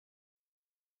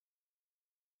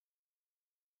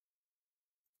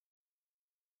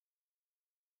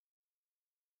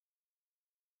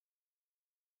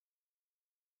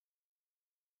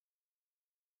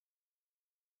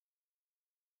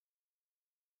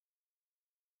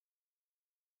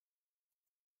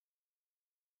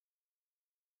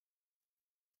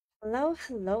Hello,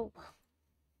 hello.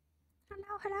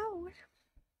 Hello, hello.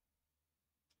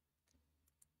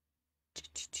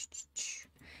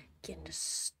 Getting the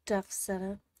stuff set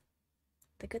up.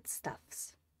 The good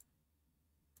stuffs.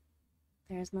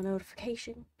 There's my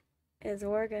notification. It's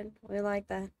working. We like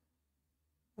that.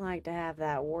 Like to have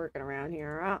that working around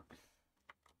here. I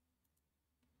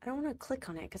don't want to click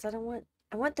on it because I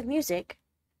want the music,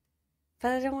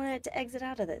 but I don't want it to exit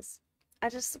out of this. I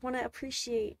just want to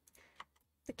appreciate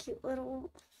the cute little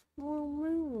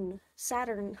moon.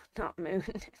 Saturn, not moon.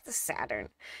 It's Saturn.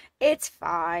 It's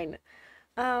fine.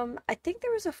 I think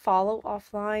there was a follow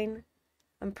offline.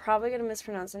 I'm probably gonna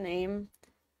mispronounce the name.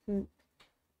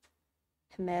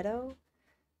 Himedo,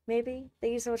 maybe?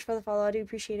 Thank you so much for the follow. I do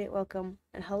appreciate it. Welcome.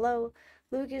 And hello,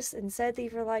 Lucas and said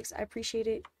thank you for likes. I appreciate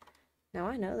it. Now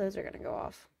I know those are gonna go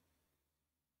off.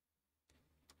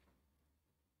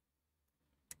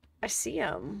 I see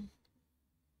them.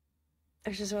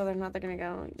 It's just whether or not they're gonna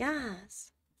go,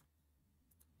 yes.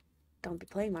 Don't be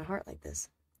playing my heart like this.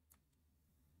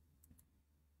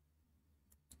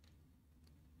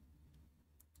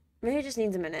 Maybe it just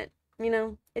needs a minute. You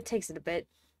know, it takes it a bit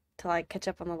to like catch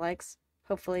up on the likes,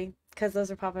 hopefully, because those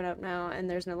are popping up now and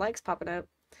there's no likes popping up.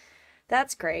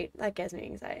 That's great. That gives me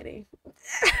anxiety.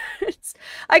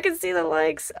 I can see the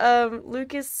likes.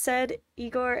 Lucas said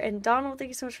Igor and Donald, thank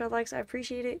you so much for the likes. I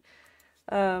appreciate it.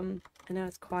 I know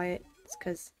it's quiet. It's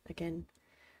because, again,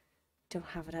 don't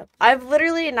have it up. I've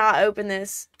literally not opened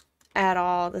this at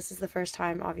all. This is the first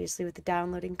time, obviously, with the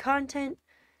downloading content.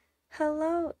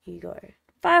 Hello, Igor.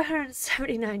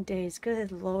 579 days.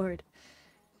 Good lord.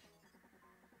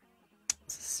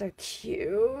 This is so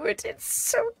cute. It's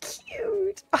so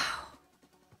cute. Oh.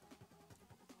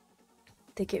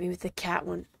 They get me with the cat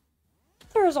one.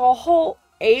 There's a whole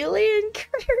alien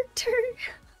character.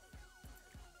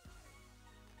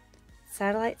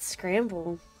 Satellite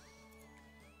scramble.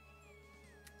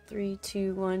 3,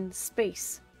 2, 1,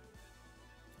 space.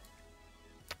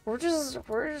 We're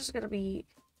just gonna be.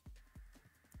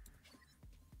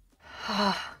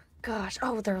 Ah, gosh.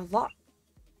 Oh, they're locked.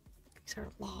 These are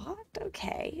locked.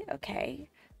 Okay, okay.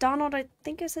 Donald, I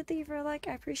think I said thank you for like.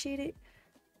 I appreciate it.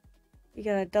 You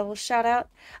got a double shout out.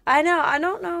 I know. I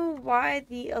don't know why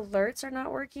the alerts are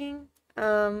not working.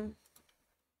 I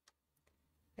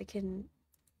can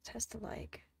test the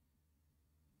like.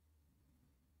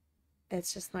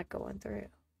 It's just not going through.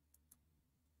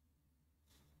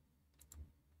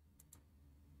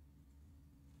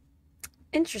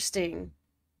 Interesting.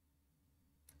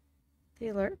 The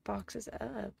alert box is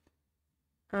up.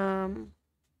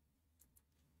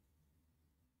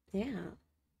 Yeah.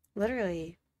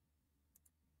 Literally.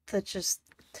 That's just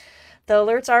the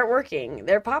alerts aren't working.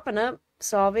 They're popping up,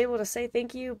 so I'll be able to say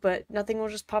thank you, but nothing will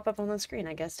just pop up on the screen,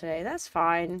 I guess, today. That's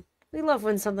fine. We love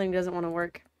when something doesn't want to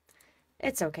work.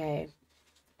 It's okay.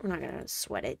 We're not gonna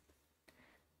sweat it.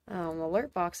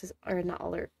 Alert boxes or not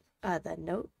alert. The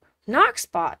note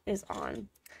Knockspot is on.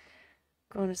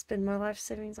 Going to spend my life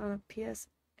savings on a PS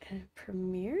and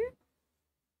Premiere?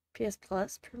 PS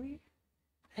Plus Premiere?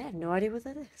 I have no idea what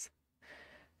that is.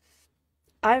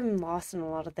 I'm lost in a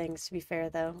lot of things, to be fair,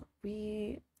 though.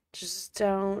 We just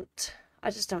don't. I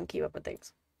just don't keep up with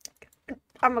things.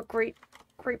 I'm a great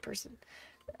person.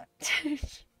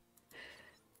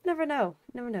 Never know.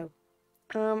 Never know.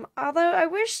 Although I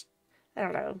wish. I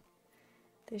don't know.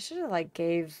 They should have, like,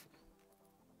 gave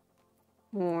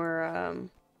more,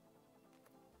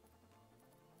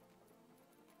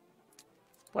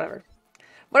 whatever.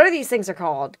 What are these things are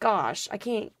called? Gosh, I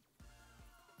can't.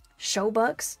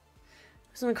 Showbucks?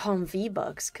 I was gonna call them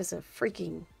V-Bucks because of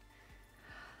freaking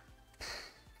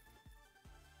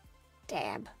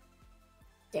dab.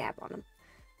 Dab on them.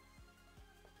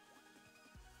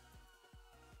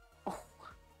 Oh.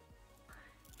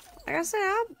 Like I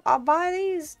said, I'll buy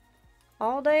these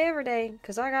all day, every day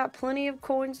because I got plenty of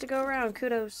coins to go around.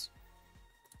 Kudos.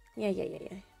 Yeah.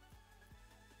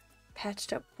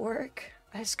 Patched up work.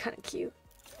 That's kind of cute.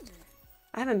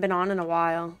 I haven't been on in a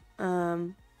while.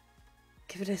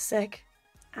 Give it a sec.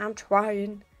 I'm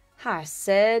trying. Hi,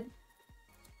 said.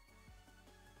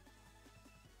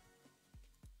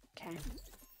 Okay.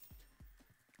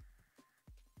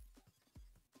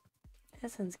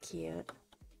 That sounds cute.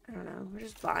 I don't know. We're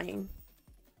just buying.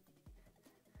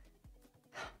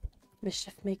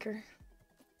 Mischief maker.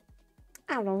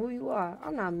 I don't know who you are.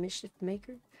 I'm not a mischief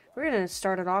maker. We're gonna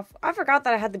start it off. I forgot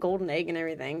that I had the golden egg and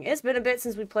everything. It's been a bit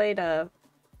since we played,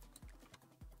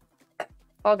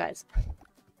 Fall Guys.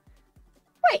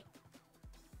 Wait.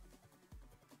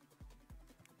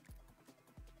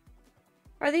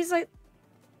 Are these like...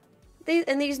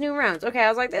 these new rounds. Okay, I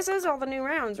was like, this is all the new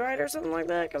rounds, right? Or something like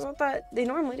that. Because I thought they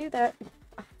normally do that.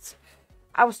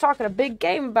 I was talking a big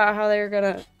game about how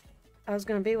I was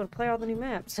gonna be able to play all the new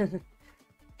maps.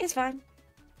 It's fine.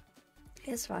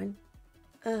 It's fine.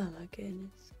 Oh my goodness.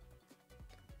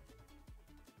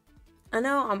 I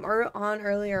know I'm on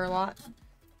earlier a lot.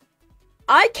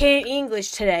 I can't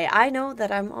English today. I know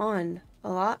that I'm on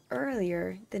a lot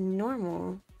earlier than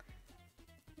normal.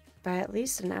 By at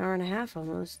least an hour and a half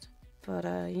almost. But,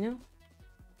 you know,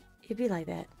 it'd be like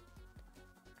that.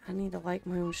 I need to like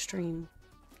my own stream.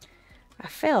 I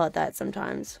fail at that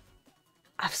sometimes.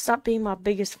 I've stopped being my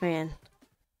biggest fan.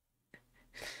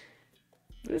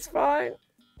 It's fine.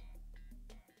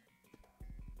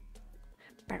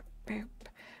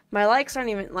 My likes aren't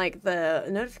even, like, the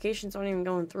notifications aren't even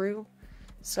going through.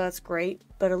 So that's great.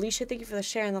 But Alicia, thank you for the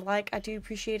share and the like. I do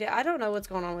appreciate it. I don't know what's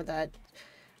going on with that.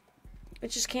 We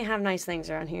just can't have nice things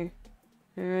around here.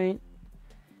 Alright.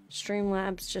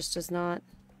 Streamlabs just does not.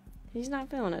 He's not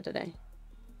feeling it today.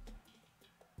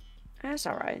 That's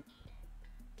alright.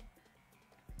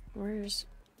 Where's.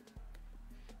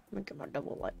 I'm gonna get my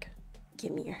double like.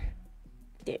 Give me here.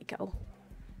 There you go.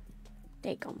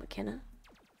 There you go, McKenna.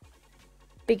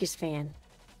 Biggest fan.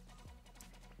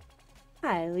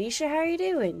 Hi, Alicia. How are you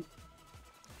doing?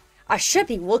 I should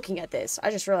be looking at this.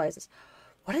 I just realized this.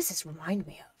 What does this remind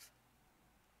me of?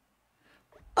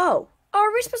 Oh.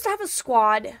 Are we supposed to have a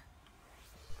squad?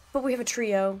 But we have a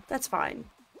trio. That's fine.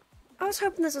 I was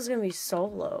hoping this was going to be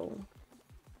solo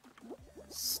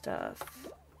stuff.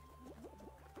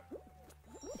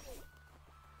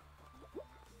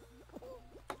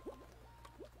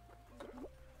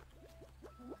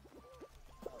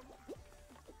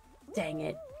 Dang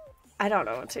it. I don't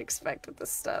know what to expect with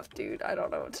this stuff, dude. I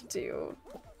don't know what to do.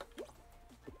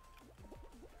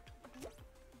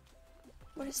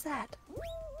 What is that?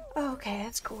 Oh, okay,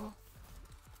 that's cool.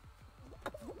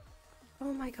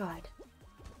 Oh my god.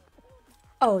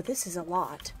 Oh, this is a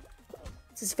lot.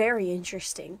 This is very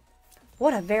interesting.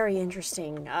 What a very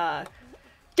interesting,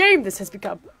 game this has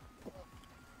become.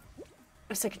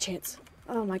 A second chance.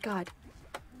 Oh my god.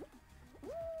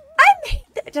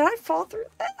 Did I fall through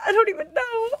that? I don't even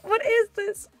know. What is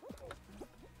this?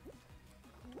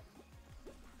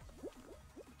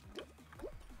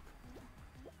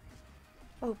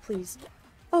 Oh, please.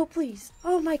 Oh, please.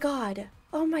 Oh, my God.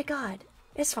 Oh, my God.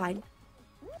 It's fine.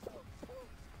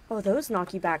 Oh, those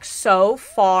knock you back so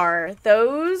far.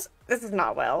 This is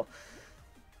not well.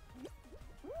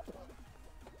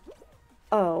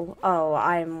 Oh,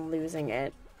 I'm losing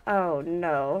it. Oh,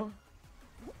 no.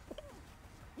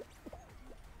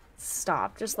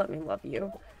 Stop. Just let me love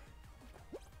you.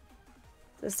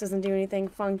 This doesn't do anything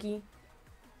funky.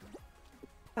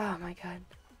 Oh my god.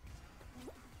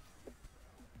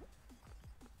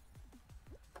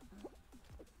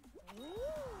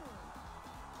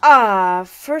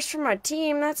 First for my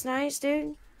team. That's nice,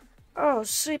 dude. Oh,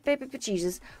 sweet baby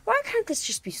Jesus. Why can't this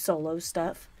just be solo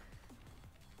stuff?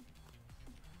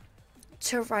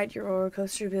 To ride your roller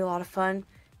coaster would be a lot of fun.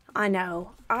 I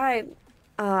know. I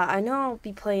know I'll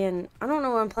be playing. I don't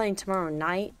know what I'm playing tomorrow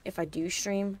night if I do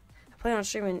stream. I plan on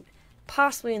streaming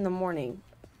possibly in the morning.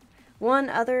 One,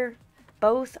 other,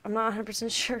 both. I'm not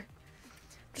 100% sure.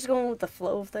 I'm just going with the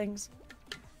flow of things.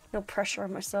 No pressure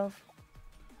on myself.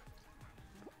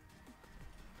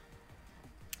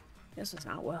 This is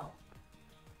not well.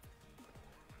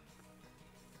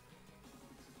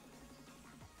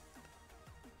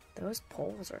 Those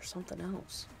poles are something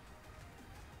else.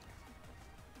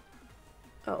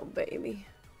 Oh, baby.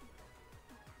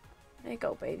 There you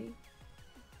go, baby.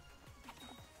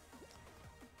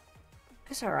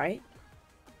 It's alright.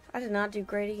 I did not do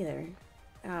great either.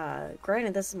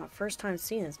 Granted, this is my first time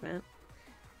seeing this map.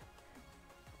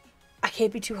 I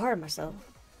can't be too hard on myself.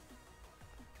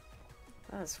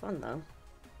 That was fun, though.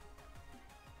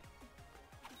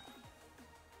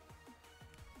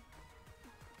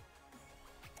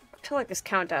 I feel like this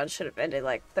countdown should have ended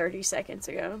like 30 seconds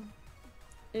ago.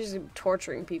 You're just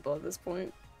torturing people at this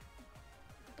point.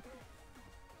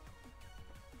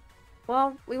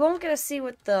 Well, we won't get to see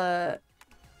what the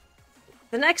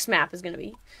next map is going to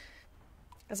be.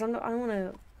 Because I don't want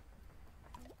to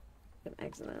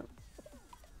exit out.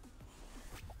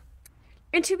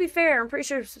 And to be fair, I'm pretty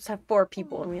sure we're supposed to have 4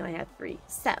 people and we only had 3.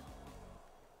 So,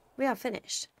 we are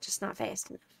finished. Just not fast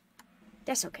enough.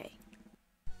 That's okay.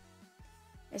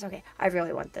 It's okay. I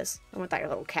really want this. I want that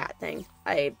little cat thing.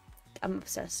 I'm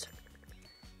obsessed.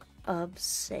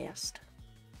 Obsessed.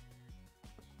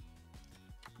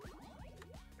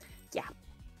 Yeah.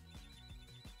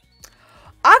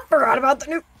 I forgot about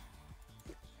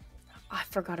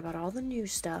all the new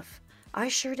stuff. I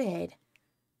sure did.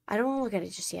 I don't want to look at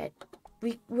it just yet.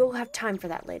 We'll have time for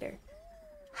that later.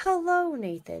 Hello,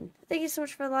 Nathan. Thank you so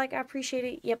much for the like. I appreciate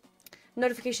it. Yep.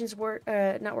 Notifications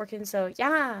not working, so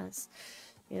yes.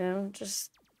 You know,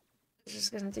 just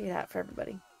gonna do that for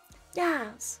everybody.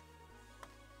 Yes.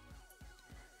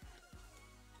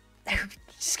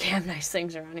 Just have nice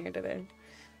things around here today.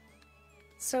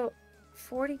 So,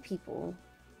 40 people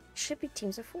should be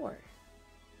teams of 4.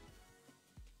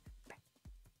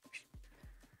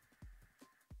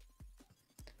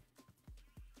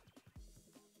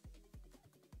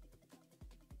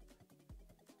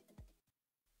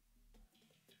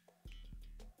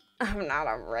 I'm not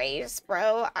a race,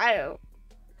 bro. I don't.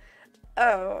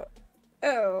 Oh.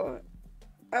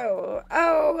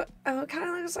 It kind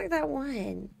of looks like that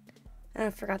one.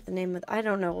 I forgot the name of. I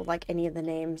don't know, like, any of the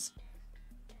names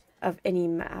of any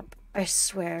map. I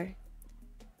swear.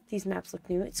 These maps look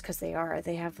new. It's because they are.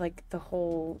 They have, like, the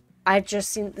whole. I've just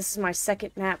seen. This is my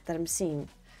second map that I'm seeing.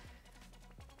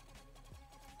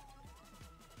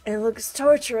 It looks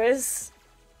torturous.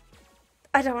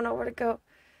 I don't know where to go.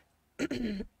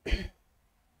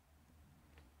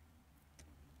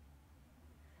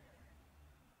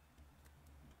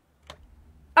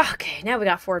 Okay, now we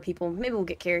got 4 people. Maybe we'll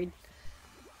get carried.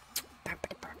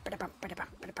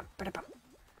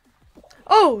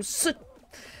 Oh,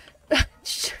 I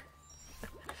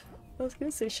was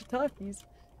gonna say shiitakes.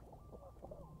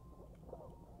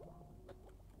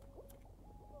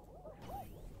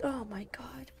 Oh my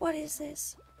god, what is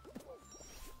this?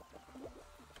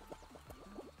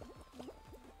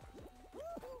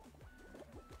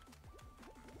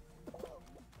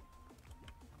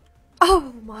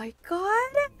 Oh my god!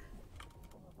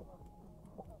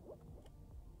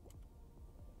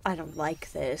 I don't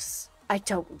like this. I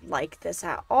don't like this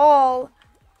at all.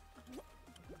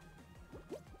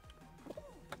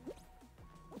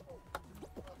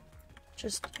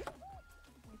 Just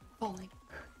falling.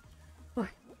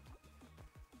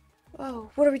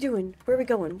 Oh, what are we doing? Where are we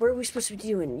going? Where are we supposed to be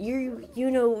doing? You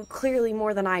know clearly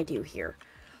more than I do here.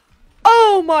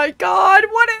 Oh my god,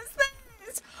 what is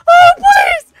this? Oh,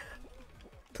 please!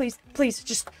 Please,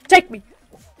 just take me.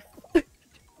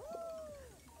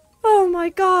 Oh my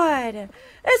god.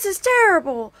 This is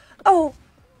terrible. Oh.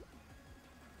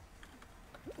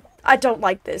 I don't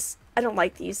like this. I don't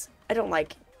like these. I don't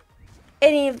like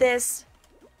any of this.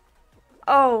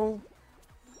 Oh.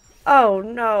 Oh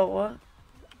no.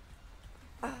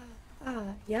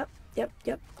 Yep.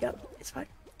 It's fine.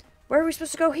 Where are we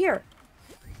supposed to go here?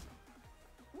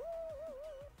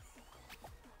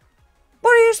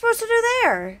 What are you supposed to do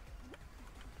there?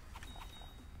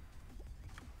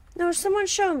 No, someone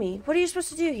show me. What are you supposed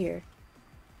to do here?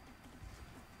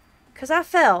 Because I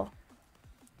fell.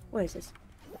 What is this?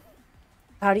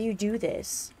 How do you do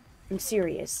this? I'm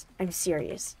serious. I'm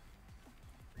serious.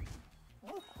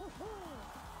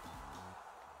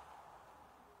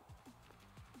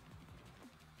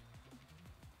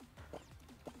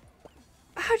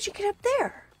 How'd you get up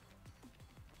there?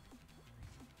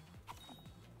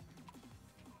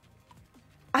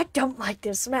 I don't like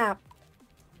this map.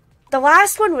 The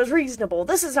last one was reasonable.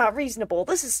 This is not reasonable.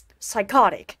 This is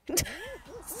psychotic.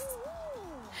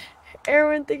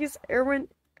 Erwin, thank you. Erwin.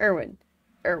 Thank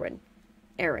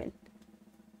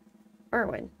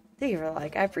you for the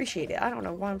like. I appreciate it. I don't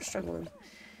know why I'm struggling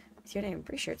with your name. I'm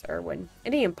pretty sure it's Erwin. It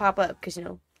didn't even pop up because, you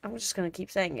know, I'm just going to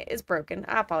keep saying it. It's broken.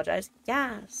 I apologize.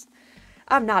 Yes.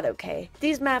 I'm not okay.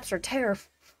 These maps are terrible.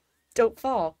 Don't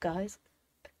fall, guys.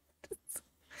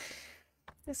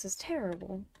 This is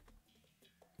terrible.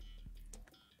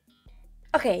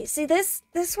 Okay, see this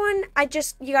one,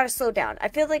 you gotta slow down. I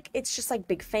feel like it's just like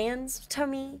big fans to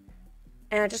me,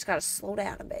 and I just gotta slow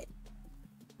down a bit.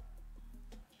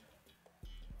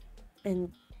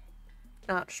 And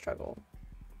not struggle.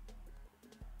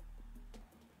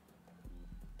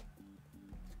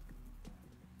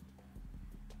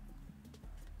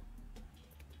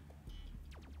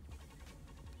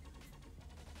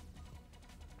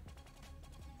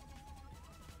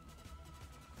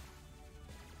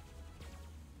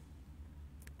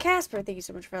 Casper, thank you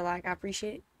so much for the like. I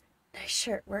appreciate it. Nice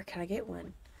shirt. Where can I get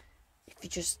one? If you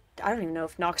just, I don't even know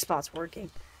if Knockspot's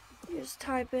working. You just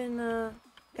type in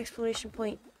exclamation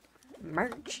point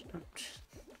merch.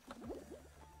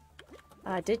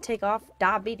 I did take off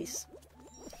diabetes.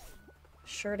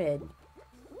 Sure did.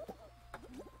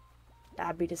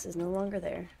 Diabetes is no longer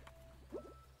there.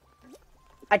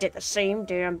 I did the same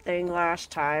damn thing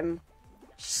last time.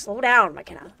 Slow down,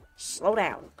 McKenna. Slow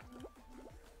down.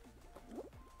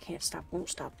 Can't stop, won't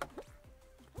stop.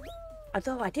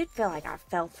 Although I did feel like I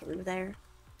fell through there.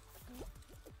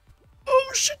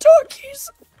 Oh, shiitakes!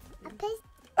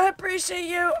 I appreciate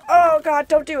you. Oh, God,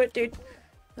 don't do it, dude.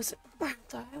 Listen, what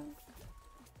the hell?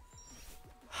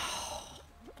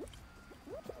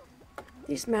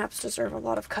 These maps deserve a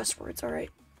lot of cuss words,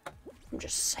 alright? I'm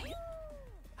just saying.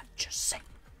 I'm just saying.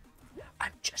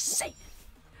 I'm just saying.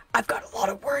 I've got a lot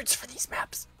of words for these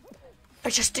maps. I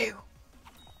just do.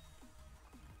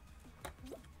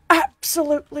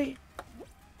 Absolutely.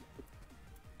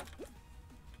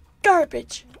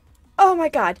 Garbage. Oh my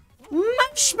god.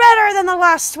 Much better than the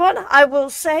last one, I will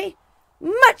say.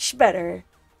 Much better.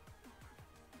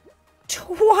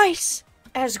 Twice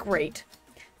as great.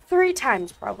 3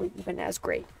 times probably even as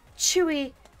great.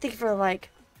 Chewy, thank you for the like.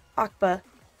 Akba.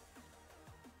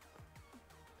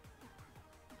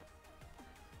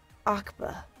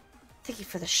 Akba. Thank you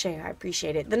for the share. I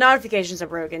appreciate it. The notifications are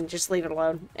broken. Just leave it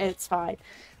alone. It's fine.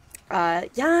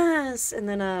 Yes. And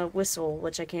then a whistle,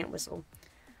 which I can't whistle.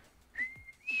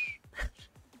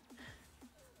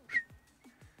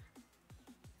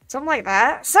 Something like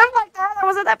that. Something like that. That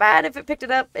wasn't that bad. If it picked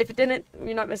it up. If it didn't,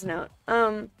 you're not missing out.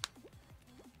 I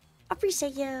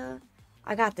appreciate you.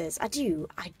 I got this. I do.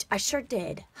 I sure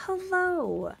did.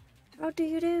 Hello. How do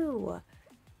you do?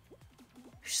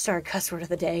 Sorry, cuss word of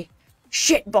the day.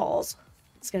 Shit balls.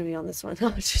 It's gonna be on this one.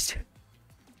 Just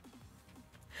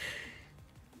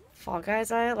Fall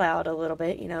Guys I allowed a little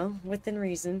bit, you know, within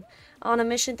reason. On a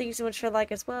mission, thank you so much for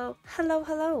like as well. Hello,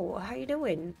 hello. How you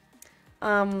doing?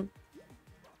 For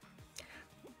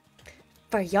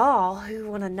y'all who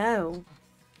wanna know,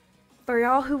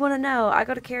 I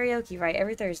go to karaoke, right,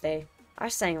 every Thursday. I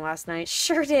sang last night.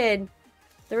 Sure did.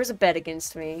 There was a bet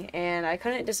against me, and I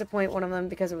couldn't disappoint one of them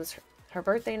because it was her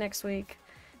birthday next week.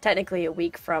 Technically a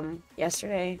week from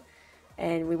yesterday.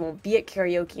 And we won't be at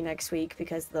karaoke next week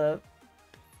because of the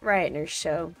Riot Nurse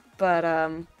show. But,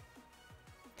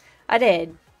 I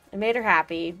did. I made her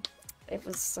happy. It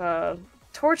was,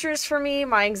 torturous for me.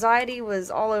 My anxiety was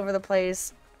all over the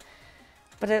place.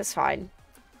 But it's fine.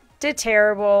 Did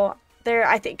terrible. There,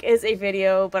 I think, is a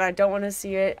video, but I don't want to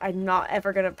see it. I'm not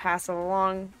ever going to pass it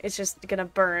along. It's just going to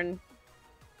burn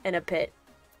in a pit.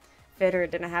 If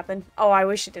it didn't happen. Oh, I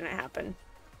wish it didn't happen.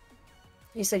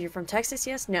 You said you're from Texas,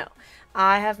 yes? No.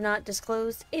 I have not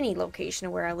disclosed any location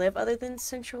of where I live other than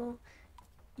Central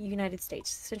United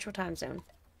States. Central Time Zone.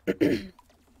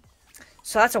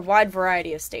 So that's a wide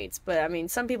variety of states, but I mean,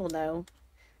 some people know.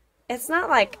 It's not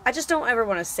like, I just don't ever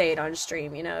want to say it on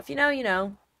stream, you know? If you know, you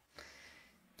know.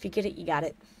 If you get it, you got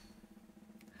it.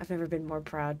 I've never been more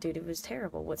proud. Dude, it was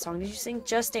terrible. What song did you sing?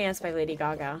 Just Dance by Lady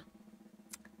Gaga.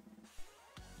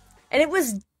 And it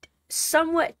was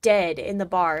somewhat dead in the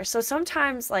bar. So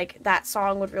sometimes, like, that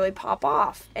song would really pop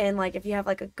off. And, like, if you have,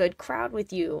 like, a good crowd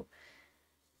with you.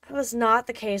 That was not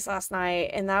the case last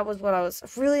night. And that was what I was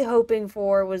really hoping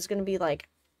for. Was going to be, like,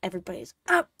 everybody's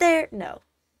up there. No.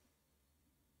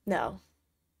 No.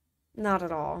 Not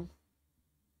at all.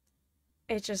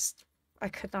 It just... I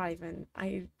could not even.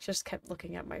 I just kept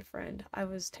looking at my friend. I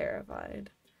was terrified.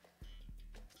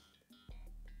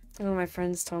 One of my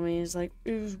friends told me, he's like,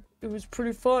 it was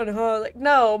pretty fun, huh? Like,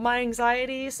 no, my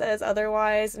anxiety says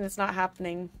otherwise, and it's not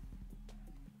happening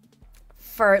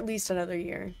for at least another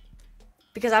year.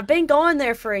 Because I've been going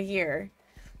there for a year.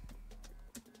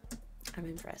 I'm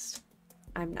impressed.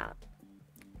 I'm not.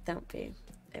 Don't be.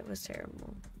 It was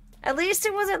terrible. At least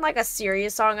it wasn't like a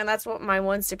serious song, and that's what my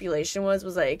one stipulation was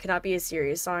like, it cannot be a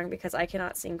serious song because I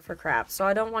cannot sing for crap. So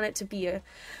I don't want it to be a,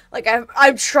 like,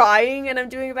 I'm trying and I'm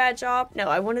doing a bad job. No,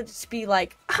 I wanted it to be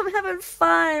like, I'm having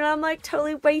fun, I'm like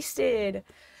totally wasted.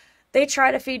 They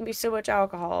try to feed me so much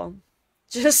alcohol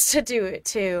just to do it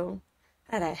too.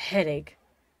 I had a headache.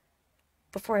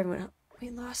 Before I went, we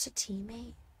lost a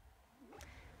teammate.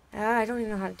 I don't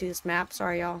even know how to do this map,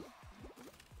 sorry y'all.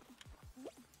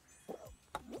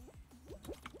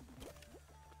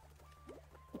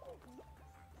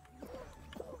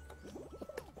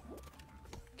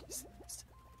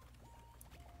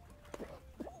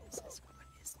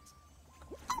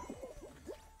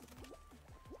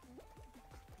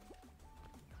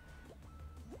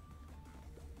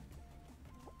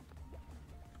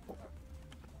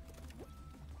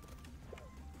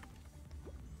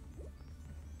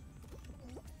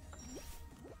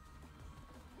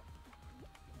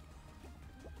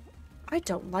 I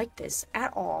don't like this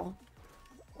at all.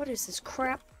 What is this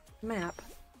crap map?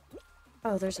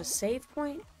 Oh, there's a save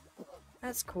point?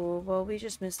 That's cool. Well, we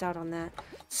just missed out on that.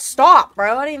 Stop,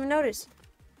 bro! I didn't even notice.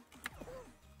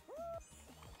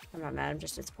 I'm not mad. I'm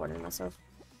just disappointed in myself.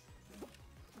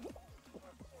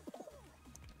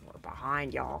 We're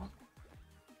behind, y'all.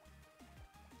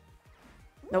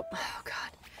 Nope. Oh,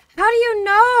 God. How do you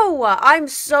know? I'm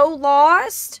so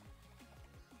lost.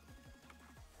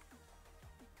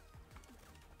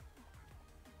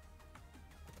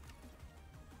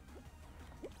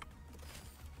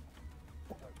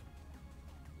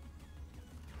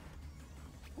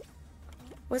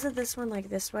 Wasn't this one like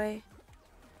this way?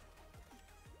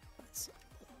 Let's see.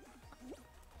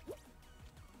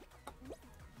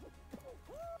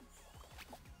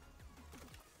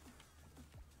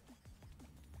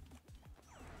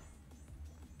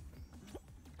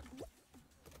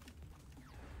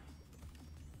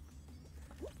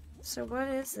 So what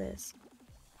is this?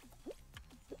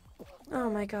 Oh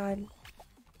my god.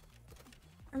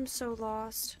 I'm so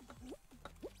lost.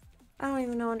 I don't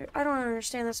even know. I don't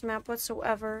understand this map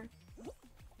whatsoever.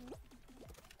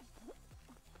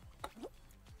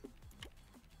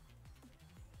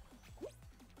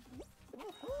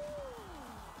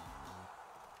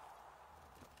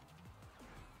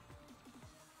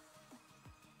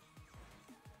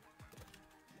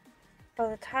 Oh,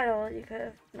 the title, you could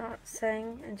have not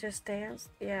sang and just danced.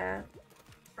 Yeah,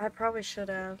 I probably should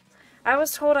have. I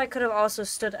was told I could have also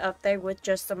stood up there with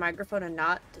just the microphone and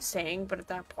not sang, but at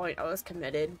that point I was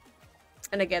committed.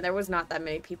 And again, there was not that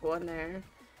many people in there.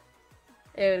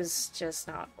 It was just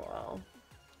not, well.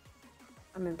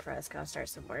 I'm impressed. Gotta start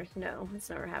somewhere. No,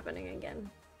 it's never happening again.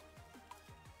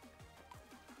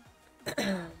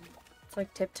 It's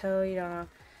like Tiptoe, you don't know.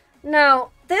 No,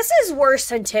 this is worse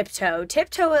than Tiptoe.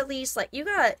 Tiptoe, at least, like, you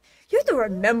have to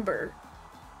remember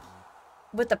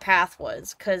what the path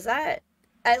was, because that,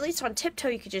 at least on Tiptoe,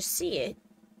 you could just see it.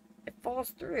 It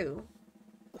falls through.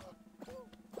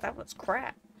 That was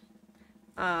crap.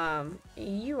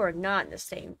 You are not in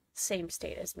the same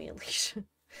state as me, Alicia.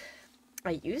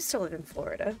 I used to live in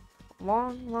Florida.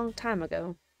 Long time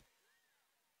ago.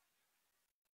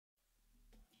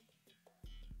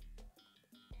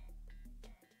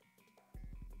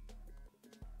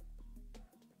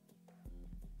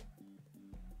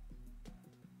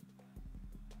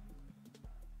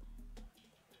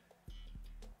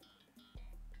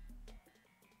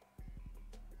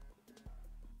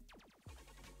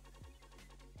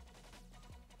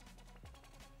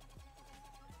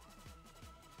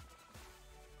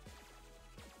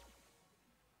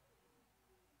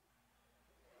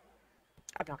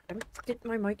 I'm not gonna forget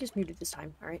my mic is muted this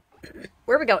time, alright?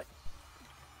 Where are we going?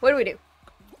 What do we do?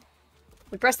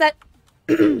 We press that?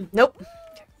 Nope.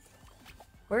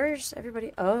 Where's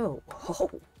everybody? Oh. Oh.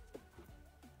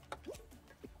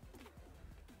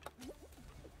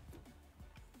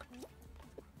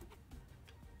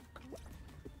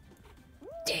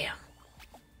 Damn.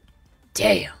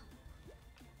 Damn.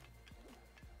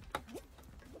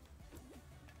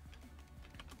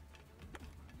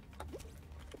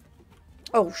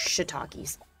 Oh,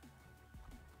 shiitakes.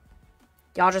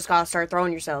 Y'all just gotta start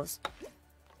throwing yourselves.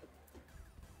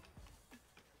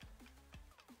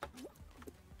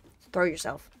 Throw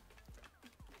yourself.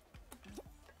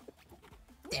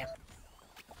 Damn.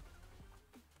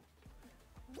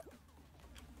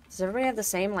 Does everybody have the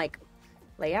same, like,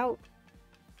 layout?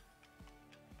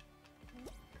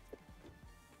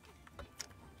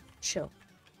 Chill.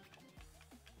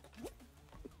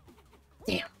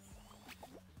 Damn.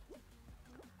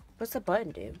 What's the button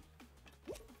do?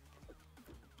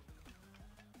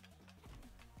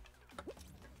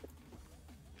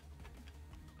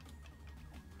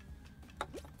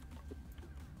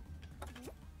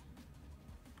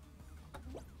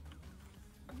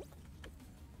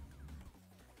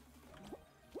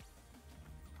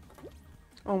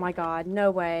 Oh my god, no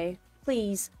way.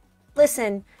 Please.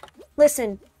 Listen.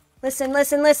 Listen. Listen,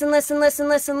 listen, listen, listen, listen,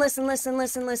 listen, listen, listen,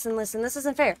 listen, listen, listen. This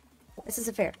isn't fair. This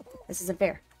isn't fair. This isn't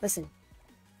fair. Listen.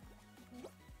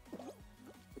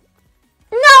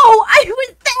 No! I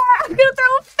was there! I'm gonna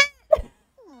throw a fit!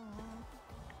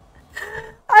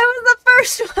 I was the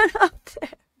first one up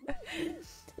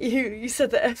there. You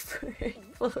said the F word,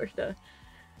 Florida.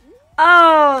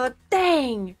 Oh,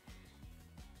 dang.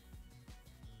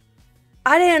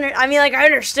 I mean, like, I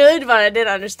understood, but I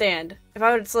didn't understand. If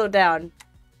I would have slowed down.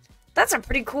 That's a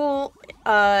pretty cool,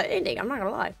 ending, I'm not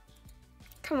gonna lie.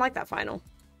 Kinda like that final.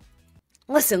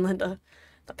 Listen, Linda.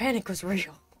 The panic was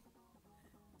real.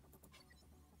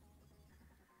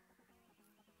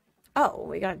 Oh,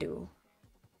 we gotta do...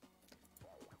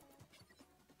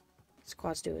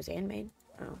 Squads do is animate.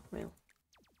 Oh, well.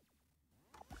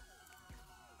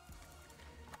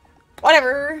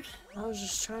 Whatever! I was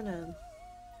just trying to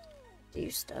do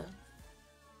stuff.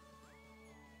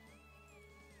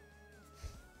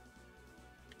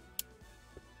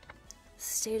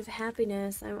 State of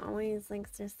happiness. I'm always,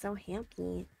 like, just so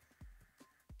happy.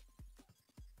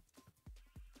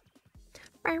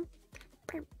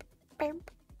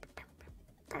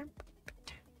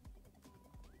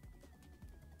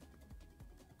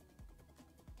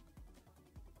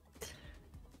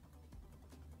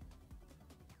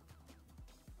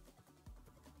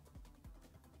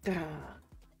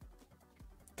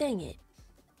 Dang it.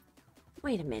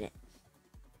 Wait a minute.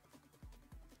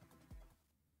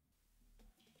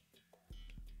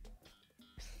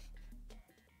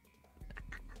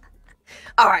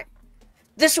 Alright.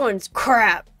 This one's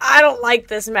crap. I don't like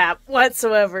this map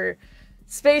whatsoever.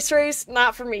 Space Race,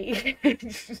 not for me.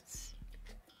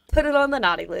 Put it on the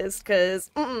naughty list,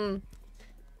 because, you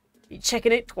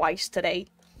checking it twice today.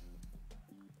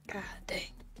 God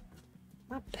dang.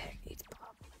 My back needs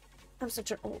pop. I'm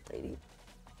such an old lady.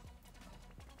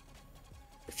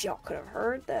 If y'all could have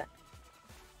heard that.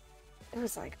 It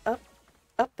was like up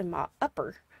in my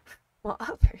upper. My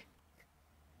upper.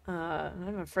 I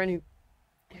have a friend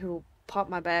who popped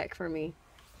my back for me.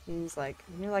 He's like,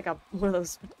 you're like one of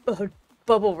those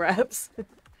bubble wraps.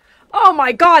 Oh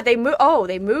my god, they move. Oh,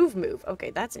 they move. Okay,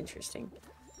 that's interesting.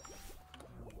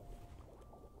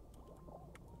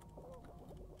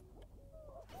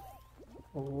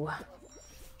 Oh,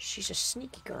 she's a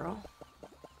sneaky girl.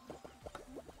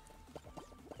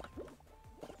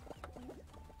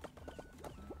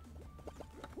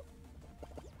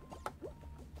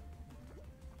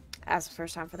 That's the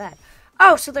first time for that.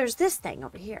 Oh, so there's this thing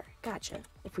over here. Gotcha.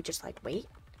 If we just, like, wait.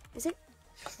 Is it?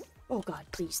 Oh, God,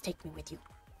 please take me with you.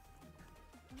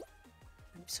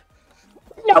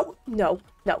 No! No.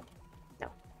 No. No.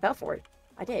 Fell for it.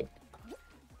 I did.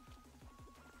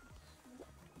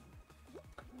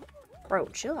 Bro,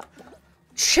 chill out.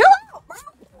 Chill out, bro!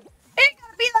 It ain't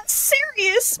gotta be that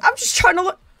serious. I'm just trying to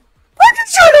I'm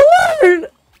just trying to learn!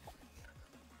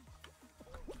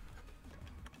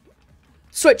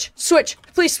 Switch! Switch!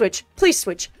 Please switch! Please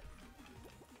switch!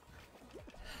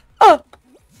 Oh!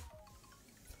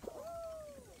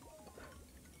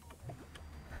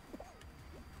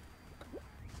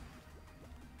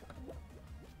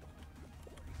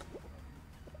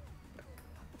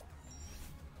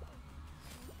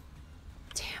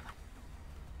 Damn.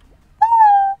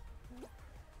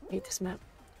 I hate this map.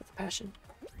 With passion.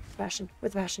 With passion.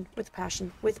 With passion. With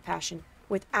passion. With passion.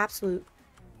 With absolute...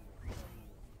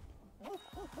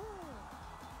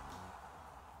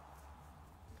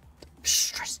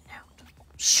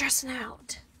 Stressing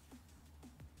out.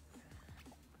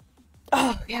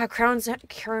 Oh, yeah, crown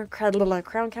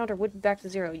counter would be back to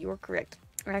 0. You were correct.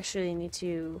 I actually need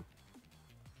to...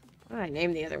 What did I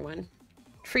name the other one?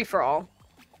 Free for all.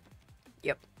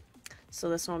 Yep. So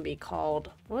this one will be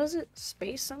called... What is it?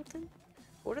 Space something?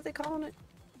 What are they calling it?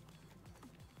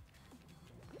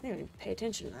 I didn't even pay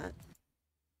attention to that.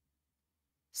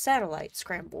 Satellite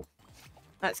Scramble.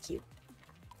 That's cute.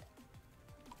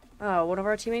 Oh, one of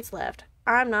our teammates left.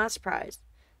 I'm not surprised.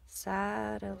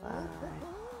 Satellite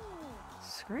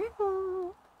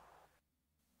Scramble.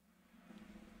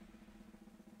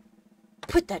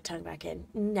 Put that tongue back in.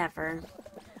 Never.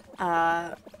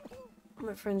 My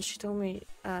friend, she told me,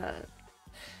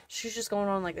 she's just going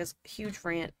on like this huge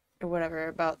rant or whatever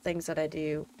about things that I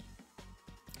do.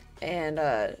 And,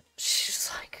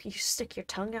 she's like, you stick your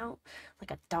tongue out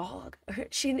like a dog.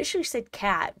 She initially said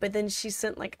cat, but then she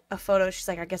sent like a photo. She's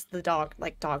like, I guess the dog,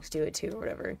 like dogs do it too or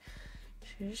whatever.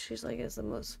 She's like, it's the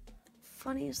most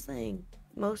funniest thing.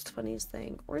 Most funniest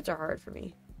thing. Words are hard for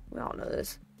me. We all know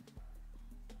this.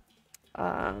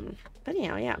 But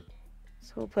anyhow, yeah.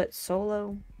 So we'll put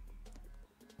solo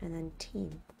and then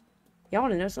team. Y'all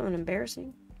want to know something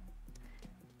embarrassing?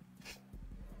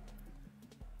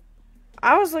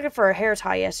 I was looking for a hair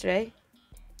tie yesterday.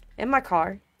 In my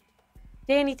car.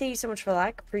 Danny, thank you so much for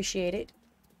that. Appreciate it.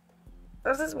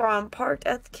 This is where I'm parked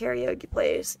at the karaoke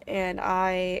place. And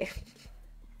I...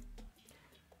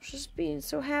 was just being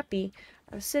so happy.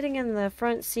 I was sitting in the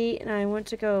front seat. And I went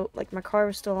to go... Like, my car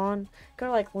was still on. Go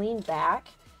to, like, lean back.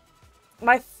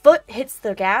 My foot hits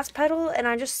the gas pedal. And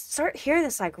I just start hearing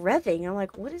this, like, revving. I'm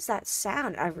like, what is that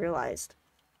sound? I realized.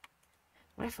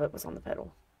 My foot was on the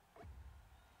pedal.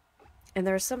 And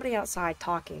there was somebody outside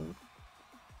talking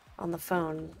on the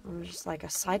phone. I'm just like a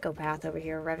psychopath over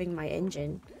here revving my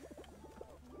engine.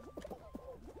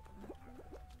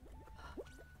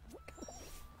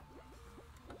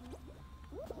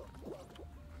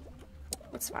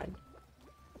 It's fine.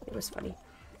 It was funny.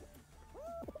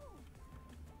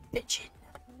 Bitchin'.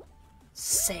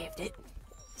 Saved it.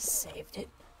 Saved it.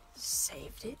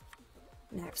 Saved it.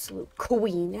 An absolute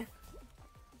queen.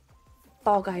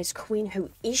 Fall Guys queen,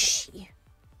 who is she?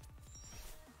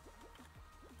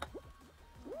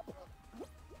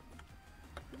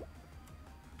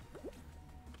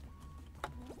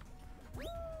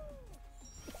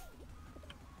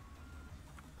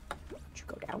 Did you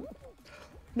go down?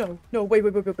 No, no, wait.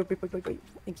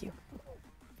 Thank you.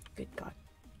 Good God.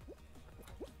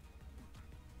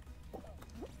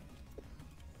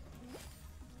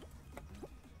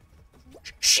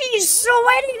 She's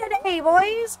sweaty today,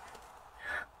 boys!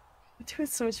 I'm doing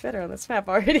so much better on this map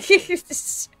already.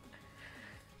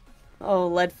 Oh,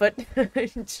 Leadfoot.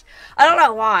 I don't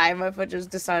know why. My foot just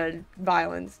decided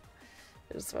violence.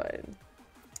 It's fine.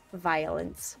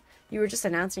 Violence. You were just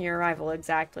announcing your arrival,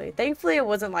 exactly. Thankfully, it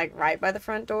wasn't, like, right by the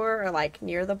front door or, like,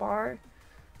 near the bar.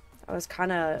 I was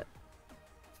kind of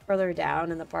further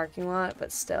down in the parking lot,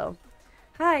 but still.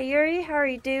 Hi, Yuri. How are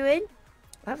you doing?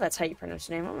 I hope that's how you pronounce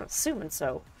your name. I'm assuming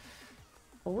so.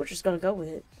 Well, we're just gonna go with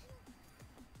it.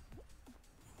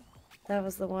 That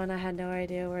was the one I had no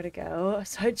idea where to go,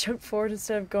 so I jumped forward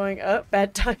instead of going up.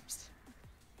 Bad times.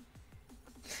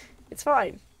 It's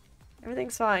fine.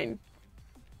 Everything's fine.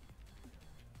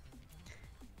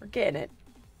 We're getting it.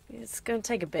 It's gonna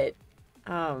take a bit.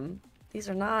 These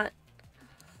are not...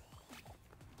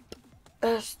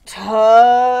 That's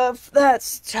tough.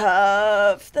 That's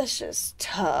tough. That's just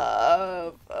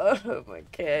tough. Oh my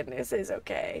goodness. It's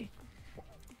okay.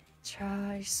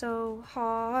 Try so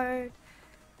hard.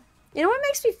 You know what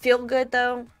makes me feel good,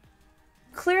 though?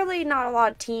 Clearly not a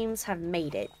lot of teams have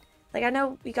made it. Like, I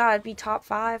know we gotta be top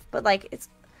 5, but, like, it's...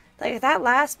 Like, that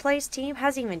last place team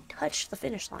hasn't even touched the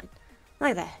finish line.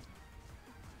 Like that.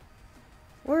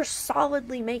 We're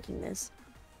solidly making this.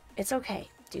 It's okay,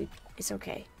 dude. It's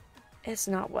okay. It's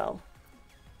not well.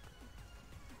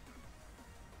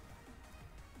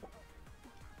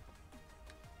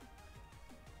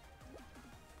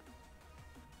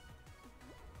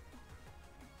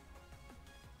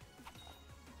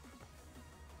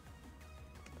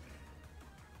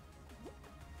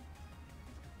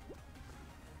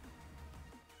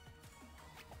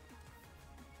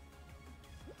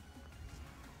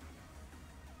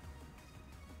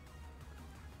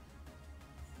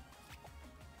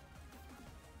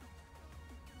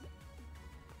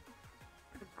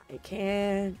 I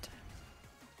can't.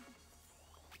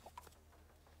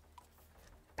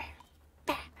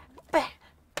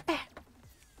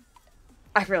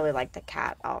 I really like the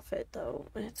cat outfit, though.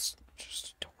 It's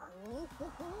just adorable.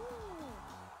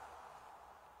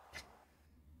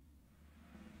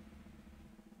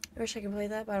 I wish I could play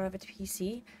that, but I don't have a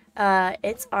PC.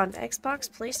 It's on Xbox,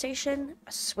 PlayStation,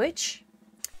 Switch,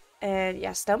 and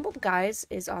yeah, Stumbled Guys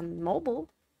is on mobile.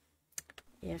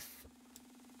 If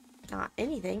not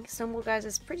anything, Stumbled Guys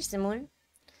is pretty similar.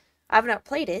 I've not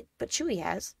played it, but Chewy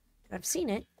has. I've seen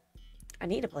it. I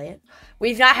need to play it.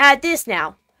 We've not had this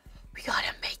now. We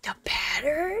gotta make the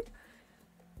pattern?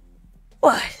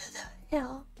 What the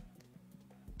hell?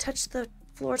 Touch the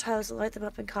floor tiles to light them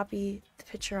up and copy the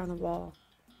picture on the wall.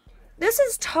 This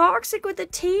is toxic with the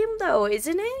team, though,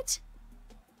 isn't it?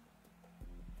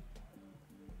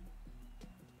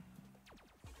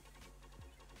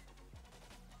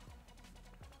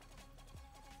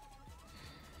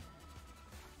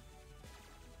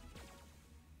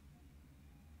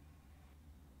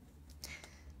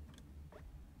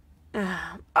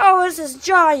 Oh, this is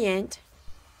giant.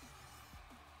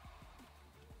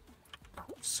 Oh,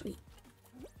 sweet.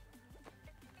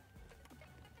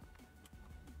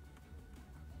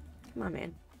 Come on,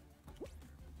 man.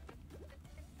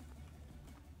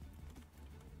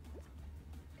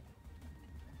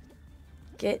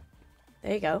 Get.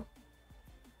 There you go.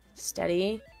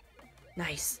 Steady.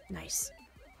 Nice, nice.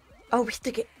 Oh, we have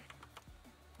to get...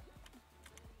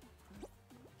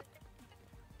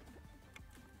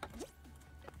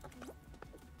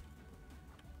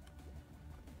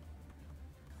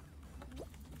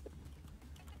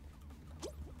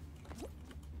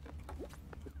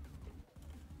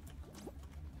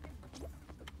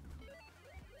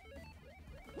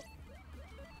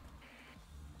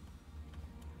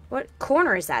 What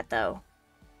corner is that, though?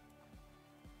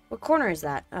 What corner is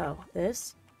that? Oh,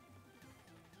 this?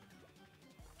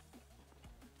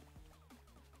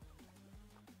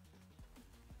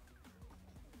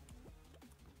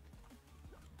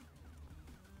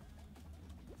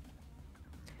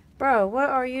 Bro, what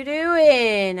are you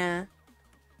doing?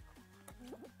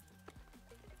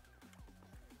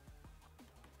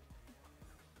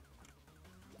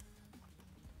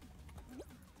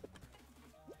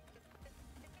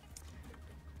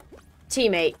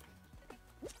 Teammate.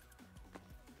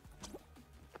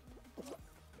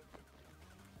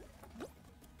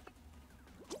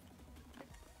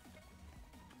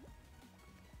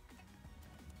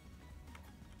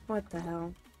 What the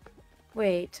hell?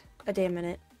 Wait a damn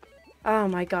minute. Oh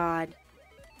my god.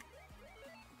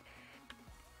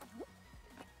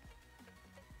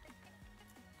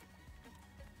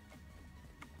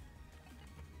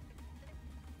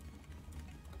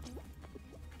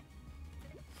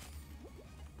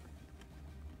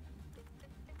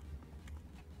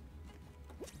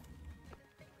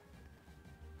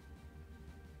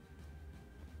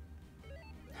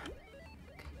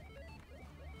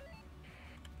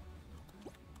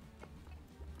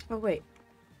 Oh, wait.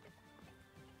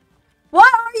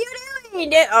 What are you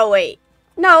doing? Oh, wait.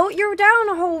 No, you're down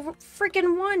a whole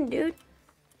freaking one, dude.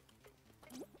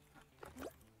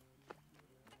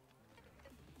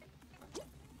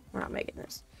 We're not making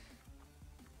this.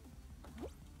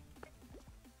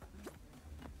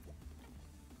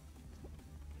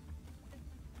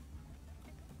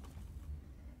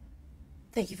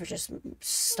 Thank you for just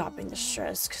stopping the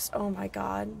stress, because, oh my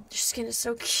god, your skin is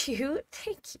so cute.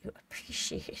 Thank you.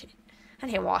 Appreciate it. I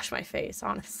didn't wash my face,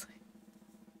 honestly.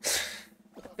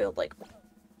 I feel like...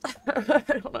 I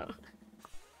don't know.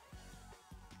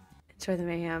 Enjoy the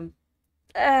mayhem.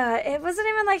 It wasn't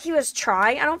even like he was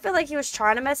trying. I don't feel like he was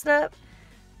trying to mess it up.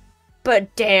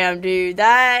 But damn, dude,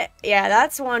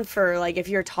 that's one for, like, if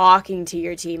you're talking to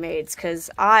your teammates, because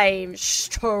I'm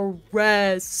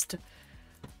stressed.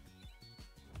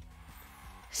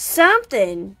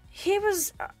 Something. He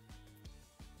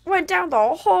went down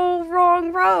the whole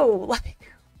wrong row. Like,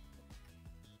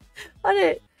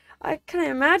 I can't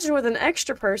imagine with an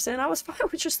extra person. I was fine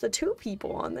with just the 2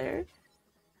 people on there.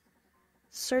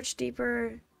 Search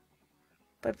deeper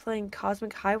by playing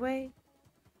Cosmic Highway.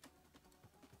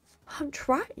 I'm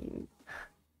trying.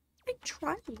 I'm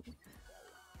trying.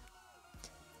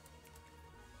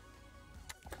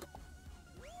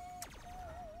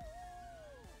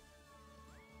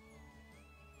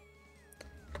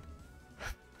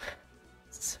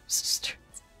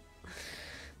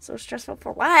 So stressful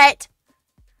for what?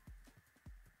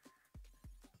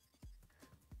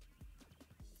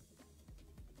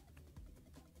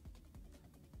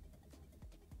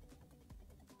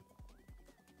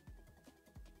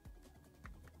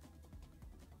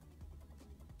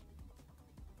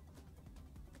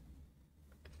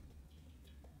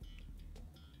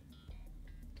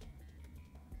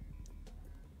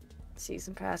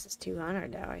 Season pass is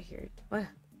 200 now, I hear. What?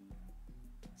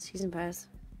 Season pass.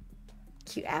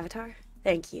 Cute avatar?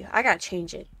 Thank you. I gotta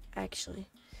change it, actually.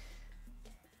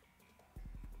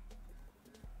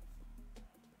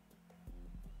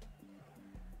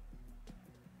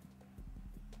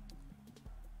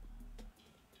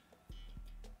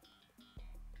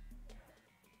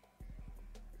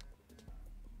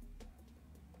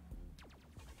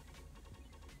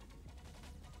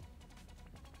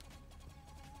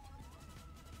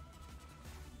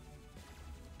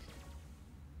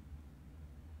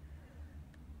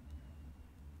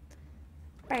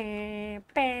 Bam,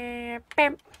 bam,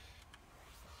 bam.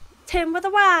 Tim with a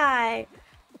Y.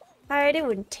 How you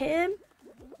doing, Tim?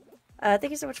 Thank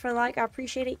you so much for the like. I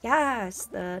appreciate it. Yes,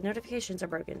 the notifications are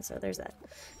broken, so there's that.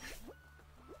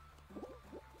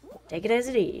 Take it as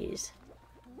it is.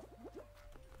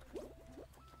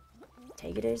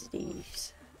 Take it as it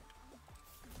is.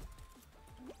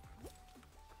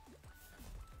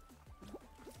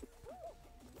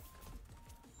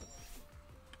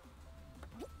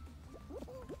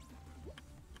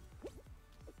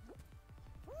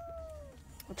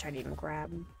 I'll try to even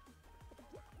grab him.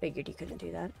 Figured you couldn't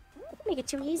do that. Make it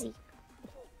too easy.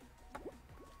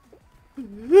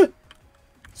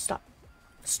 Stop.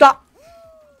 Stop!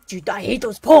 Dude, I hate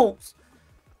those poles!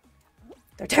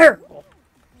 They're terrible.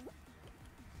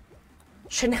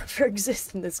 Should never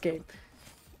exist in this game.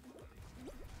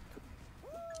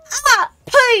 Ah!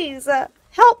 Please!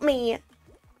 Help me!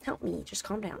 Help me. Just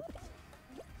calm down.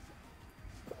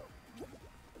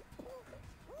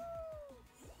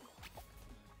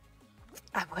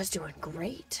 I was doing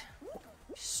great.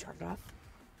 Started off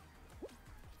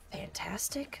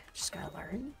fantastic. Just gotta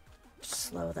learn.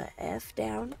 Slow the F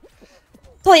down.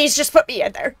 Please just put me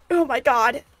in there. Oh my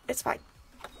god. It's fine.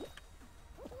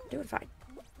 Doing fine.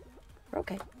 We're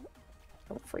okay.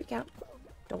 Don't freak out.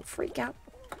 Don't freak out.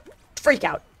 Freak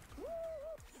out.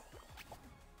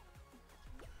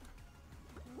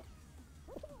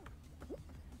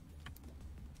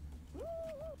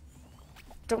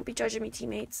 Don't be judging me,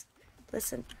 teammates.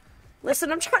 Listen.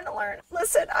 Listen, I'm trying to learn.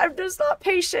 Listen, I'm just not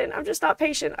patient. I'm just not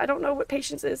patient. I don't know what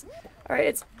patience is. Alright,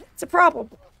 it's a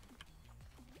problem.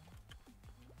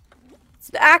 It's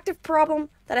an active problem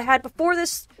that I had before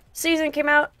this season came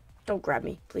out. Don't grab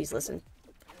me. Please listen.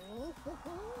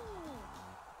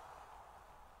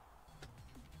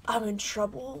 I'm in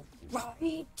trouble.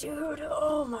 Right, dude?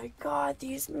 Oh my god,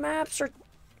 these maps are...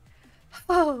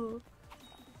 Oh...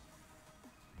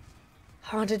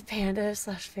 Haunted Panda /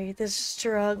 Faith is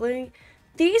struggling.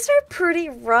 These are pretty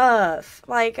rough.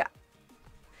 Like,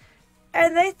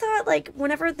 and they thought, like,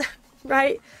 whenever the,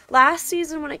 right, last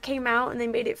season when it came out and they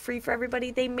made it free for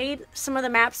everybody, they made some of the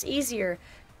maps easier.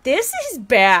 This is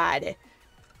bad.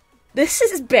 This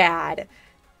is bad.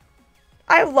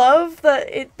 I love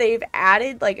that they've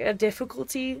added, like, a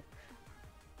difficulty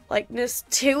likeness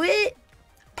to it.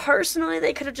 Personally,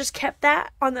 they could have just kept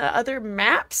that on the other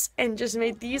maps and just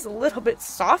made these a little bit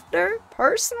softer,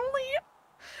 personally.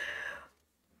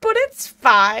 But it's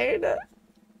fine.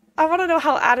 I want to know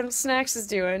how Adam Snacks is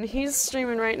doing. He's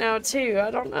streaming right now, too.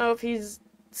 I don't know if he's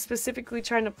specifically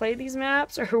trying to play these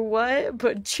maps or what,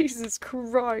 but Jesus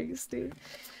Christ, dude.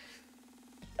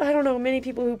 I don't know many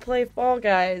people who play Fall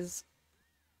Guys.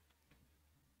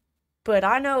 But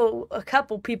I know a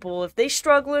couple people. If they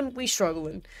struggling, we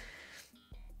struggling.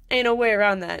 Ain't no way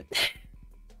around that.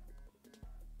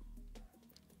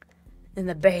 In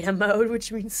the beta mode,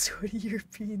 which means sort of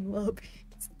European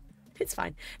lobbies. It's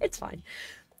fine. It's fine.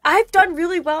 I've done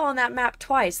really well on that map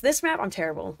twice. This map, I'm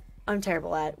terrible. I'm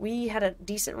terrible at. We had a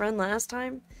decent run last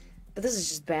time, but this is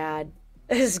just bad.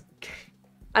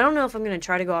 I don't know if I'm going to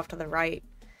try to go off to the right,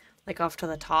 like off to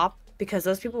the top, because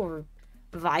those people were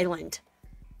violent.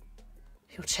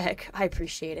 You'll check. I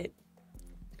appreciate it.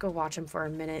 Go watch him for a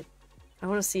minute. I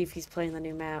want to see if he's playing the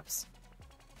new maps.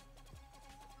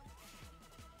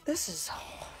 This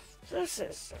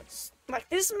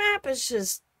map is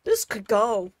just, this could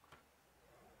go.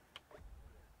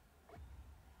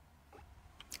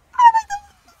 I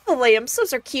like the lamps.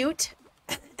 Those are cute.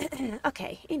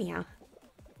 Okay, anyhow.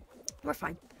 We're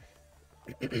fine.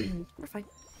 We're fine.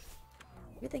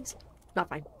 Everything's not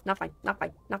fine. Not fine. Not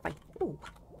fine. Not fine. Ooh.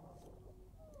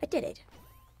 I did it.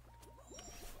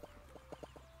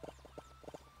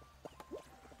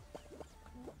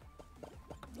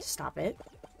 Stop it.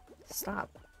 Stop.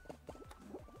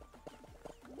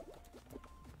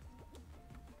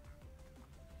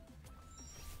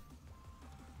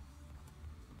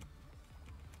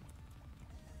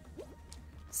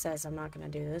 Says I'm not gonna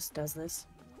do this, does this?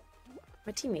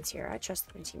 My teammate's here. I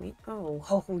trust my teammate.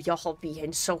 Oh, y'all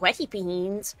being sweaty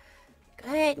beans.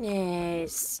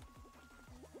 Goodness.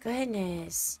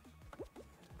 Goodness.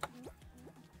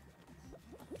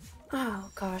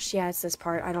 Oh, gosh. Yeah, it's this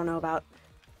part I don't know about.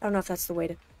 I don't know if that's the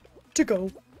way to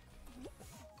go.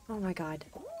 Oh, my God.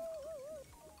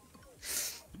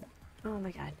 Oh,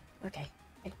 my God. Okay.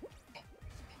 Okay. Okay.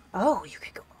 Oh, you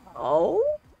could go. Oh?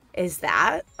 Is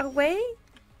that a way?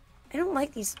 I don't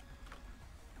like these.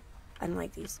 I don't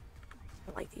like these. I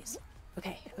don't like these.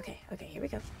 Okay. Okay. Okay. Here we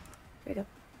go. Here we go.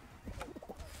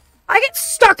 I get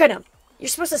stuck in them! You're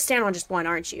supposed to stand on just one,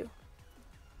 aren't you?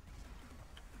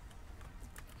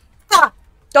 Ah!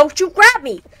 Don't you grab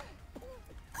me!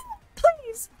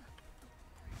 Please!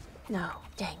 No.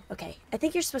 Dang. Okay. I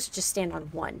think you're supposed to just stand on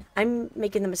one. I'm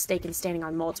making the mistake in standing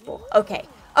on multiple. Okay.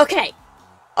 Okay.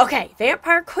 Okay.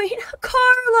 Vampire Queen.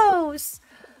 Carlos!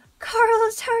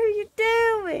 Carlos, how are you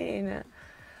doing?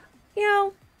 You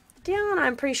know, Dale and I,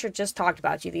 I'm pretty sure just talked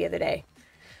about you the other day.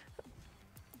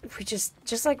 We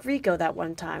just like Rico that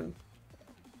one time.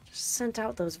 Just sent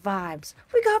out those vibes.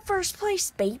 We got first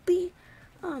place, baby.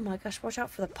 Oh my gosh, watch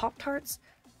out for the Pop-Tarts.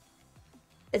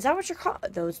 Is that what you're calling?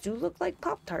 Those do look like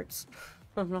Pop-Tarts.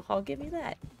 I'll give you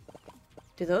that.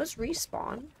 Do those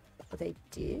respawn? Oh, they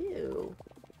do.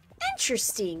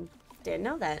 Interesting. Didn't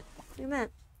know that. Look at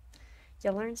that.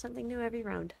 You learn something new every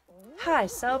round. Hi,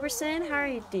 Selberson. How are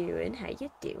you doing? How you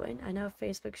doing? I know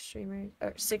Facebook streamers,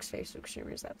 or 6 Facebook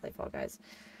streamers that play Fall Guys.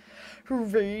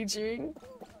 Raging.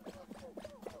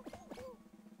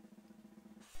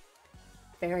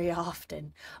 Very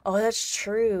often. Oh, that's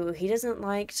true. He doesn't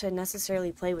like to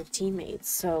necessarily play with teammates,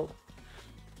 so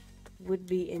would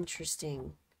be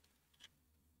interesting.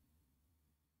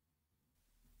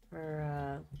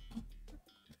 For,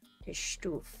 his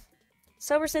stoof.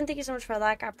 Silverson, thank you so much for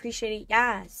that. I appreciate it.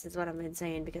 Yes, is what I've been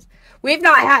saying, because we've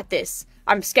not had this.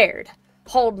 I'm scared.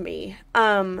 Hold me.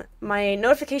 My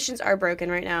notifications are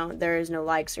broken right now. There is no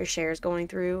likes or shares going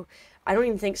through. I don't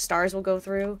even think stars will go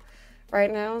through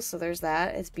right now, so there's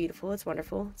that. It's beautiful. It's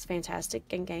wonderful. It's fantastic.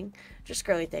 Gang, gang. Just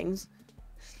girly things.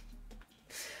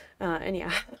 And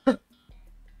yeah.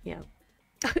 Yeah.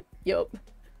 Yup.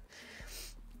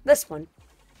 This one.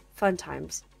 Fun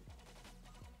times.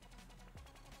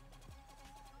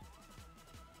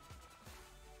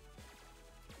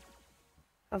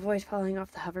 Avoid falling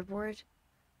off the hoverboard.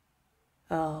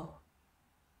 Oh.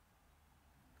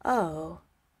 Oh.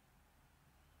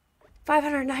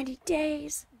 590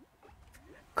 days.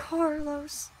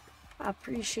 Carlos. I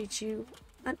appreciate you.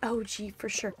 An OG for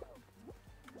sure.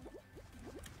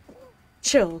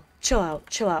 Chill. Chill out.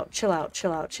 Chill out. Chill out.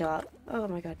 Chill out. Chill out. Oh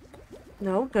my god.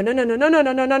 No. No, no, no, no, no, no,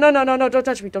 no, no, no, no, no, no, no. Don't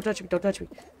touch me. Don't touch me. Don't touch me.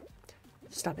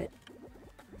 Stop it.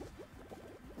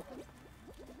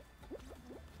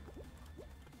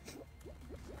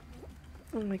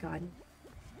 Oh my god.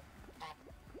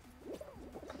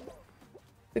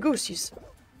 The goosies.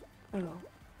 Oh.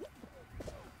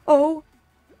 Oh.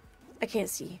 I can't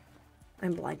see.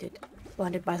 I'm blinded.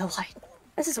 Blinded by the light.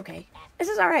 This is okay. This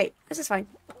is alright. This is fine.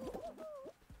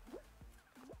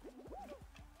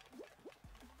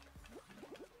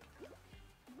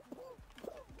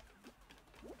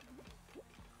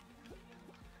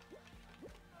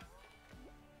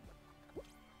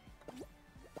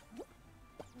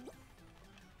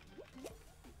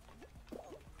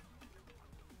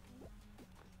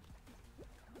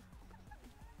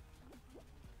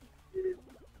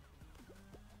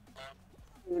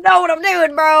 Know what I'm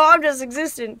doing, bro. I'm just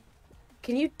existing.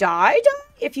 Can you die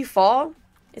if you fall?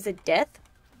 Is it death?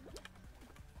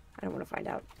 I don't want to find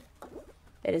out.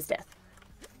 It is death.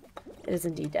 It is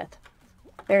indeed death.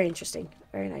 Very interesting.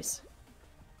 Very nice.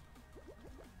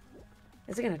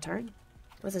 Is it gonna turn?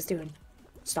 What's this doing?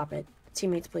 Stop it.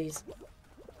 Teammates, please.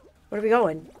 Where are we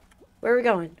going? Where are we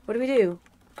going? What do we do?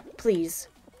 Please.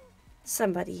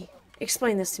 Somebody.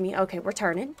 Explain this to me. Okay, we're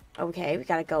turning. Okay, we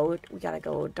gotta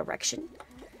go direction.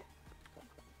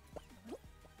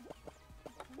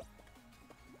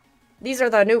 These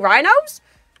are the new rhinos?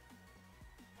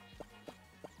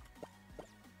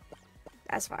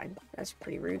 That's fine. That's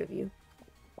pretty rude of you.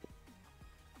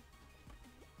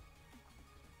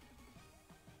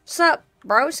 Sup,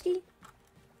 broski?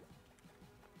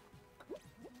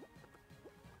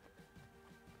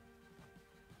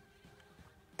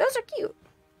 Those are cute.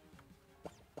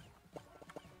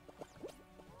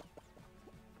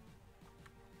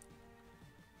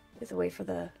 You have to wait for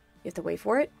the... You have to wait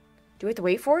for it? Do we have to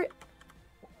wait for it?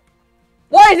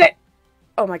 What is it?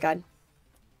 Oh my god.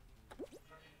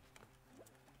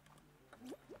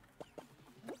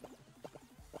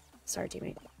 Sorry,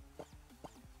 teammate.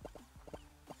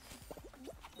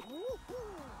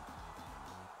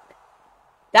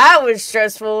 That was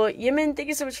stressful. Yemen, thank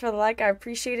you so much for the like. I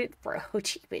appreciate it. Bro,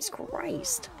 Jesus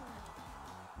Christ.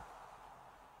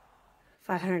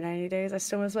 590 days. I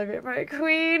still miss my favorite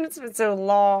queen. It's been so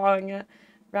long.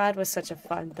 Rad was such a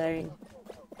fun thing.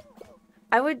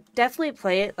 I would definitely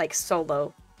play it like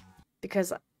solo.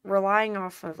 Because relying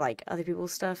off of like other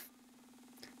people's stuff.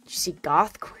 Did you see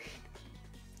Goth Queen?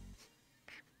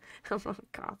 I'm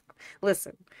not Goth.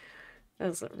 Listen.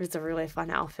 It's a really fun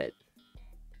outfit.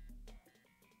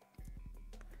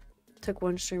 Took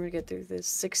one streamer to get through this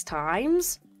 6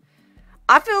 times.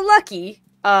 I feel lucky.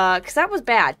 Because that was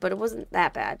bad, but it wasn't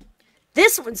that bad.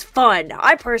 This one's fun.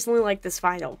 I personally like this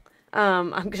final.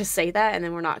 I'm gonna say that, and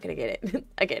then we're not gonna get it.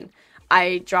 Again,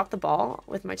 I dropped the ball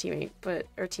with my teammate,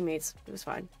 or teammates. It was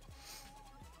fine.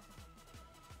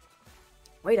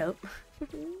 Wait up.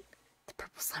 The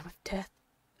purple slime of death.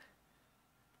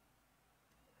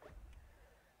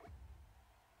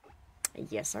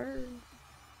 Yes, sir.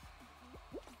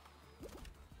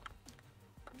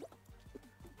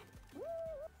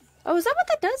 Oh, is that what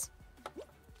that does?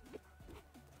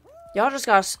 Y'all just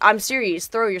gotta... I'm serious.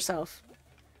 Throw yourself.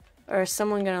 Or is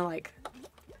someone gonna, like...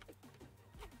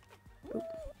 Oop.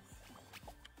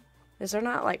 Is there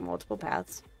not, like, multiple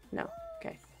paths? No.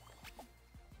 Okay.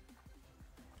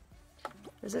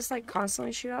 Does this, like,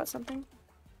 constantly shoot out something?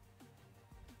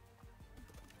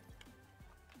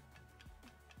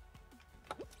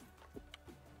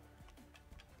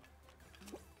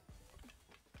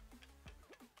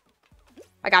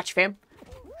 I got you, fam.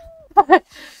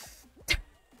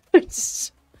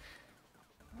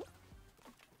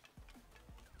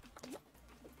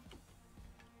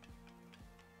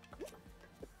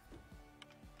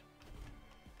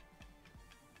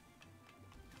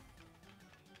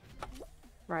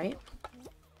 Right?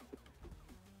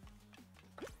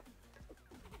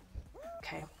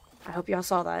 Okay. I hope y'all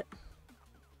saw that.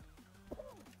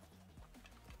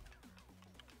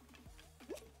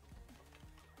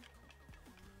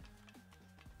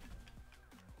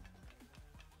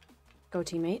 Go,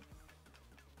 teammate.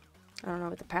 I don't know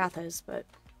what the path is, but...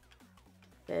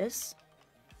 This?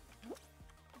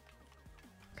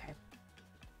 Okay.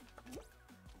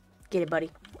 Get it, buddy.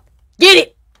 Get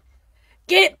it!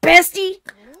 Get it, bestie!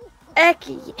 Heck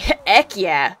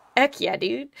yeah. Heck yeah,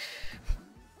 dude.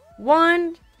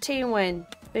 1 team win.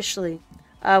 Officially.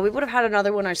 We would have had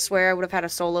another one, I swear. I would have had a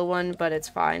solo one, but it's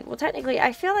fine. Well, technically,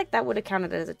 I feel like that would have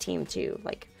counted as a team, too.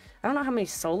 Like, I don't know how many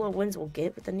solo wins we'll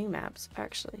get with the new maps,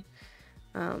 actually.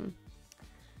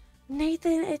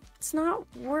 Nathan, it's not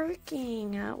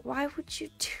working. Why would you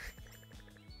do...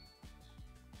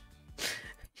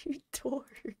 You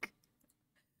dork.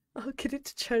 I'll get it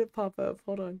to try to pop up.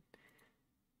 Hold on.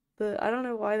 I don't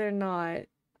know why they're not.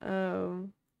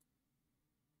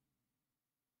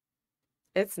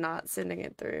 It's not sending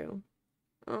it through.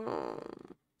 I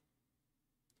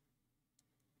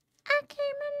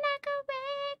came in like a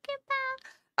wrecking ball.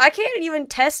 I can't even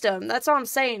test them. That's all I'm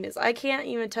saying is I can't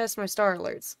even test my star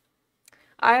alerts.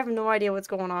 I have no idea what's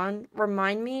going on.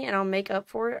 Remind me and I'll make up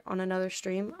for it on another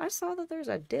stream. I saw that there's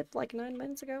a dip like 9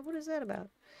 minutes ago. What is that about?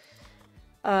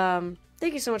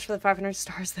 Thank you so much for the 500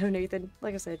 stars though, Nathan.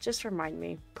 Like I said, just remind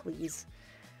me, please.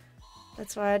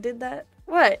 That's why I did that.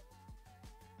 What?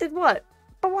 Did what?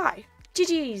 But why?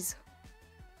 GG's.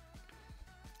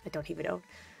 I don't even know.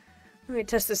 Let me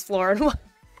test this floor and what?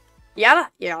 Yeah,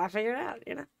 I figured it out,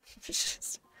 you know.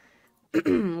 Just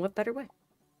what better way?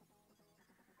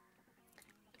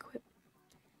 Equip.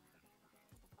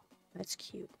 That's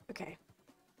cute. Okay.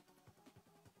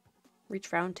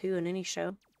 Reach round 2 in any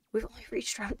show. We've only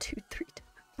reached round 2 3 times.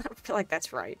 I don't feel like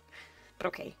that's right. But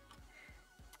okay.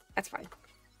 That's fine.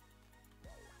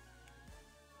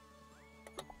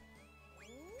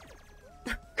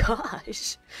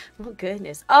 Gosh. Oh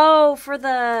goodness. Oh, for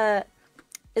the...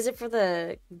 Is it for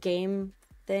the game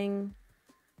thing?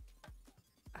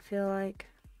 I feel like...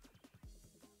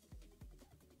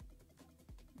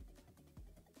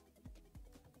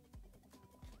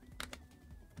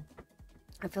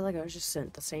 I feel like I was just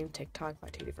sent the same TikTok by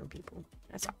 2 different people.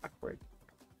 That's awkward.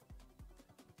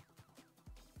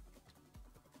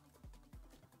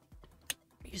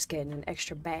 You're just getting an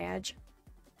extra badge.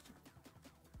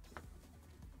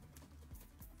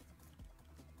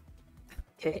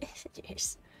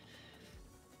 Yes.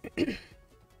 It's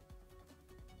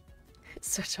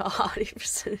such a haughty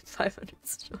percentage, 500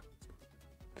 stars.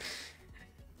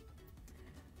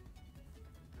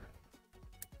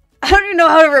 I don't even know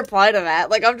how to reply to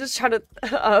that. Like, I'm just trying to...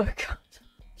 Oh, God.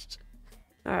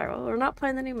 Alright, well, we're not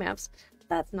playing the new maps.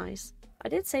 That's nice. I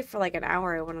did say for like an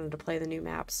hour I wanted to play the new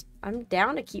maps. I'm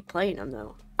down to keep playing them,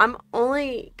 though. I'm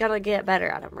only gonna get better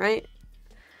at them, right?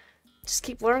 Just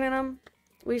keep learning them.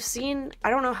 We've seen... I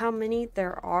don't know how many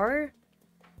there are.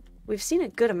 We've seen a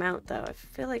good amount, though. I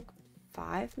feel like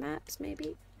 5 maps,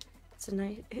 maybe? It's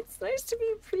nice to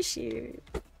be appreciated.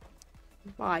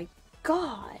 My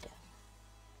God.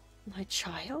 My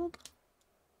child?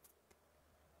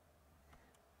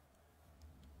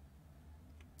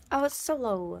 Oh, it's so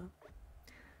low.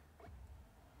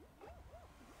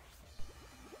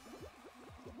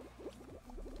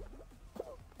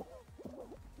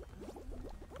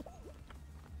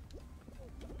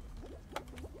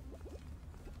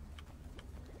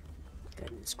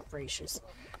 Goodness gracious.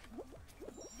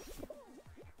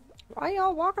 Why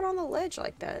y'all walking on the ledge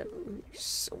like that?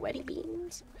 Sweaty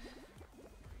beans?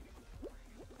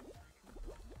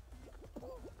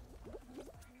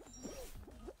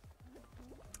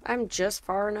 I'm just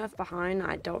far enough behind.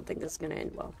 I don't think this is gonna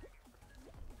end well.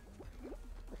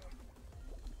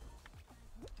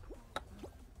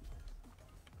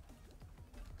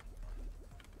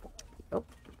 Yup.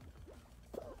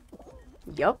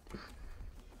 Yup.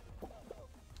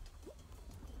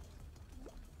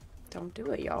 Don't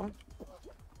do it, y'all.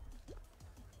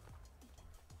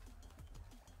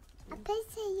 I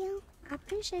appreciate you. I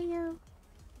appreciate you.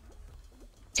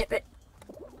 Tip it.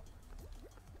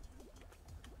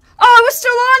 Oh, I was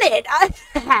still on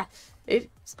it!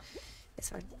 Oops. It's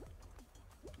fine.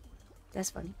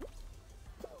 That's funny.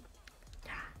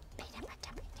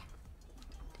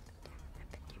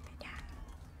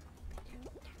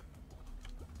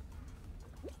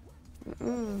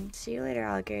 See you later,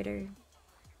 alligator.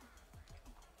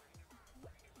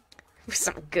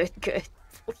 Some good.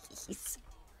 Please.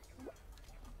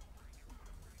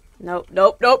 Nope.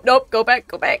 Go back.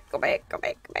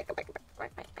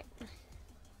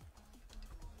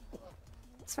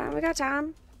 It's fine, we got time.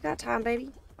 We got time,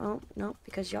 baby. Oh, no,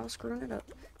 because y'all screwing it up.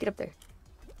 Get up there.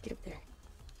 Get up there.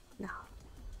 No.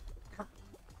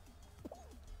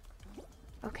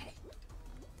 Okay.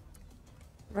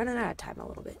 Running out of time a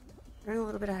little bit. Running a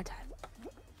little bit out of time.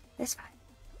 It's fine.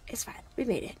 It's fine. We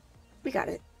made it. We got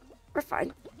it. We're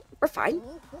fine. We're fine.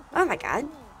 Oh my God.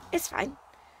 It's fine.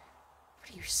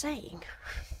 What are you saying?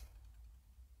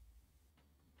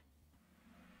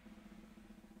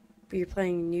 But you're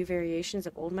playing new variations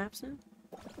of old maps now?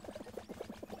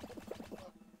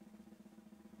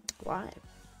 Why?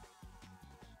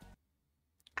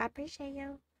 I appreciate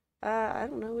you. I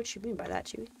don't know what you mean by that,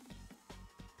 Chewy.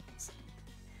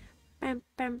 Bam,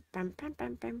 bam, bam, bam,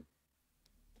 bam, bam.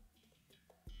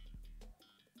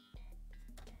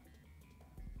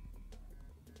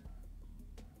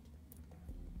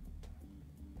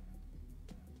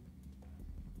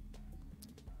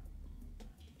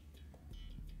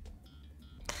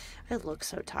 I look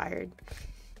so tired.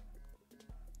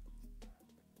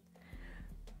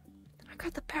 I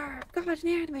got the power of God and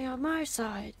anime on my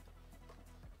side.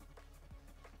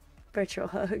 Virtual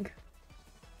hug.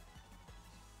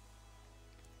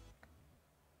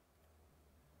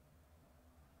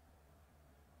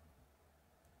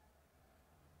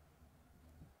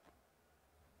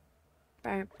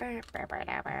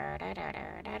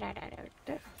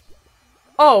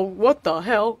 Oh, what the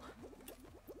hell?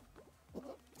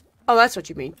 Oh, that's what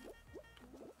you mean.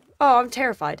 Oh, I'm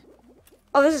terrified.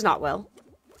 Oh, this is not well.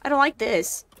 I don't like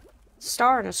this.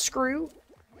 Star and a screw?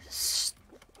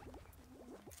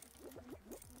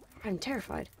 I'm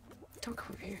terrified. Don't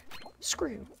come over here.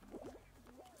 Screw.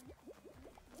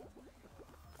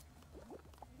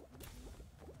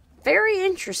 Very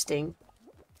interesting.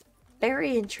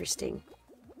 Very interesting.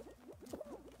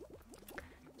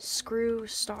 Screw,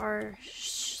 star,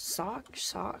 sock,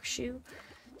 shoe.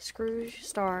 Screw,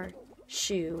 star,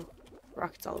 shoe.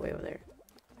 Rocket's all the way over there.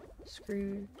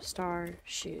 Screw, star,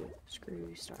 shoe.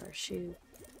 Screw, star, shoe.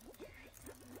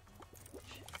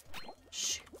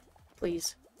 Shoe.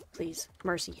 Please. Please.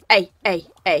 Mercy. Hey, hey,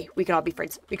 hey. We can all be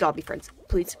friends. We can all be friends.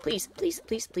 Please, please, please,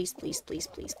 please, please, please, please,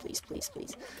 please, please, please,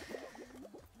 please.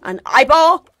 An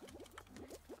eyeball?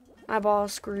 Eyeball,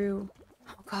 screw.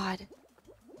 Oh, God.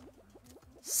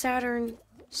 Saturn,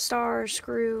 star,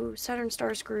 screw. Saturn,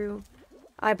 star, screw.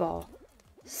 Eyeball.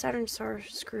 Saturn, star,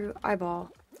 screw.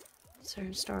 Eyeball.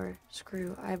 Saturn, star,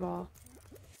 screw. Eyeball.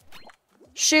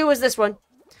 Shoe is this one.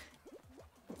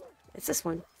 It's this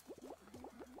one.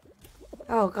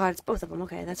 Oh, God, it's both of them.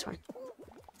 Okay, that's fine.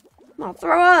 I'm gonna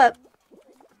throw up.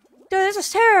 Dude, this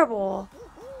is terrible.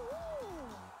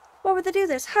 Why would they do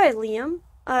this? Hi, Liam.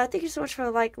 Thank you so much for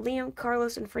the like, Liam,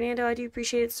 Carlos, and Fernando. I do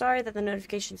appreciate it. Sorry that the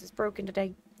notifications is broken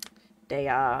today.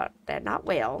 They're not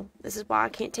well. This is why I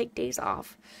can't take days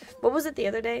off. What was it the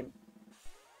other day?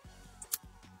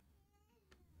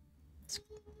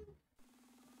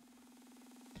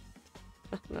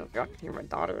 Oh, no, I can hear my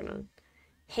daughter and on.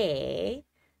 Hey.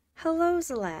 Hello,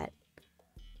 Zalat.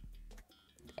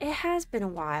 It has been a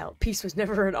while. Peace was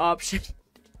never an option.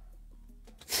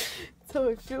 That's how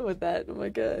I feel with that. Oh my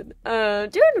god.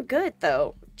 Doing good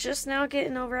though. Just now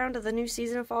getting around to the new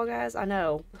season of Fall Guys. I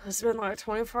know. It's been like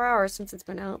 24 hours since it's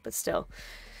been out, but still.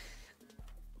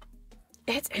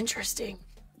 It's interesting.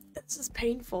 This is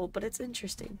painful, but it's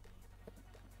interesting.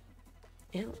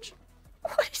 Ouch.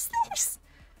 What is this?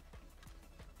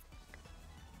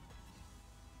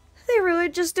 They really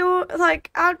just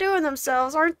outdoing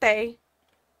themselves, aren't they?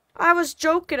 I was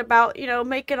joking about, you know,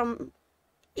 making them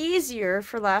easier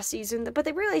for last season, but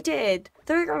they really did.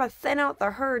 They're gonna thin out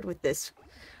the herd with this.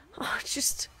 Oh,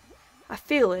 I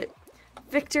feel it.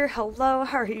 Victor, hello,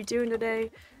 how are you doing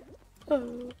today?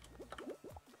 Oh.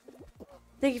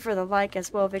 Thank you for the like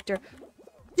as well, Victor.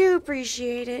 Do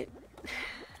appreciate it.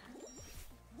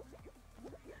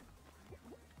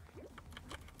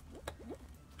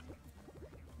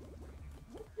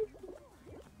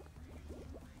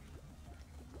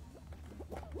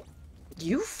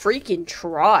 You freaking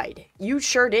tried. You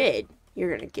sure did.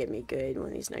 You're gonna get me good one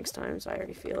of these next times. I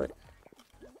already feel it.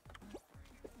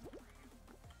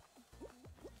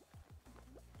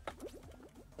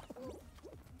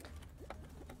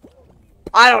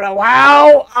 I don't know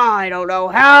how. I don't know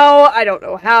how. I don't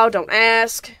know how. Don't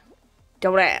ask.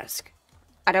 Don't ask.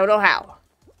 I don't know how.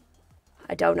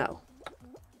 I don't know.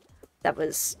 That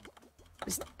was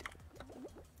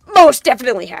most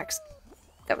definitely hacks.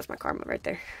 That was my karma right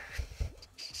there.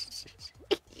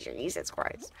 Jesus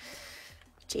Christ.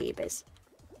 Jeebus.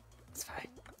 It's fine.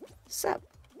 Sup?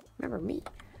 Remember me?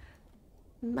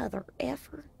 Mother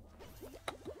effer.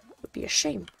 Would be a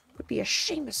shame. Would be a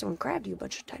shame if someone grabbed you a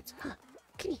bunch of times. Huh?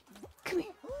 Come here. Come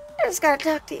here. I just gotta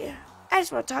talk to you. I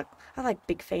just want to talk. I like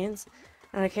big fans.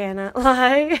 And I cannot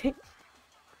lie.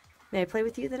 May I play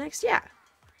with you the next? Yeah.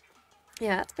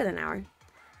 Yeah, it's been an hour.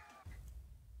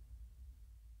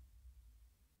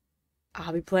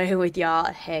 I'll be playing with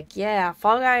y'all. Heck yeah.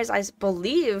 Fall Guys, I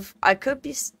believe, I could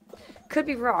be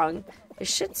wrong. It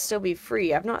should still be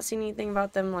free. I've not seen anything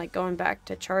about them, like, going back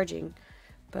to charging.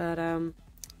 But,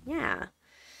 yeah.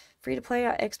 Free to play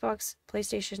on Xbox,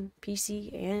 PlayStation,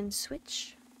 PC, and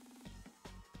Switch.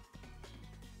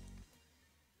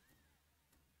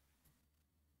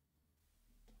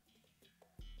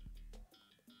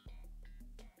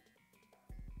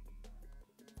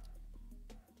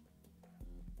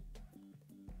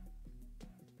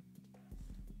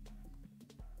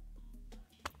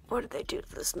 What did they do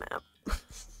to this map?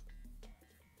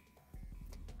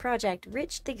 Project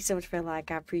Rich, thank you so much for the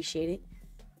like. I appreciate it.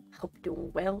 Hope you're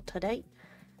doing well today.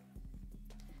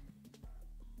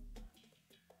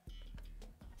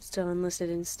 Still enlisted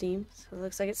in Steam, so it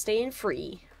looks like it's staying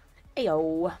free.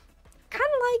 Ayo. Kind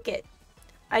of like it.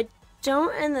 I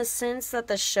don't in the sense that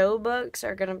the show books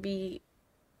are gonna be,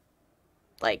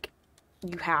 like,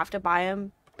 you have to buy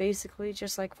them, basically,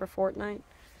 just like for Fortnite.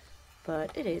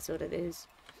 But it is what it is.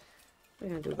 What are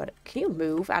you gonna do about it? Can you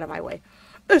move out of my way?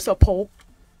 It's a pole.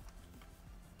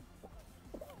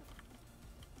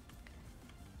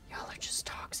 just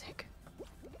toxic.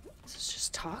 This is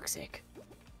just toxic.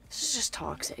 This is just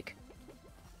toxic.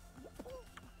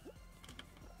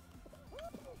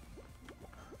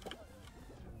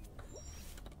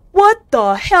 What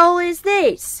the hell is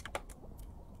this?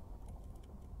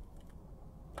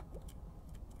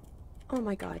 Oh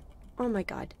my god. Oh my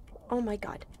god. Oh my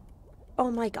god.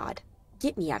 Oh my god.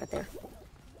 Get me out of there.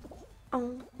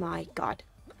 Oh my god.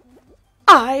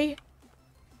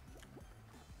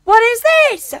 What is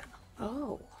this?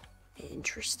 Oh,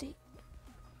 interesting.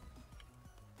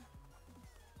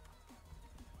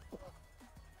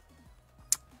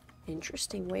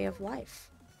 Interesting way of life.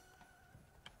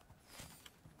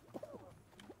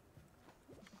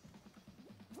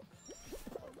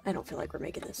 I don't feel like we're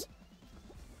making this.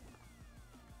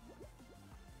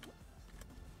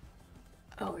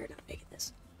 Oh, we're not making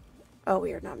this. Oh,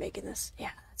 we are not making this.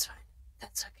 Yeah, that's fine.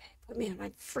 That's okay. Put me in my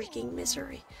freaking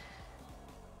misery.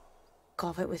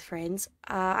 Golf it with friends.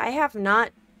 I have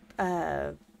not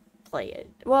played it.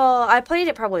 Well, I played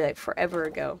it probably like forever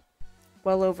ago.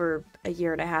 Well over a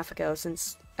year and a half ago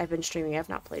since I've been streaming. I've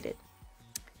not played it.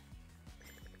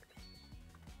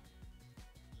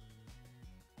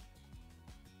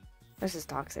 This is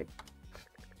toxic.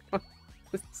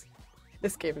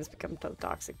 This game has become so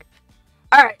toxic.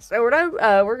 Alright, so we're done.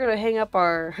 We're gonna hang up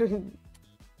our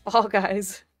Fall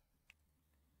Guys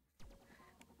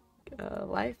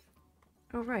life.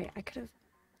 Oh right, I could have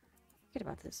forget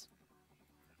about this.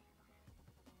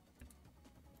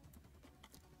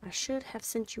 I should have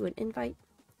sent you an invite.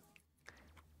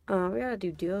 We gotta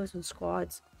do duos and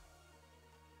squads.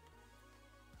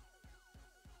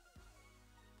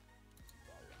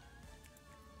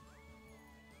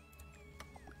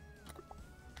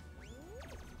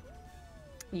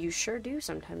 You sure do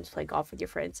sometimes play golf with your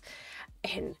friends.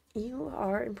 And you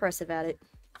are impressive at it.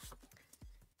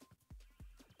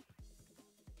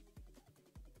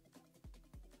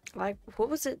 Like, what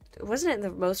was it? Wasn't it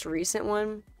the most recent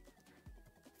one?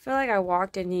 I feel like I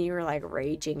walked in and you were like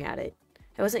raging at it.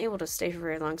 I wasn't able to stay for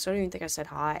very long, so I don't even think I said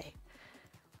hi.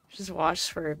 Just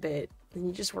watched for a bit. And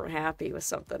you just weren't happy with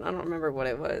something. I don't remember what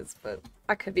it was, but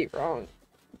I could be wrong.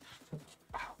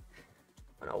 Oh,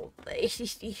 an old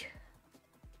lady.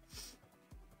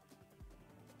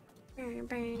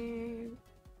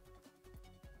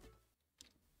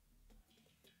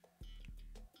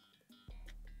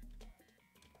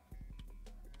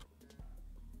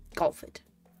 Golf it.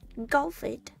 Golf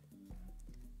it.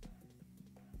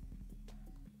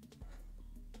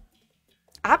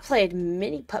 I played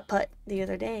mini putt-putt the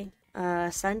other day.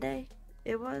 Sunday,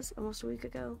 it was almost a week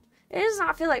ago. It does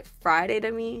not feel like Friday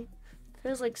to me. It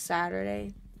feels like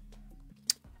Saturday.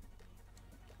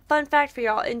 Fun fact for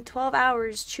y'all, in 12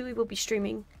 hours, Chewy will be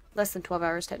streaming. Less than 12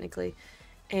 hours, technically.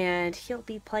 And he'll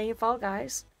be playing Fall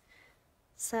Guys.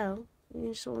 So,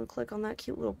 you just want to click on that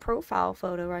cute little profile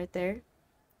photo right there.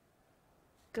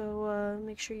 Go,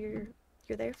 make sure you're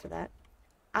there for that.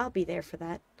 I'll be there for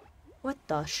that. What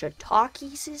the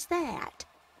shiitakes is that?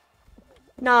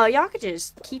 No, y'all could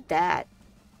just keep that.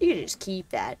 You could just keep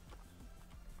that.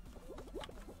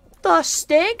 The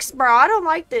sticks? Bro, I don't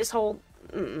like this whole...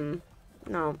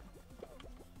 No.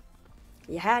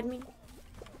 You had me,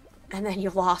 and then you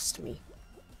lost me.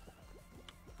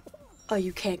 Oh,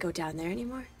 you can't go down there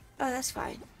anymore? Oh, that's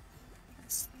fine.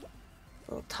 That's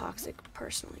a little toxic,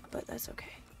 personally, but that's okay.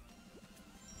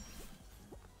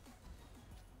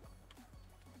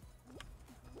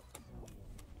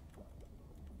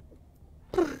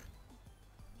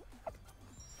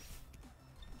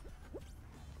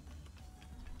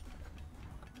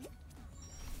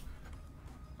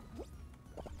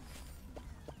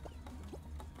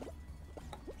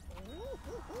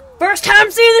 First time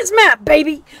seeing this map,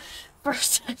 baby!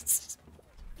 First time.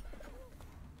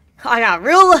 I got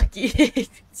real lucky.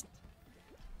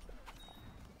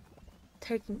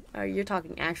 Oh, you're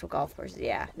talking actual golf courses.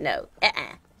 Yeah, no.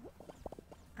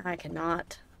 I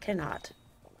cannot.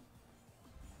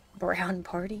 Brown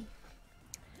party.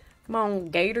 Come on,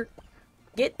 Gator.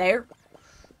 Get there.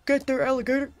 Get there,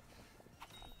 alligator.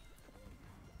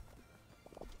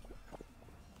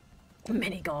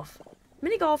 Mini golf.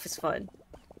 Mini golf is fun.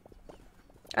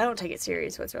 I don't take it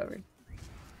serious whatsoever.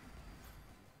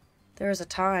 There was a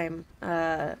time,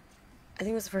 I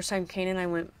think it was the first time Kane and I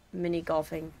went mini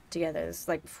golfing together. It was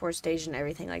like before stage and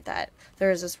everything like that. There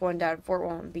was this one down at Fort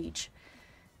Walton Beach.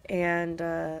 And,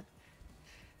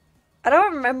 I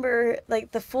don't remember,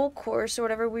 like, the full course or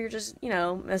whatever. We were just, you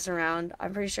know, messing around.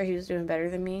 I'm pretty sure he was doing better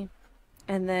than me.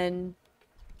 And then,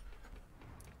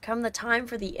 come the time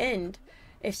for the end,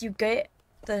 if you get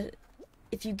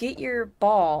your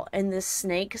ball in this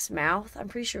snake's mouth, I'm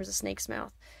pretty sure it was a snake's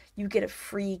mouth, you get a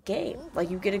free game.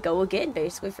 Like, you get to go again,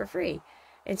 basically, for free.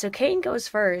 And so Kane goes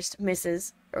first,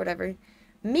 misses, or whatever.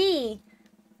 Me,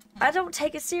 I don't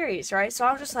take it serious, right? So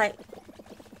I'm just like,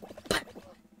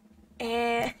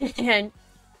 and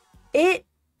it,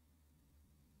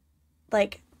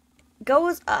 like,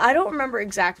 goes, I don't remember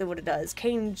exactly what it does.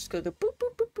 Kane just goes, boop,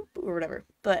 boop, boop, boop, boop, or whatever.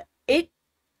 But it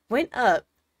went up,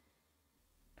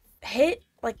 hit,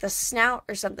 like, the snout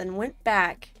or something, went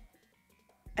back,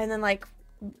 and then, like,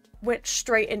 went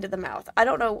straight into the mouth. I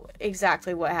don't know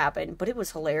exactly what happened, but it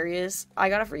was hilarious. I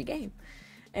got a free game.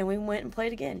 And we went and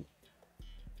played again.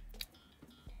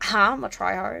 I'm a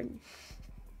tryhard.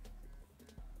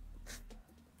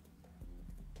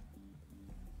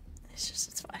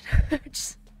 It's fine.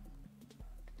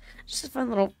 just a fun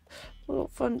little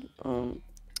fun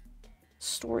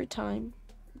story time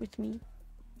with me.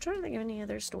 I'm trying to think of any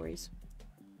other stories.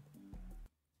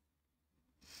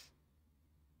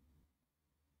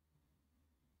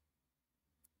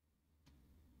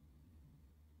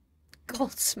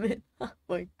 Goldsmith. Oh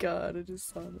my god, I just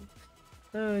saw him.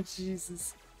 Oh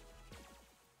Jesus.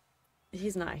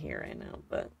 He's not here right now,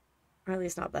 but or at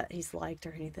least not that he's liked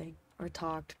or anything or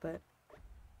talked, but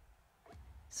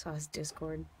saw his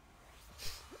Discord.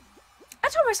 I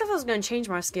told myself I was gonna change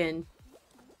my skin.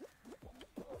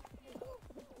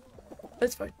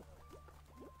 It's fine.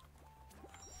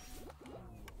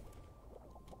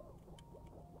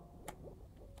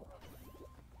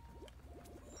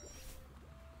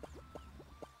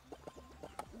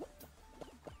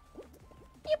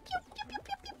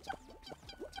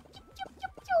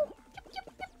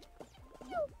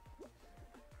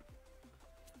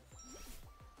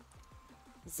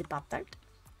 Is it Pop-Tart?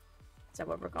 Is that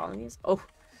what we're calling these? Oh.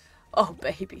 Oh,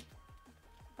 baby.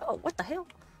 Oh, what the hell?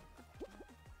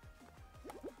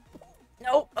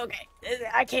 No, okay.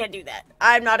 I can't do that.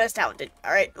 I'm not as talented.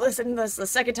 Alright, listen, this is the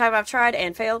second time I've tried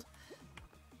and failed.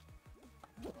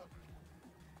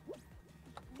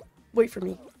 Wait for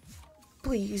me.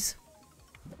 Please.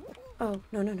 Oh,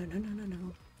 no, no, no, no, no, no,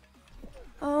 no.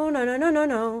 Oh, no, no, no, no, no.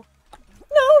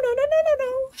 No, no, no, no, no,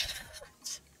 no.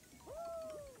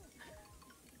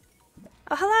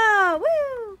 Oh, hello!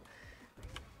 Woo!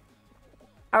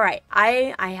 Alright,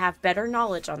 I have better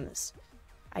knowledge on this.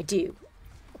 I do.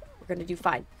 We're gonna do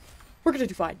fine. We're gonna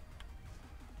do fine.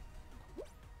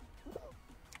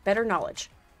 Better knowledge.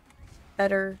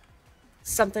 Better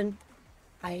something.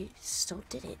 I still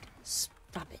did it.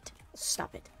 Stop it.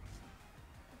 Stop it.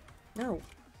 No.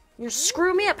 You're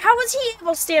screwing me up. How was he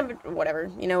able to stand?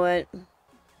 Whatever. You know what?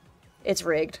 It's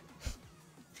rigged.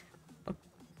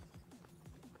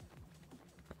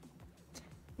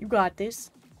 You got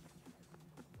this.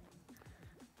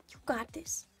 You got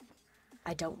this.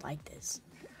 I don't like this.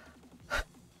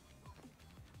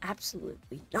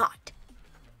 Absolutely not.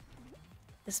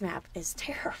 This map is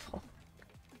terrible.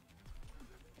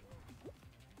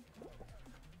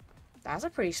 That's a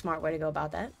pretty smart way to go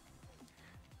about that.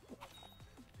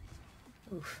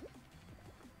 Oof.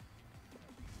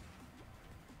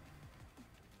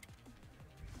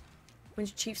 When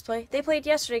did Chiefs play? They played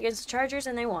yesterday against the Chargers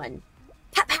and they won.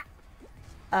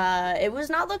 It was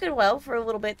not looking well for a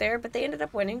little bit there, but they ended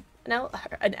up winning. An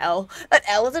L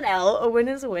is an L. A win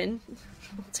is a win.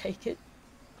 We'll take it.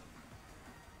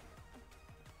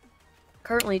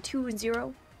 Currently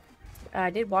 2-0. I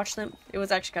did watch them. It was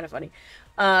actually kind of funny.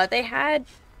 They had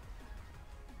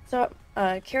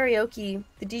karaoke.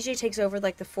 The DJ takes over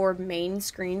like the 4 main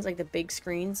screens, like the big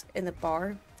screens in the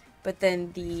bar, but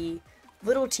then the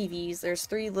little TVs. There's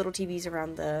 3 little TVs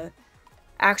around the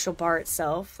actual bar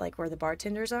itself, like where the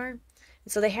bartenders are. And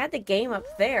so they had the game up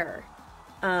there.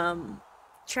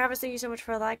 Travis, thank you so much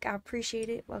for the like. I appreciate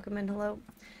it. Welcome and hello.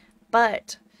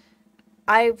 But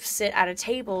I sit at a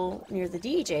table near the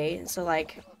DJ, so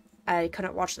like I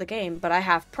couldn't watch the game, but I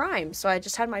have Prime, so I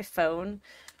just had my phone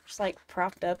just like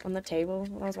propped up on the table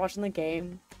when I was watching the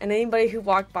game. And anybody who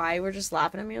walked by were just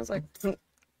laughing at me. I was like,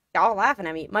 y'all laughing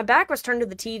at me. My back was turned to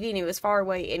the TV and it was far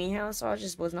away anyhow, so I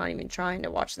just was not even trying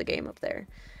to watch the game up there.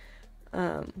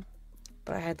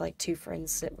 But I had like 2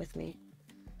 friends sit with me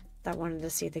that wanted to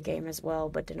see the game as well,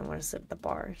 but didn't want to sit at the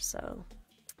bar, so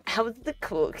I was the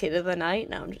cool kid of the night.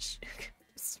 No, I'm just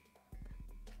it's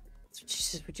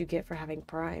just what you get for having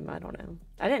Prime. I don't know.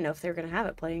 I didn't know if they were gonna have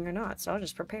it playing or not, so I was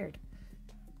just prepared.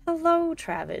 Hello,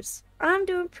 Travis. I'm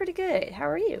doing pretty good. How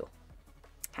are you?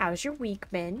 How's your week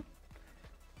been?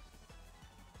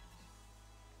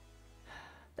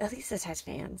 At least this has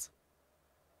fans.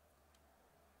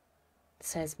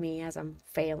 Says me as I'm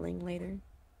failing later.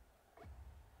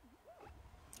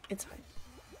 It's fine.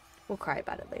 We'll cry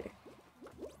about it later.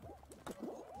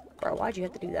 Bro, why'd you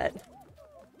have to do that?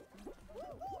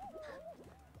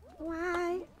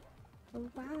 Why?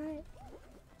 Why?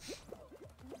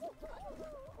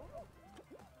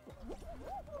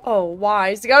 Oh, why?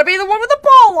 It's gotta be the one with the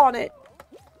ball on it!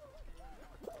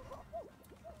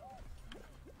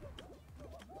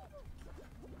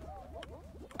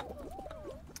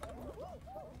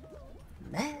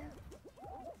 Man.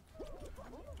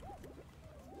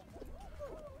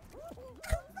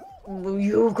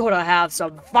 You gotta have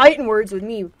some fighting words with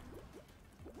me.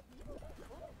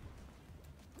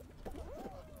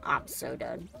 I'm so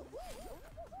done.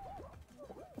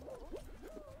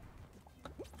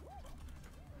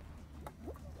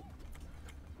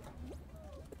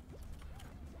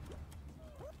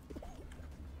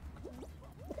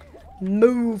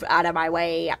 Move out of my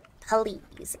way,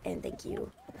 please, and thank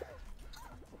you.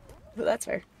 Well, that's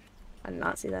fair. I did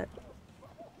not see that.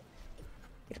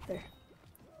 Get up there.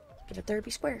 Get up there,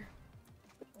 be square.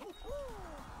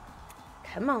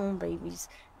 Come on, babies.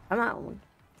 Come on.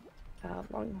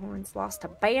 Longhorns lost to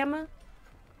Bama.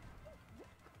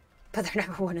 But they're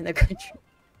number one in the country.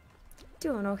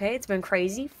 Doing okay. It's been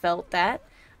crazy. Felt that.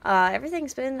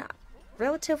 Everything's been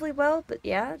relatively well, but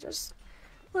yeah, just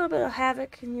a little bit of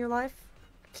havoc in your life.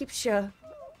 Keeps you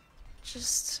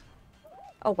just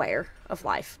aware of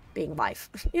life being life.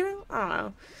 You know? I don't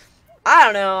know. I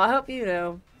don't know. I hope you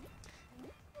know.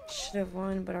 Should have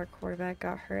won, but our quarterback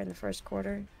got hurt in the first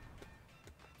quarter.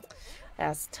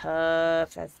 That's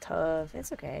tough. That's tough.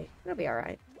 It's okay. It'll be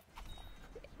alright.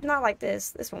 Not like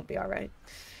this. This won't be alright.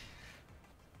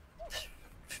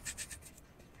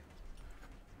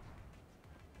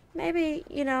 Maybe,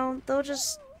 you know, they'll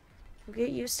just get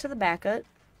used to the backup.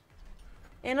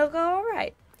 And it'll go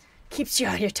alright. Keeps you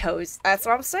on your toes. That's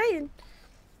what I'm saying.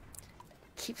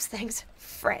 Keeps things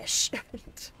fresh.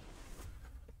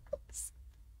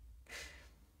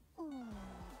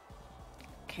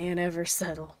 Can't ever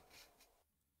settle.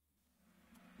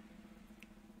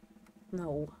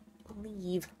 No.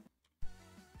 Leave.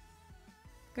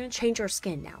 We're gonna change our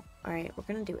skin now. Alright, we're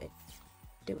gonna do it.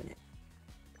 Doing it.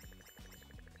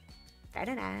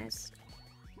 Very nice.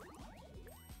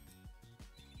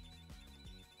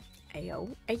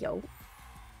 Ayo, ayo.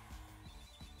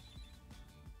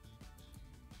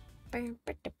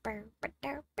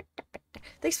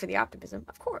 Thanks for the optimism.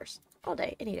 Of course. All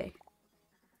day, any day.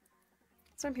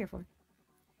 That's what I'm here for.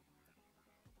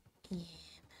 You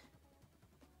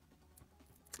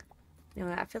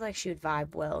know, I feel like she would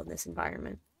vibe well in this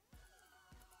environment.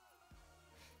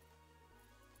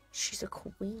 She's a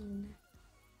queen.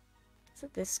 Is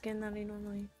it this skin that I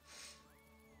normally...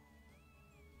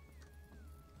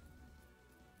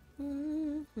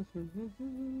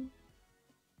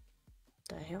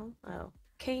 The hell? Oh.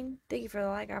 Kane, thank you for the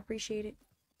like. I appreciate it.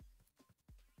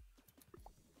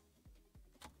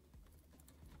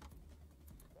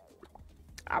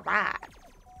 Alright.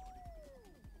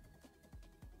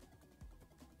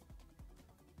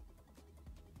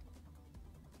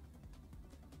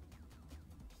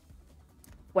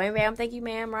 Wham bam, thank you,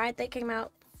 ma'am. Right? They came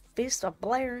out fist of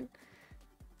blaring.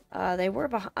 They were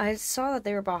behind. I saw that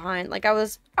they were behind. Like I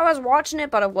was watching it,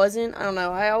 but I wasn't. I don't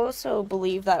know. I also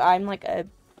believe that I'm like a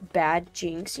bad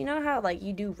jinx. You know how like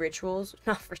you do rituals,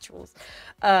 not rituals.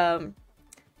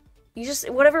 You just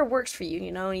whatever works for you,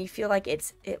 you know, and you feel like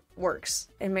it works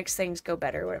and makes things go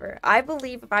better, whatever. I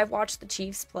believe if I watch the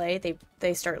Chiefs play,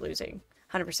 they start losing,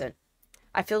 100%.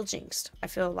 I feel jinxed. I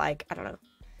feel like I don't know.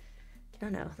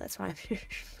 No, that's why I'm here.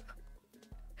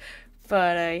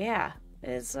 But yeah,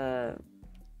 it's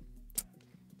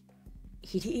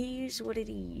it is what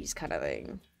it is kind of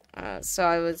thing. So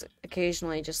I was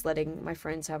occasionally just letting my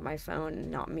friends have my phone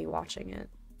and not me watching it,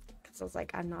 because I was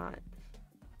like, I'm not.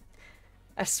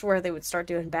 I swear they would start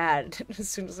doing bad as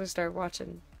soon as I start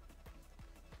watching.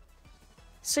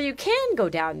 So you can go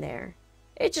down there.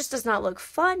 It just does not look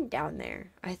fun down there,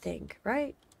 I think,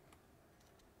 right?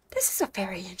 This is a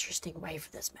very interesting way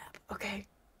for this map, okay?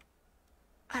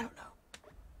 I don't know.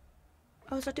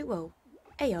 Oh, it's a duo.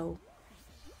 Ayo.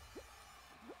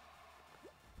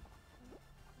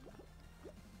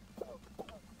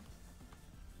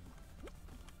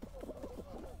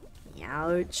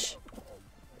 Ouch.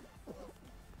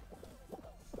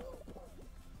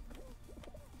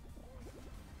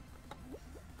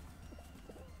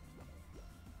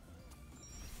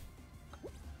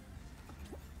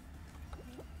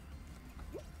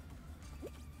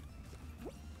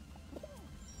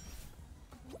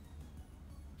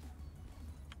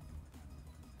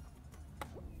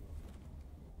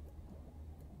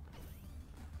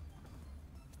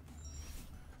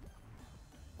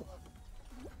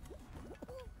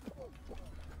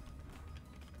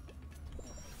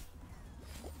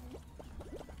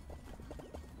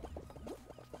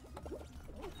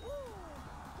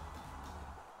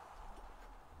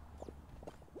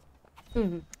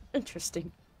 Hmm.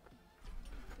 Interesting.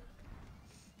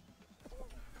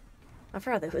 I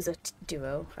forgot that it was a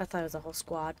duo. I thought it was a whole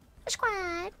squad. A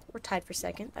squad! We're tied for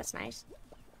second. That's nice.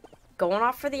 Going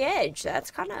off for the edge. That's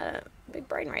kind of big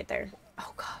brain right there.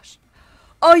 Oh, gosh.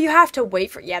 Oh, you have to wait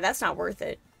for... Yeah, that's not worth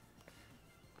it.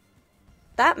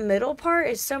 That middle part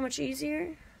is so much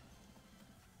easier.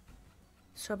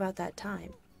 So about that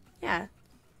time. Yeah.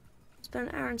 It's been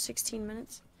an hour and 16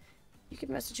 minutes. You could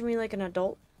message me like an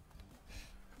adult.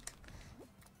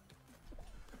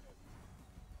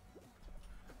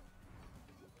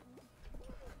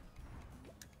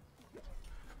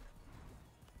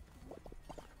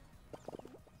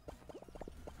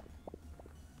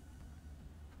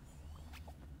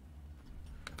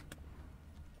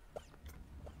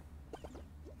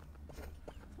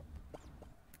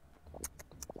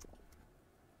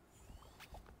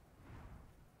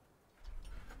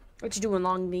 What you doing,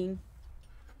 Long Bean?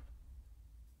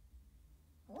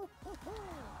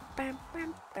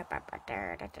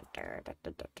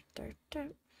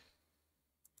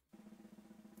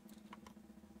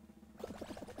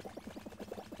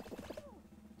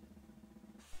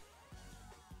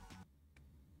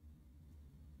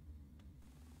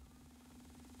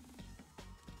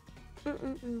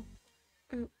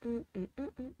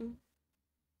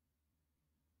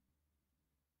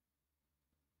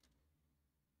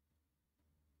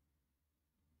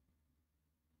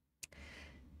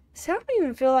 So I don't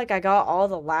even feel like I got all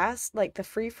the last, like the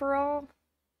free-for-all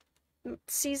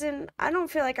season. I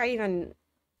don't feel like I even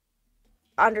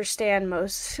understand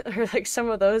most, or like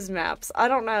some of those maps. I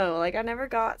don't know. Like I never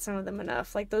got some of them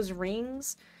enough. Like those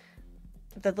rings,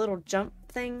 the little jump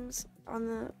things on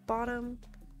the bottom.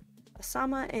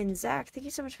 Osama and Zach, thank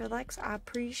you so much for the likes. I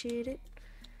appreciate it.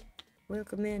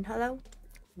 Welcome in. Hello.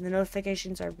 The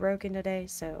notifications are broken today,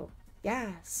 so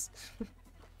yes.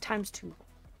 Times 2.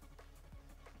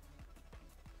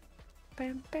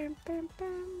 Bam, bam, bam,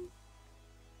 bam.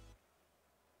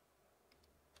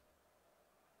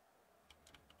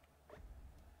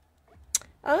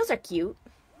 Oh, those are cute.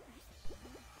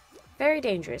 Very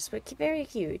dangerous, but very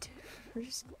cute.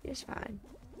 It's fine.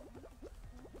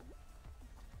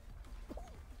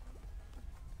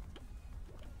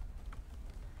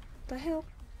 The hell?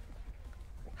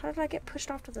 How did I get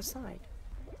pushed off to the side?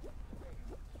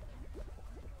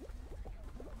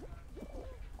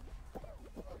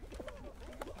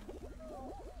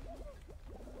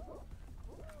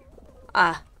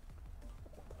 Ah.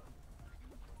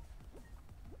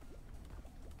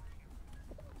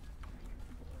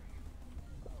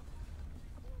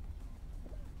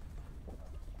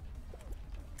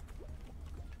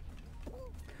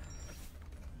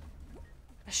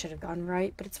 I should have gone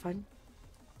right, but it's fine.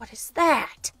 What is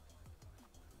that?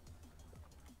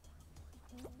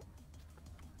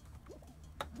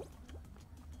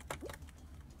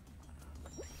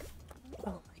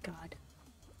 Oh my god.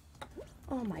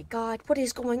 Oh my god, what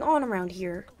is going on around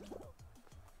here?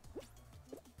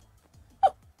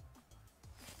 Oh.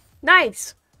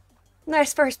 Nice!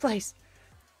 Nice first place.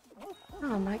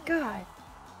 Oh my god.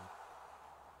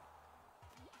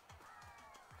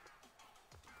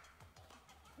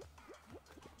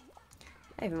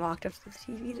 I even walked up to the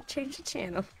TV to change the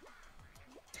channel.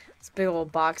 It's big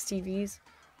old box TVs.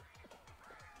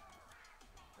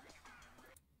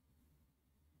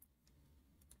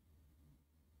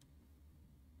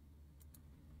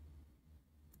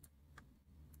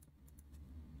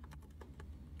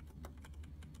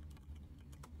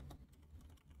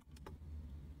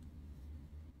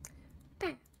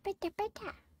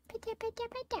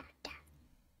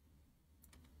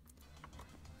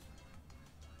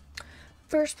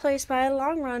 First place by a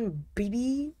long run,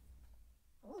 baby.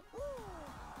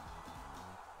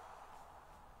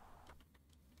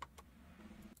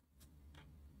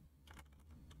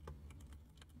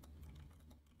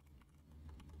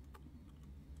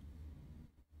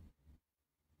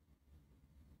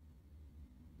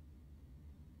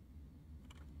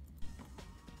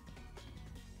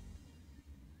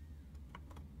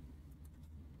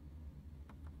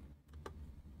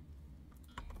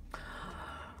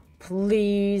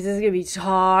 Please, this is gonna be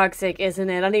toxic, isn't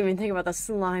it? I didn't even think about the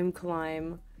slime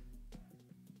climb.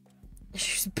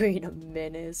 She's being a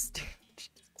menace.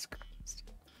 Jesus Christ.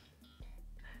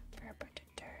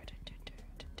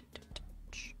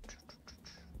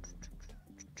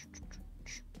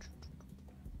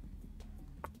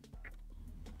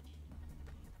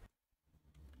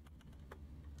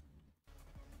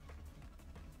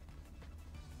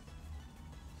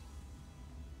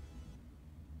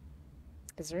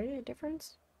 Is there any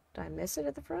difference? Did I miss it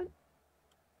at the front?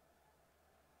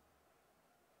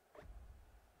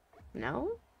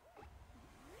 No?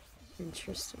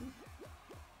 Interesting.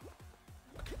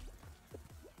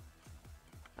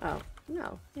 Oh,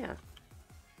 no, yeah.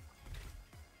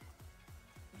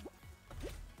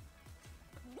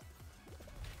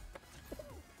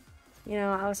 You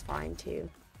know, I was fine too.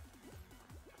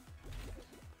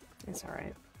 It's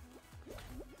alright.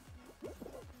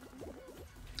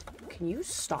 Can you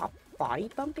stop body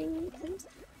bumping me, please?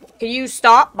 Can you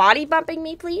stop body bumping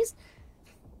me, please?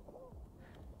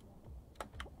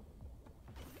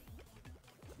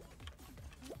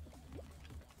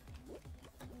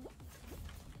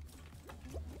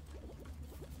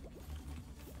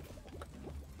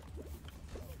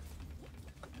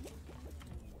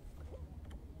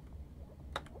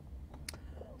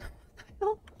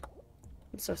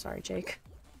 I'm so sorry, Jake.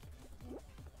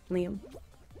 Liam.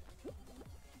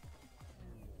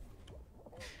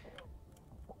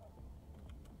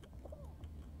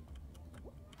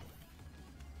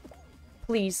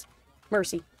 Please.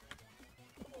 Mercy.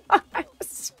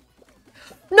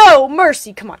 No,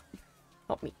 mercy, come on.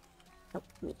 Help me. Help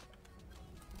me.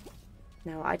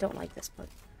 No, I don't like this part.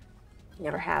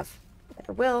 Never have.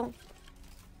 Never will.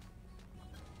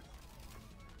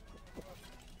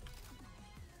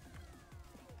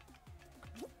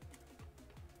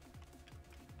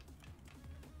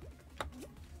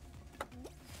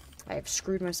 I have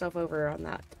screwed myself over on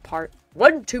that part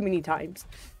one too many times.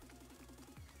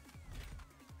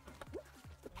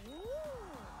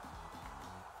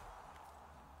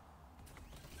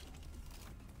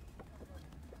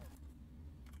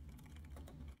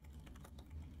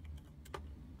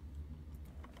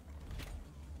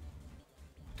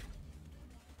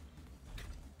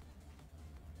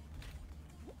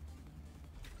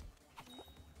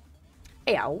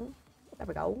 Ow. There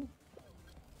we go.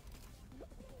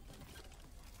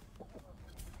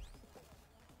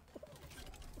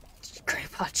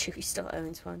 Grandpa Chewie still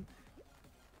owns one.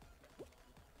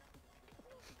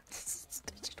 It's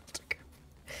digital ticker.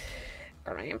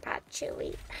 Grandpa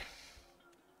Chewie.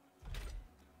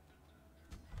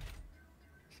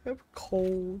 I'm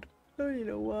cold. I don't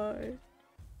know why.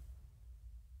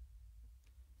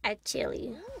 A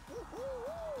chili.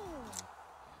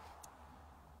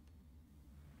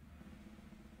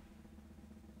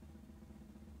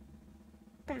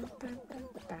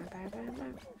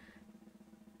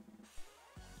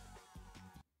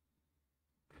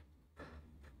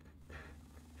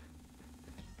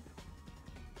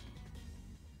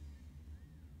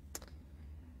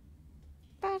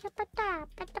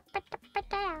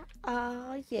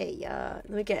 Yeah. Let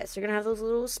me guess. You're gonna have those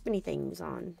little spinny things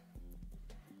on.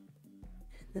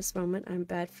 In this moment, I'm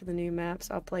bad for the new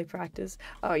maps. I'll play practice.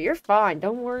 Oh, you're fine.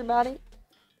 Don't worry about it.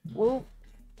 We're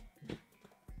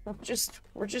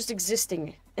just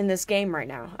existing in this game right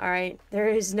now. All right. There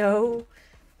is no.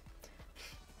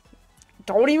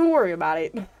 Don't even worry about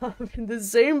it. I'm in the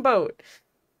same boat.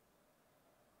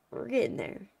 We're getting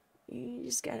there. You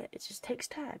just gotta. It just takes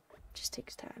time. It just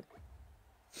takes time.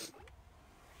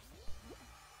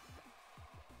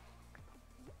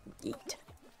 Yeet.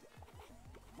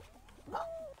 Oh.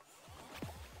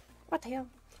 What the hell?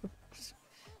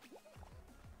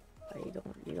 You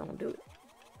don't do it.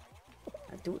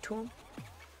 I do it to him.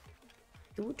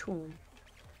 Do it to him.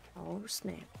 Oh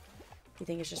snap. You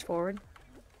think it's just forward?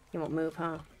 You won't move,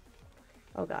 huh?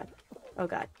 Oh god. Oh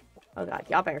god. Oh god.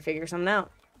 Y'all better figure something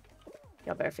out.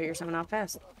 Y'all better figure something out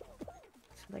fast. I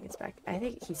feel like it's back. I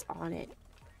think he's on it.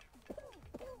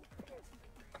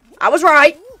 I was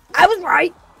right! I was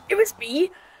right! It was me!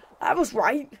 I was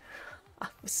right! I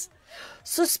was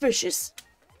suspicious.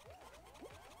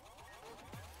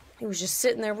 He was just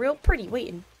sitting there real pretty,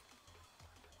 waiting.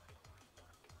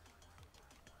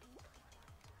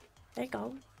 There you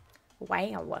go.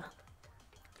 Wow.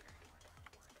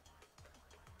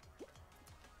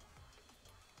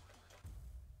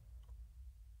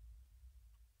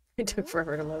 It took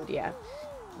forever to load, yeah.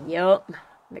 Yup.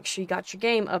 Make sure you got your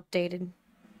game updated.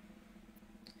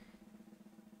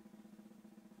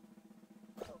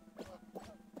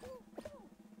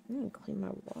 Clean my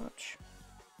watch.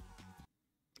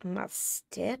 My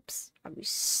steps? Are we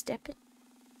stepping?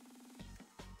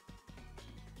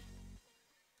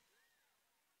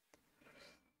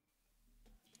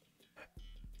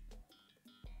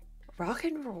 Rock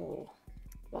and roll.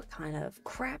 What kind of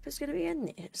crap is gonna be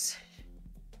in this?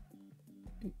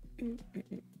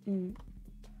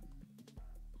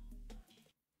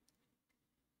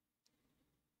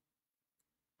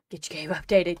 Get your game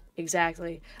updated.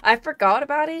 Exactly. I forgot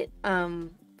about it. But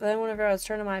then whenever I was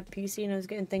turning my PC and I was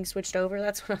getting things switched over,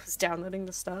 that's when I was downloading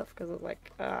the stuff. Because I was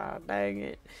like, ah, dang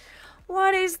it.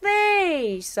 What is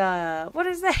this? What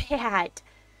is that?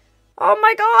 Oh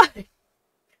my god!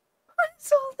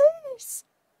 What's all this?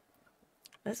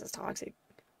 This is toxic.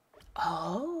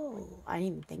 Oh, I didn't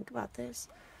even think about this.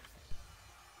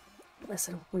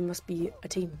 Listen, we must be a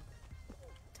team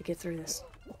to get through this.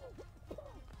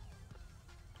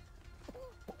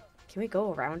 Can we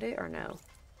go around it or no?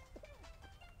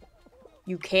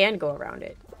 You can go around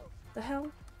it. The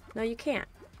hell? No, you can't.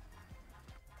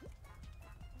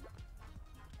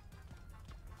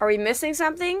 Are we missing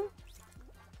something?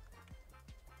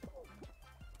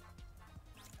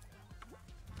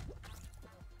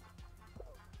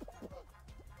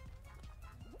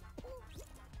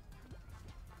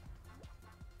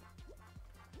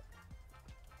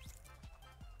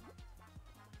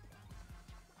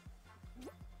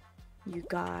 You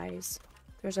guys,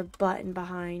 there's a button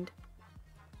behind.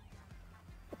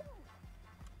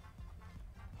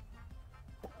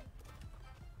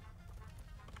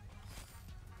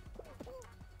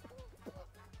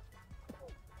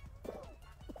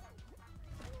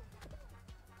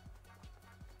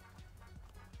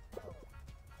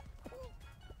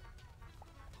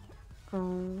 Oh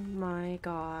my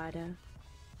god.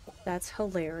 That's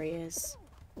hilarious.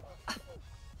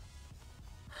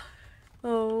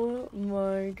 Oh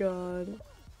my god.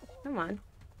 Come on.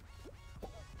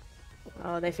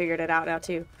 Oh, they figured it out now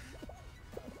too.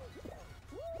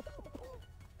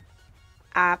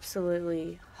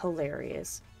 Absolutely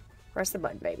hilarious. Press the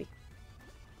button, baby.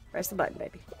 Press the button,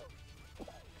 baby.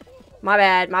 My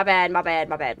bad, my bad, my bad,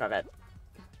 my bad, my bad.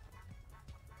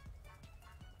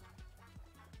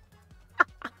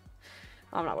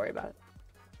 I'm not worried about it.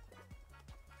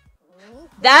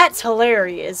 That's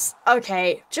hilarious.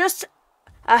 Okay, just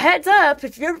a heads up,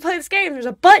 if you ever play this game, there's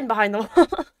a button behind the wall.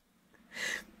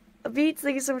 Beats,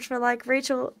 thank you so much for like.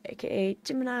 Rachel, aka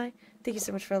Gemini, thank you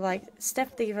so much for like.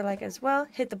 Steph, thank you for like as well.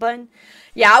 Hit the button.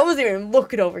 Yeah, I wasn't even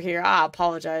looking over here. I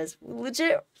apologize.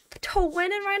 Legit, to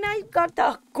winning right now. You got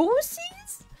the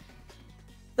goosies?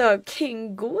 The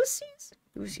King Goosies?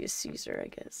 Lucius Caesar, I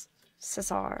guess.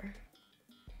 Caesar.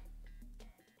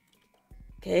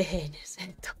 Goodness,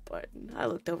 hit the button. I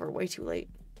looked over way too late.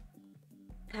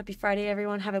 Happy Friday,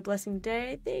 everyone. Have a blessing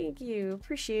day. Thank you.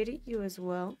 Appreciate it. You as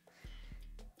well.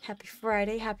 Happy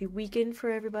Friday. Happy weekend for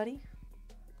everybody.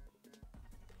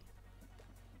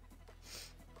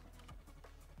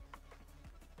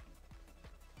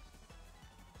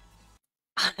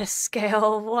 On a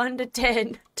scale of 1 to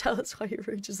 10, tell us why your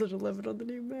range is at 11 on the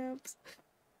new maps.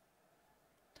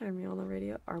 Turn me on the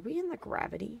radio. Are we in the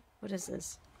gravity? What is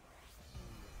this?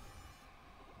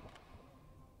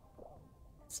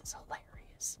 This is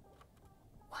hilarious.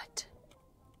 What?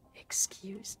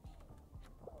 Excuse me.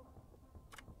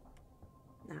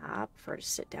 Nah, I prefer to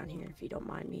sit down here if you don't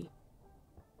mind me.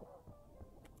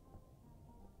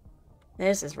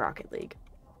 This is Rocket League.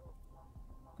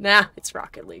 Nah, it's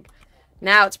Rocket League.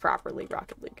 Now it's properly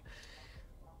Rocket League.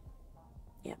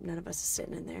 Yep, none of us is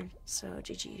sitting in there, so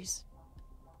GG's.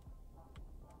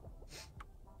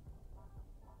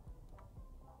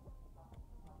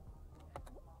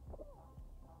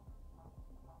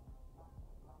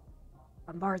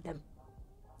 Bombard them.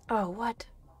 Oh, what?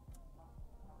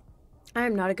 I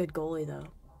am not a good goalie, though.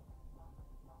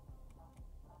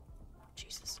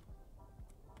 Jesus.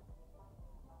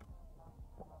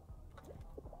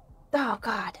 Oh,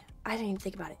 God. I didn't even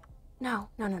think about it. No,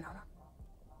 no, no, no,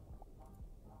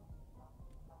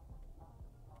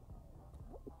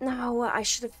 no. No, I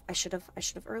should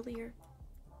have earlier.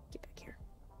 Get back here.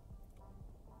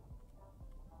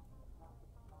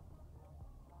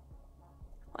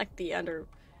 Like the under...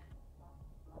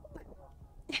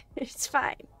 It's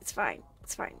fine. It's fine.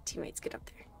 It's fine. Teammates, get up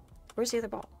there. Where's the other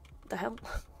ball? What the hell?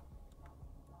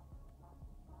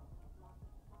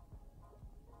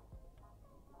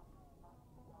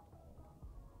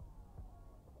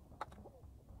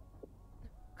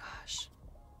 Gosh.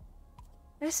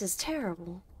 This is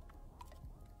terrible.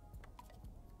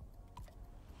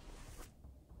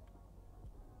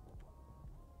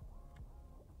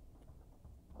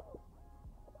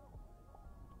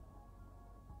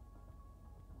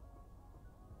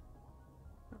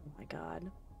 Oh my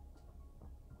God.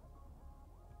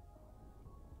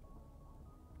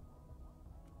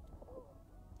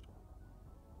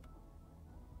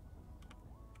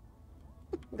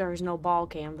 There's no ball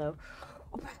cam though.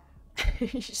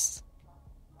 Just...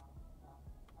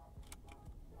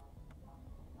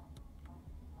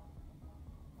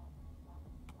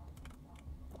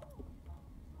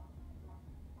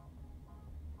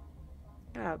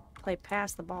 Gotta play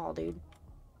past the ball, dude.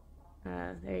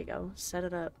 There you go. Set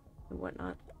it up and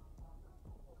whatnot.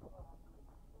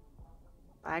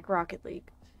 Like Rocket League.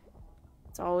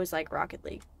 It's always like Rocket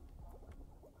League.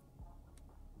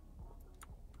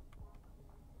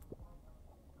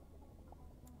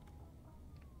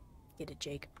 Get it,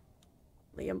 Jake.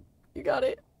 Liam, you got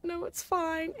it. No, it's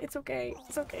fine. It's okay.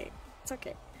 It's okay. It's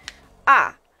okay.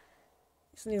 Ah!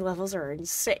 These new levels are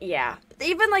insane. Yeah.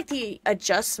 Even, like, the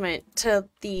adjustment to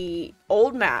the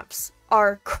old maps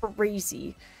are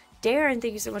crazy. Darren,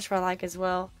 thank you so much for a like as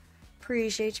well.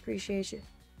 Appreciate you.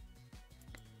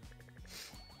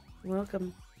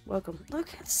 Welcome. Look,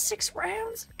 6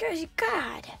 rounds? Good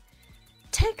God.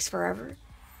 Takes forever.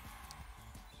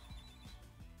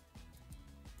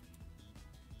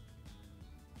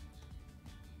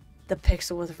 The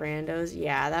pixel with randos.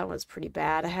 Yeah, that was pretty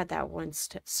bad. I had that once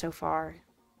so far.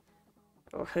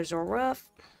 Oh, those are rough.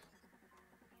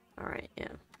 Alright, yeah.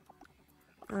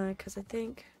 Because I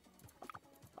think...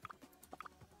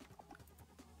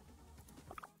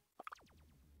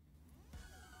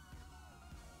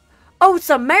 Oh, it's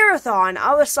a marathon!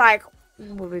 I was like,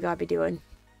 what do we gotta be doing?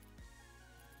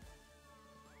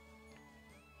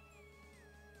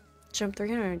 Jump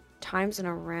 300 times in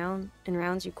a round. In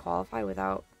rounds you qualify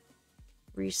without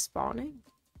respawning?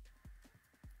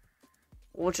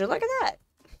 Would you look at that?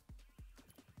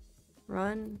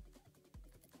 Run.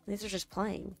 These are just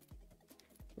playing.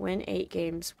 Win 8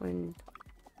 games. Win.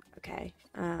 Okay.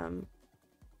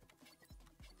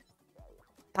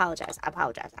 Apologize.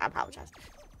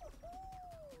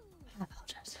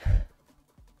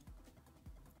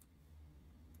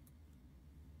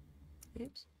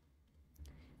 Oops.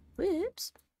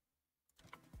 Whoops.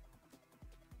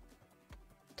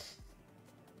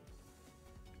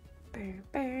 Bam,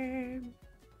 bam.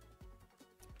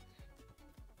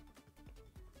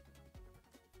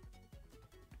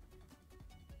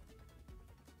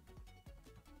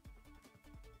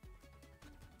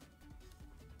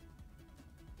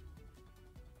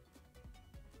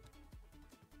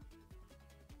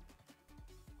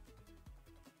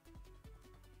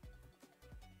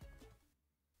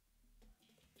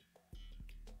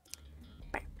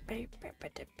 I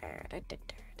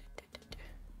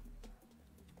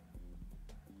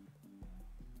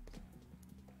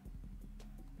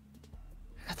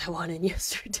got that one in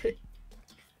yesterday.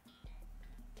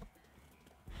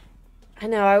 I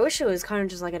know, I wish it was kind of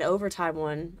just like an overtime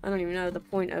one. I don't even know the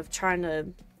point of trying to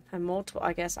have multiple.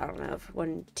 I guess, I don't know if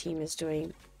one team is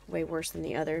doing way worse than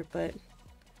the other, but...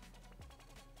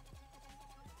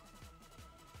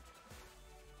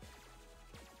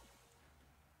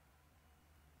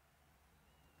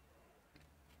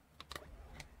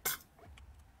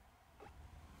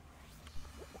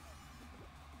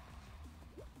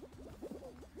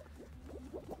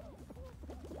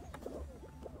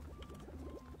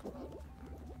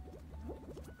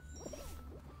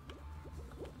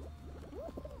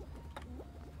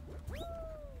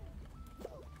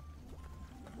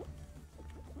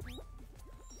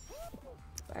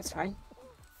 That's fine.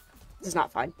 This is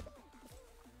not fine.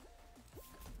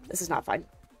 This is not fine.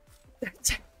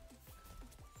 It's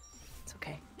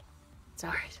okay. It's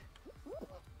alright.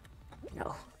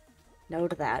 No. No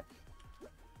to that.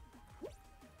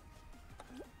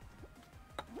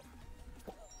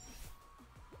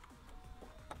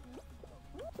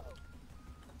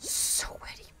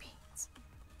 Sweaty beans.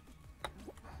 Oh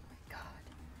my god.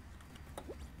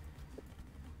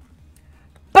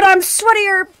 But I'm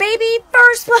sweatier, baby!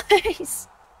 First place!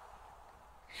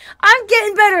 I'm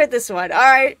getting better at this one,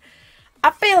 alright?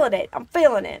 I'm feeling it. I'm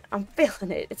feeling it. I'm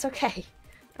feeling it. It's okay.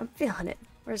 I'm feeling it.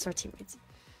 Where's our teammates?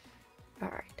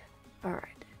 Alright.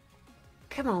 Alright.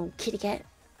 Come on, kitty cat.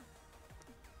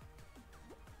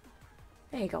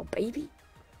 There you go, baby.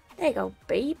 There you go,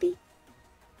 baby.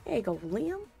 There you go,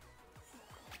 Liam.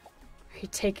 Are you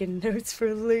taking notes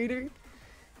for later?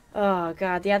 Oh,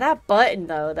 God. Yeah, that button,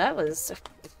 though, that was...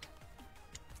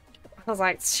 I was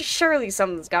like, surely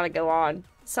something's got to go on.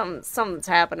 Something's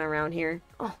happening around here.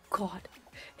 Oh, God.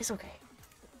 It's okay.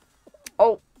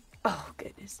 Oh,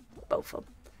 goodness. Both of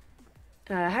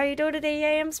them. How you doing today,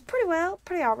 Yams? Pretty well.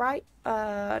 Pretty alright.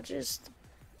 Just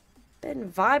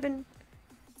been vibing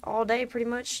all day, pretty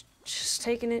much. Just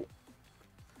taking it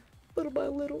little by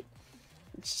little.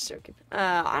 Just joking.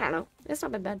 I don't know. It's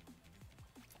not been bad.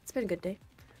 It's been a good day.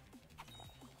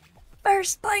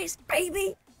 First place,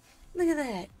 baby! Look at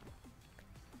that.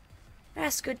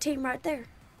 That's a good team right there.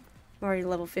 I'm already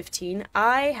level 15.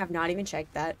 I have not even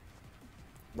checked that.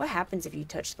 What happens if you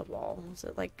touch the wall? Is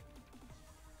it like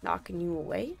knocking you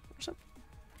away or something?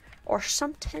 Or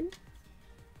something?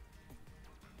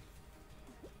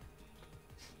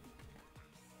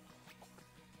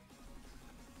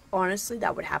 Honestly,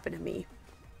 that would happen to me.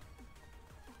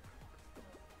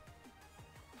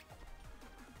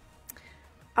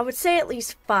 I would say at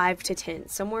least 5 to 10.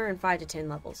 Somewhere in 5 to 10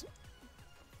 levels.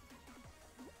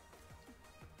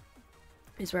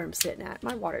 is where I'm sitting at.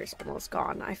 My water's almost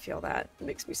gone. I feel that. It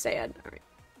makes me sad. Alright.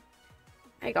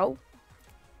 There you go.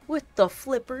 With the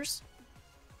flippers.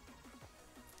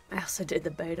 I also did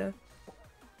the beta.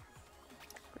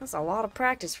 That's a lot of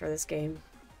practice for this game.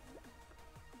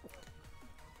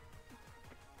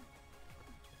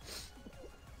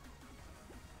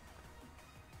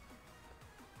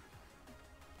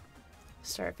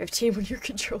 Start at 15 when your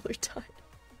controller died.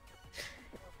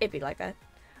 It'd be like that.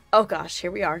 Oh gosh,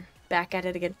 here we are. Back at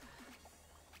it again.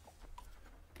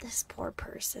 This poor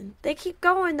person. They keep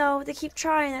going though. They keep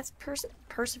trying. That's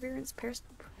perseverance.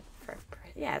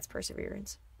 Yeah, it's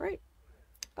perseverance. Right.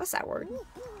 What's that word?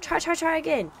 Try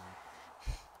again.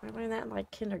 I learned that in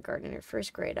like kindergarten or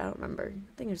first grade. I don't remember.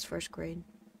 I think it was first grade.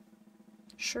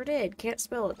 Sure did. Can't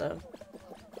spell it though.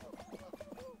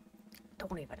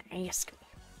 Don't even ask me.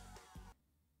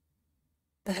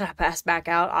 Then I passed back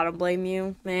out. I don't blame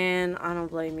you. Man, I don't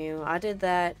blame you. I did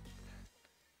that.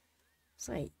 It's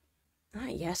like,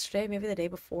 not yesterday, maybe the day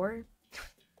before.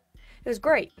 It was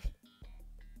great.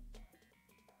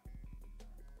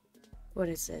 What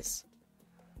is this?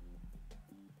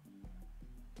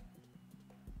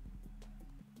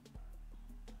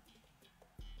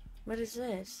 What is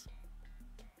this?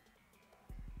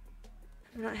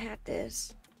 I've not had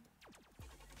this.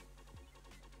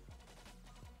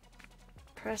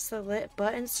 Press the lit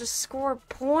buttons to score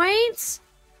points?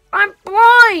 I'm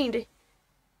blind!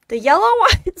 The yellow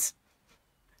ones?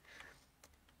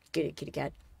 Get it, kitty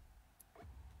cat.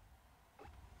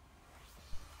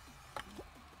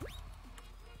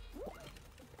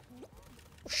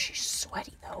 She's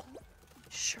sweaty though.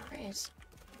 Sure is.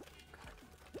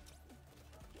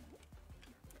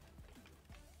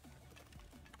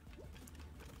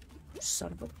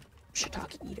 Son of a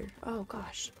shiitake eater. Oh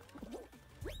gosh.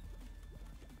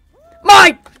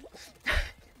 Mine!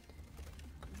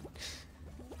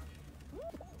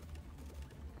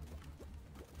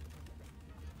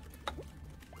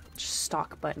 Just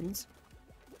stock buttons.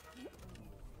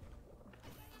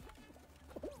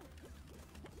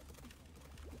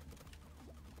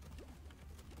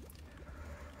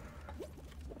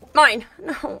 Mine!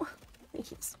 No.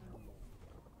 Please.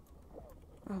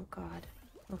 Oh god.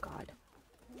 Oh god.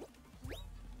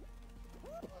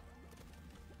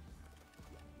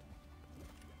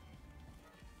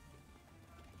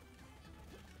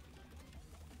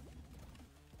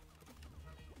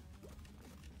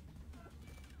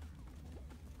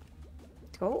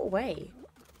 Go away.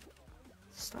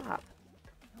 Stop.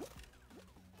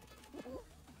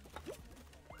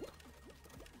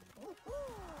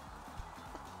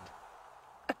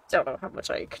 I don't know how much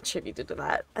I contributed to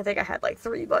that. I think I had like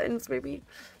 3 buttons, maybe.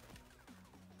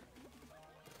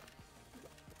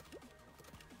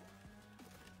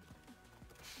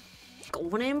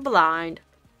 Going in blind.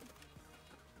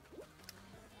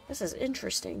 This is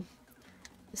interesting.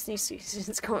 This new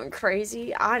season's going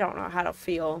crazy. I don't know how to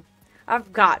feel.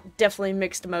 I've got definitely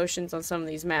mixed emotions on some of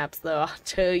these maps, though. I'll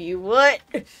tell you what.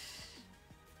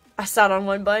 I saw it on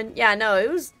one button. Yeah, no, it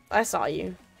was... I saw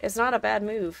you. It's not a bad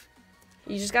move.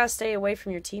 You just gotta stay away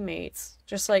from your teammates.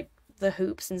 Just like the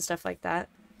hoops and stuff like that.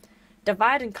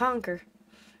 Divide and conquer.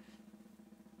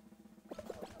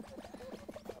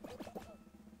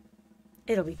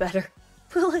 It'll be better.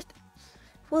 Will it?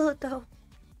 Will it, though?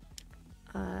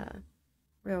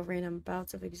 Real random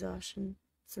bouts of exhaustion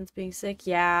since being sick.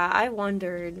 Yeah, I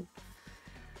wondered.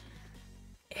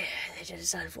 Yeah, it's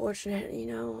just unfortunate, you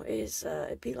know,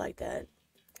 it'd be like that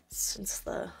since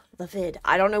the vid.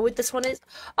 I don't know what this one is.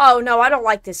 Oh, no, I don't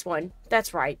like this one.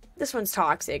 That's right. This one's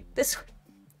toxic.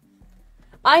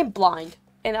 I'm blind,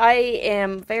 and I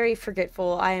am very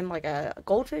forgetful. I am like a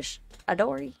goldfish, a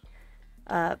dory.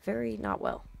 Very not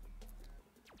well.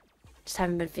 Just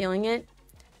haven't been feeling it.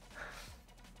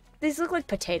 These look like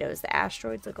potatoes. The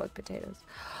asteroids look like potatoes.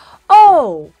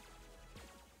 Oh!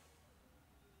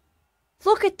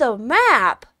 Look at the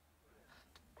map!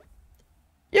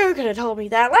 You could have told me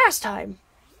that last time.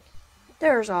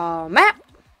 There's a map.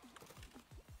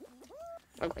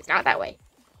 Oh, it's not that way.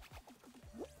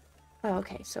 Oh,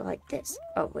 okay, so like this.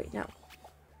 Oh, wait, no.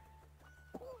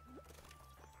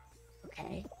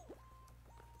 Okay.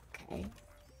 Okay.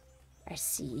 I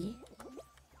see.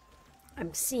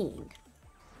 I'm seeing.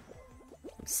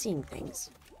 I'm seeing things.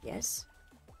 Yes.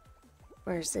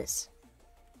 Where is this?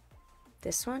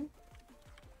 This one?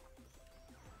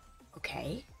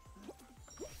 Okay.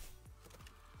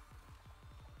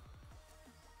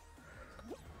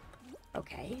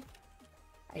 Okay.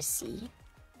 I see.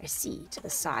 I see. To the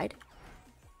side.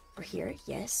 Or here.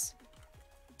 Yes.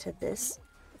 To this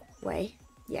way.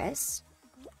 Yes.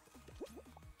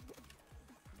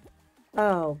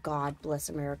 Oh, God bless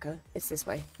America. It's this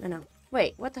way. I know.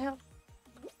 Wait, what the hell?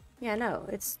 Yeah, no,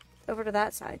 it's over to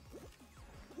that side.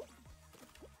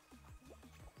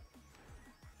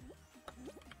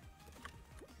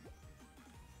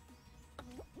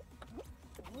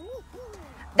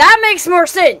 That makes more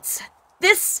sense!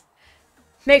 This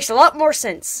makes a lot more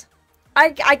sense. I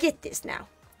get this now.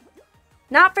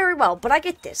 Not very well, but I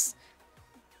get this.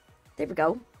 There we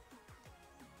go.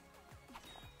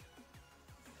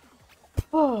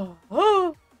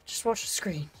 Oh, just watch the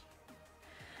screen.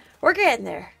 We're getting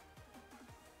there.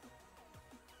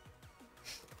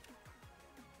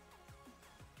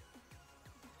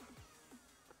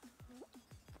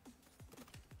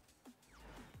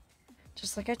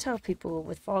 Just like I tell people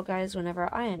with Fall Guys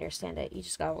whenever I understand it, you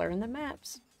just gotta learn the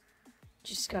maps. You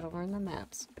just gotta learn the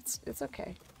maps. It's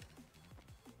okay.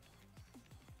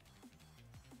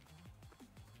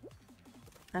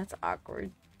 That's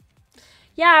awkward.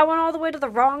 Yeah, I went all the way to the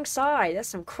wrong side. That's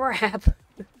some crap.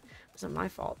 It wasn't my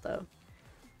fault, though.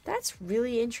 That's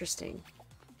really interesting.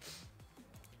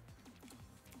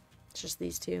 It's just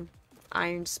these two.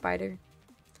 Iron Spider.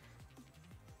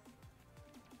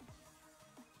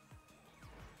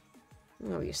 I'm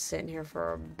gonna be sitting here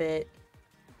for a bit.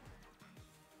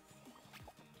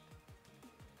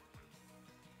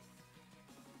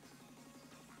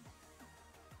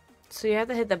 So you have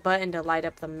to hit the button to light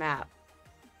up the map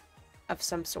of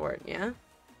some sort, yeah?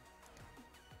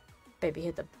 Baby,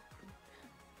 hit the...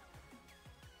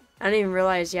 I didn't even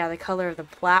realize, yeah, the color of the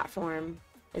platform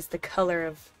is the color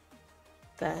of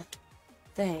the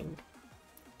thing.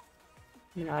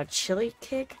 You know, a chili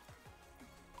kick?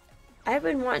 I've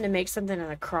been wanting to make something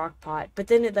in a crock pot, but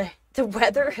then the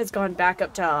weather has gone back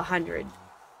up to 100.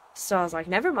 So I was like,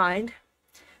 never mind.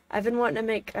 I've been wanting to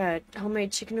make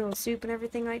homemade chicken noodle soup and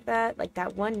everything like that. Like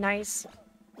that one nice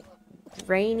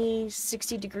rainy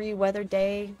 60-degree weather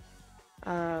day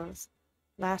last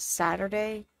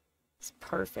Saturday. It's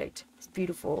perfect. It's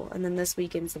beautiful. And then this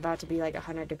weekend's about to be like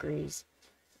 100 degrees.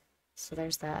 So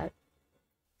there's that.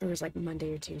 It was like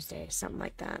Monday or Tuesday, something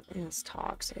like that. And it's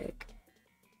toxic.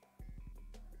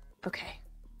 Okay.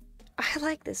 I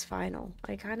like this final.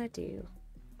 I kind of do.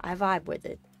 I vibe with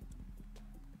it.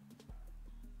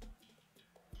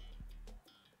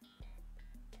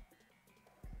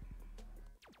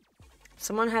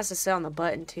 Someone has to sit on the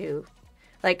button, too.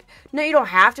 Like, no, you don't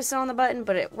have to sit on the button,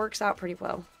 but it works out pretty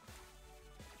well.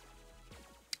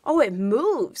 Oh, it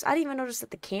moves. I didn't even notice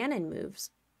that the cannon moves.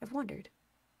 I've wondered.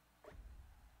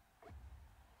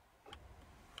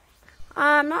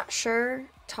 I'm not sure.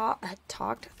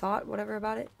 Thought, whatever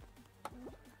about it.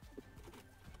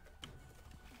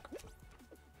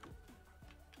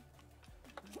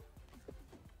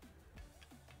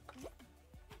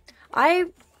 I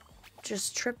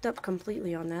just tripped up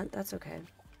completely on that. That's okay.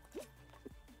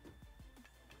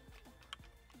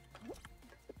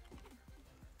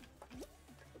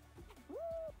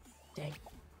 Dang.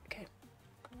 Okay.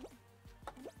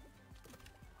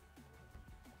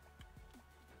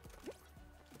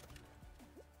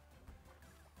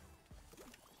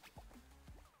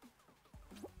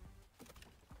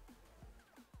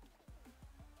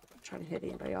 Trying to hit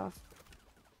anybody off.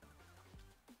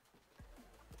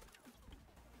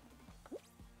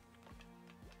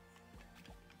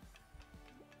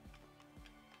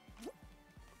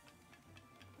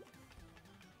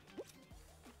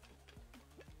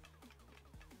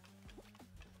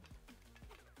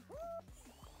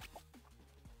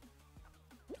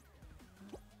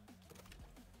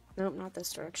 Nope, not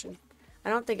this direction.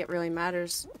 I don't think it really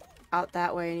matters out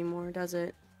that way anymore, does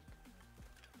it?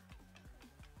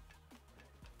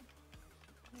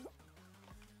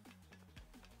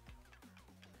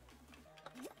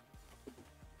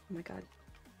 Oh my god.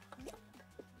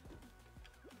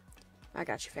 I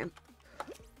got you, fam.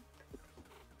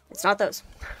 It's not those.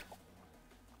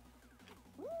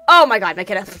 Oh my god, I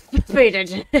could have paid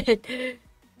attention.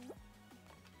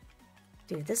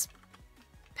 Dude, this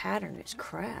pattern is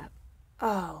crap.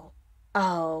 Oh.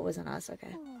 Oh, it wasn't us,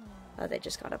 okay. Oh, they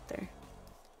just got up there.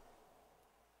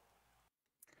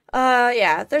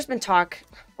 Yeah, there's been talk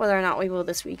whether or not we will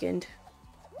this weekend.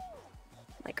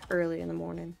 Like, early in the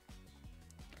morning.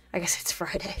 I guess it's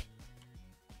Friday.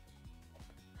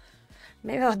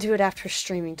 Maybe I'll do it after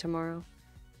streaming tomorrow.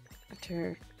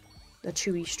 After the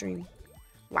Chewy stream.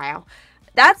 Wow.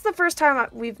 That's the first time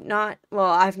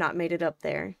I've not made it up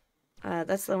there.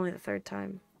 That's only the third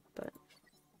time, but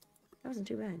that wasn't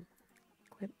too bad.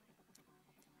 Quit.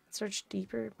 Search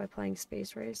deeper by playing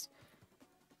Space Race.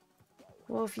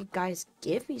 Well, if you guys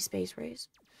give me Space Race.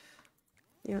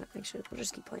 You know what, actually, we'll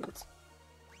just keep playing this.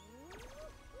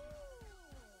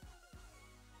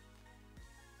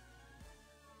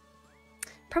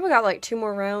 Probably got like 2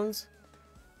 more rounds.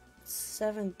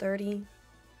 7:30.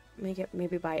 Make it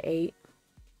maybe by 8.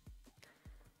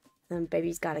 Then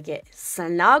baby's gotta get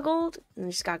snuggled.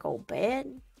 And she's gotta go to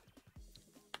bed.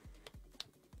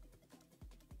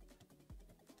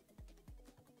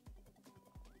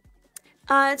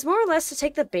 It's more or less to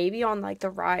take the baby on like the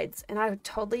rides, and I would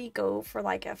totally go for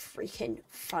like a freaking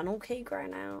funnel cake right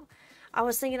now. I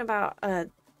was thinking about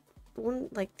one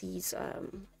like these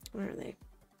what are they?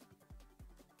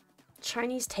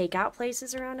 Chinese takeout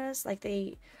places around us. Like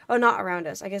not around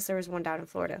us. I guess there was one down in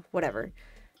Florida. Whatever.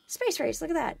 Space Race,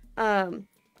 look at that.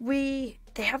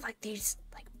 They have like these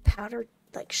like powdered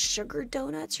like sugar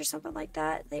donuts or something like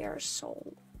that. They are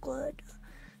so good.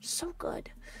 So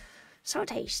good. So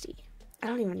tasty. I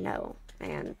don't even know,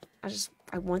 man.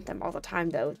 I want them all the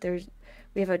time though.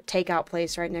 We have a takeout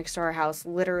place right next to our house,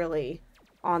 literally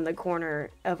on the corner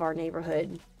of our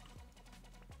neighborhood.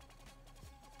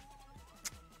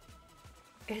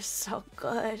 It's so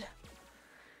good.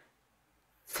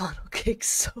 Funnel cake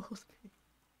sold me.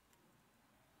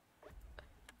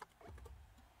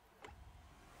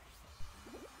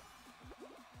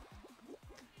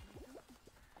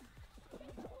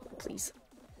 Please.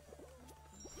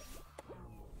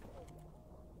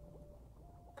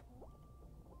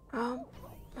 Oh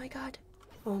my god.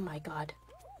 Oh my god.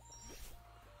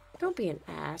 Don't be an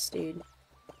ass, dude.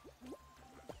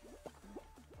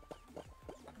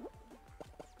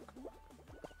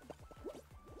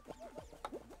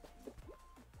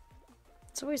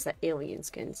 It's always the alien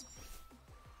skins.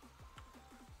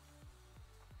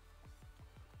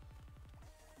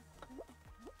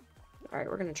 Alright,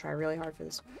 we're gonna try really hard for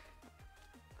this.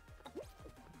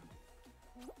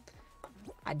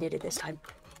 I did it this time.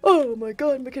 Oh my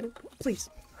god, McKenna, please.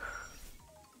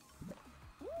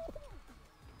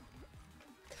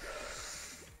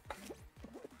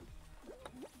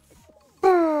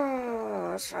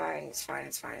 Oh, it's fine, it's fine,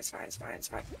 it's fine, it's fine, it's fine, it's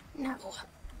fine. No.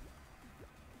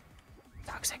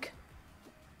 Toxic.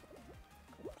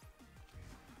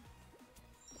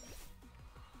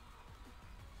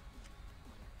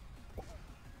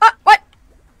 What?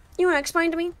 You wanna explain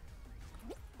to me?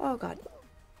 Oh god.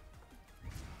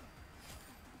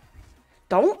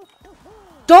 Don't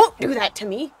do that to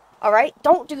me. Alright?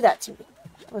 Don't do that to me.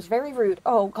 It was very rude.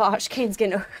 Oh gosh, Kane's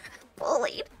getting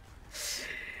bullied.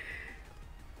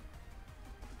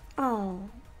 Oh.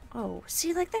 Oh,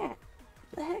 see, like that.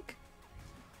 What the heck?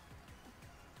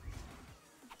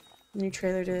 New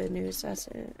trailer to the new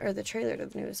the trailer to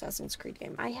the new Assassin's Creed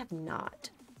game. I have not.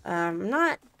 I've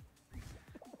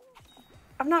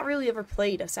not really ever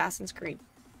played Assassin's Creed.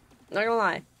 Not gonna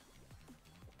lie.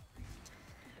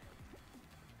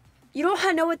 You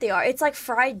don't know what they are. It's like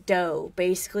fried dough,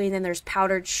 basically, and then there's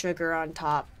powdered sugar on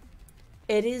top.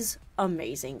 It is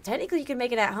amazing. Technically, you can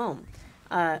make it at home.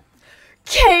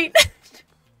 Kate!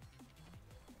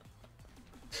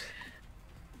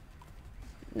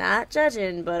 Not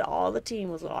judging, but all the team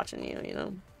was watching you, you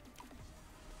know?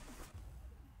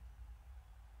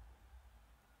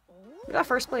 We got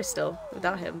first place still,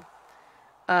 without him.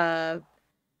 But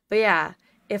yeah.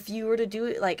 If you were to do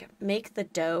it, like, make the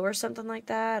dough or something like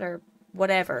that, or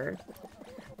whatever,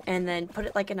 and then put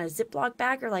it, like, in a Ziploc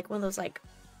bag, or, like, one of those, like,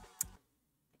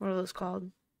 what are those called?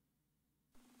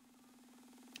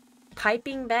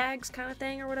 Piping bags kind of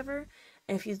thing, or whatever.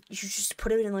 And if you just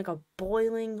put it in, like, a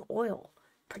boiling oil,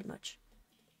 pretty much.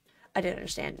 I didn't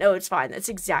understand. No, it's fine. That's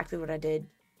exactly what I did,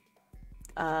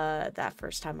 that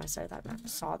first time I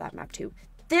saw that map, too.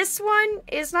 This one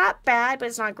is not bad, but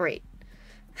it's not great.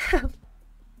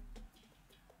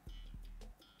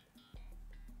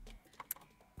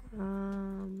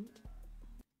 You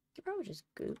could probably just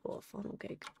Google a funnel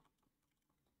cake.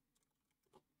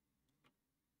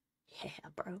 Yeah,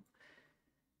 bro.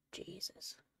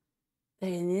 Jesus.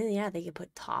 And then, yeah, they could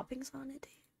put toppings on it.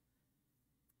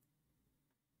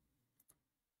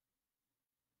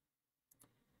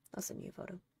 I'll send you a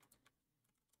photo.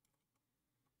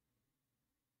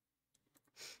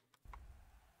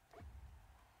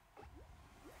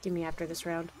 Give me after this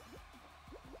round.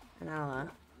 And I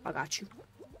got you.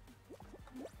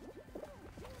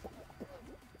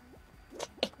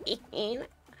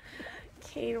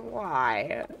 Kane,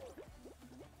 why?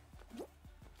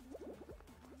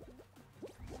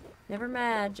 Never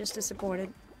mad, just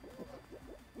disappointed.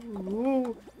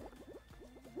 Ooh.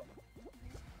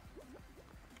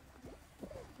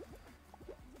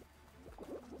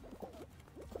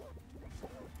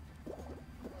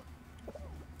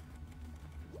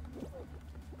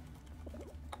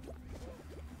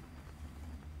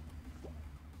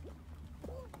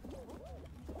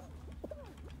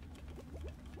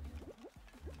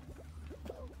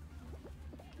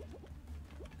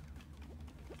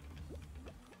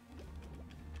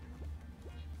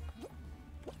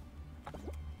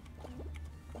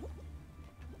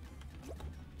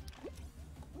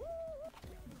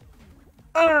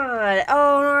 Oh, and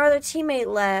our other teammate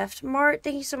left. Mart,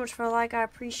 thank you so much for the like. I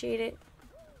appreciate it.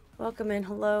 Welcome in.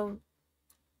 Hello.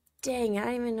 Dang, I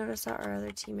didn't even notice that our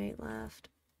other teammate left.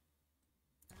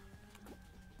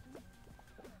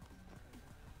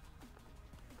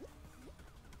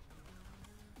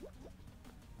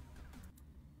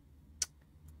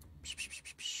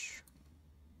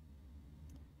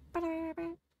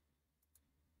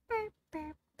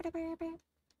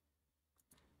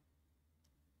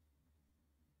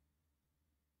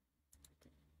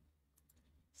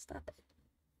 Stop it.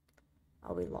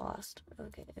 Oh, we lost.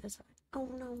 Okay, that's fine. Oh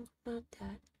no, not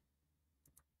that.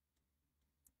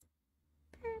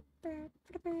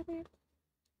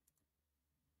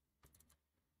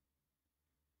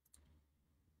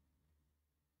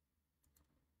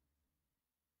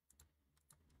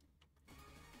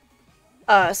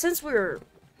 Since we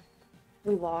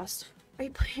lost. Are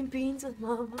you playing beans with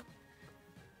mom?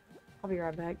 I'll be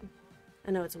right back.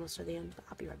 I know it's almost to the end, but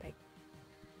I'll be right back.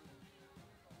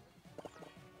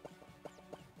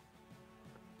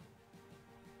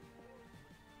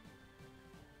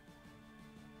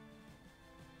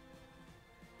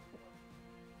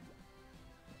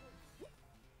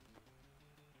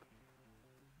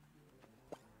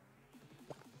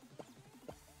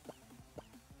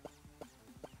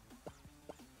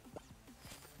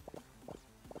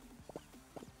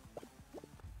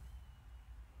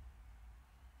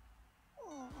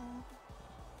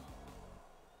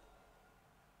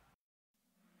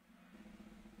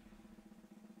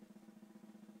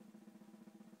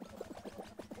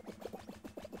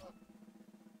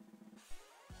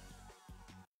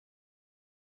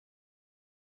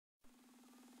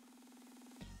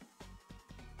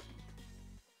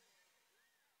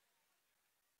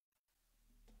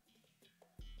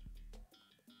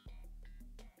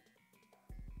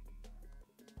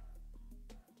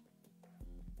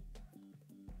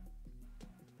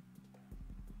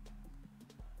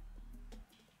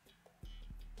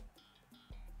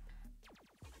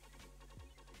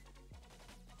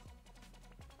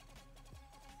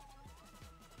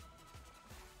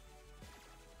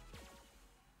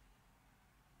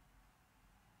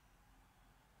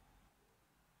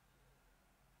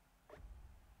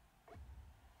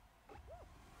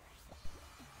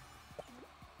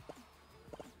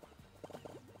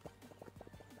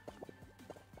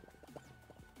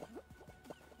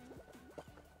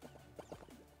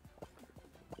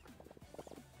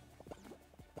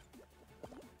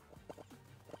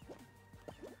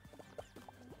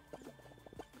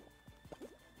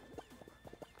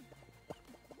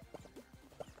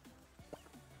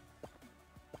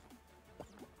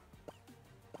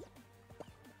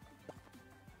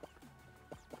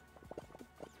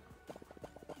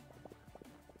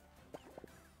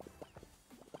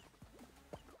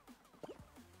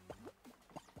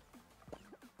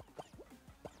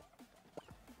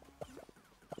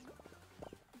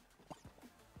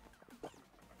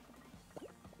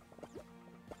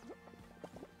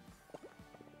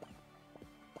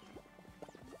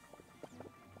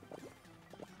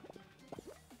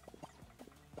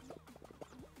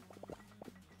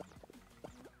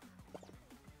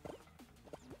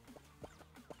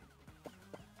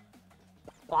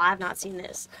 Well, I've not seen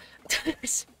this. I'm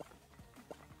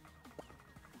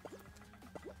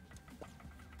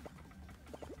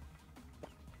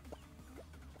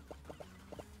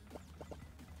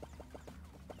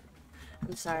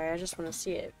sorry, I just want to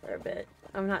see it for a bit.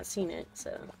 I've not seen it,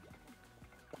 so.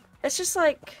 It's just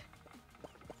like.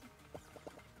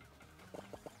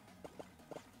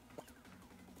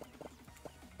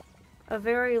 A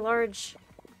very large.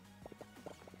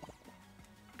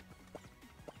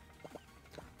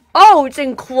 Oh, it's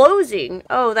enclosing!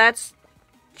 Oh, that's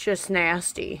just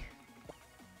nasty.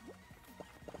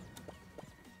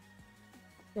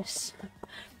 Yes.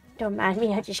 Don't mind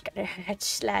me, I just gotta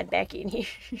slide back in here.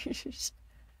 Did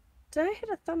I hit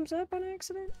a thumbs up on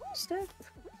accident, Steph?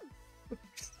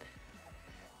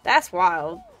 That's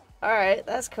wild. Alright,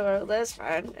 that's cool. That's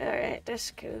fine. Alright,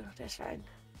 that's cool. That's fine.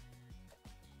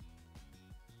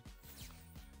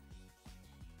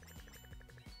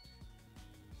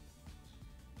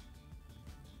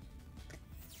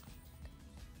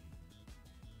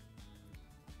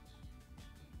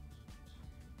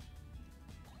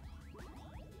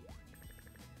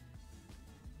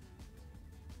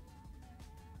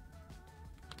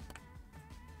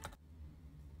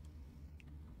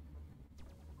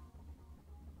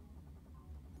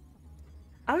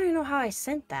 I don't even know how I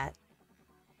sent that.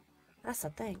 That's the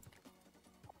thing.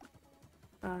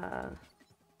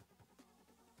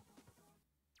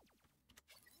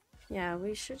 Yeah,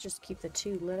 we should just keep the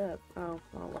two lit up. Oh,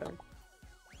 well, whatever.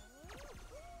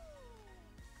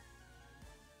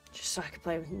 just so I could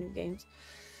play with new games.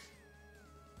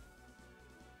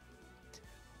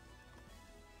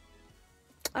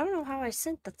 I don't know how I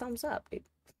sent the thumbs up.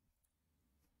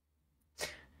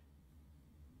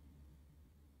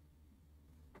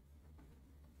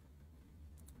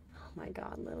 Oh my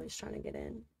god, Lily's trying to get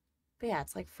in. But yeah,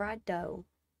 it's like fried dough,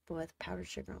 but with powdered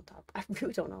sugar on top. I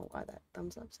really don't know why that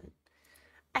thumbs up's in.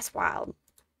 That's wild.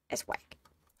 That's whack.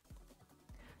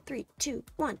 3, 2,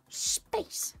 1,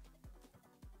 space.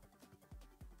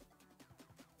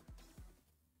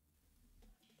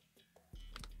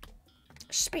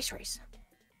 Space race.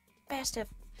 Fast F.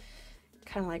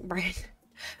 Kind of like Brian.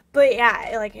 But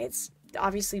yeah, like it's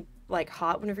obviously like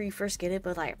hot whenever you first get it,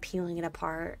 but like peeling it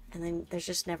apart, and then there's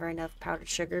just never enough powdered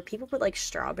sugar. People put like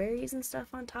strawberries and stuff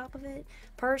on top of it.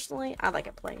 Personally, I like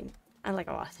it plain. I like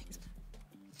a lot of things.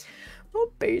 I'm a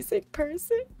basic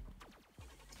person.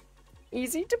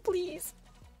 Easy to please.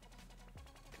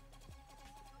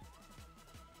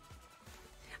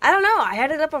 I don't know. I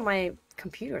had it up on my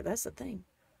computer. That's the thing.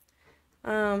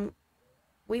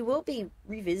 We will be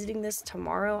revisiting this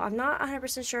tomorrow. I'm not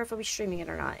 100% sure if I'll be streaming it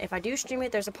or not. If I do stream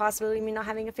it, there's a possibility of me not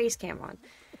having a face cam on.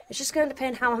 It's just going to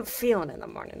depend how I'm feeling in the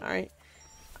morning, alright?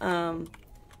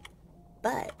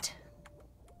 But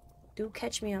do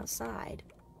catch me outside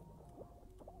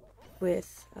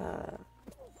with,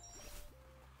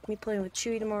 me playing with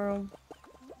Chewy tomorrow.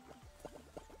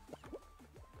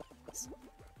 Please.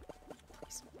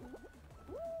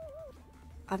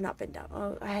 I've not been down.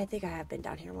 Oh, I think I have been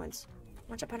down here once.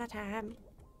 Once upon a time.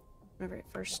 Remember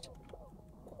at first.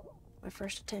 My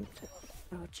first attempt.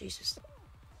 Oh, Jesus.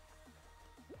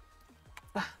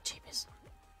 Ah, jeepers.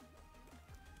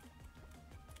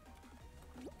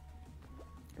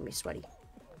 Gonna be sweaty.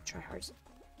 Try hard.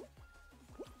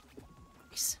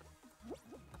 Nice.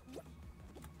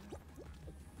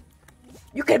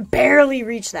 You can barely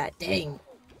reach that. Dang.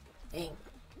 Dang.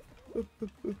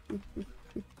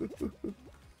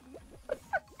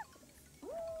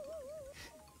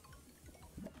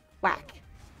 Whack.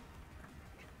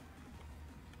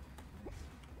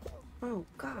 Oh,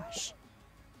 gosh.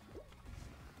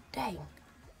 Dang.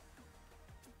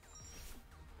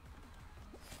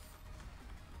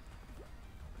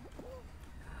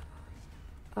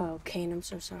 Oh, Kane, I'm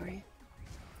so sorry.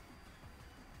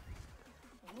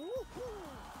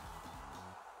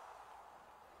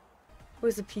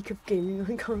 Was the peak of gaming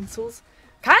on consoles?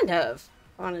 Kind of,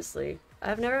 honestly.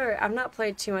 I've not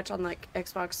played too much on like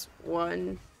Xbox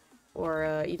One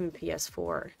or even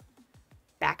PS4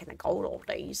 back in the gold old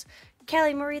days.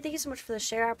 Callie Marie, thank you so much for the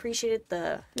share. I appreciate it.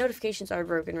 The notifications are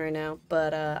broken right now,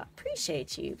 but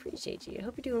appreciate you. I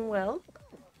hope you're doing well.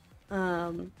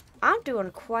 I'm doing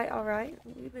quite alright.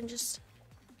 We've been just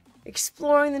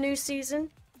exploring the new season.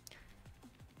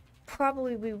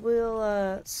 Probably we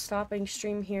will stopping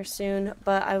stream here soon,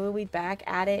 but I will be back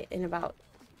at it in about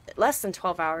less than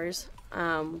 12 hours.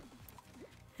 And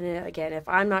again, if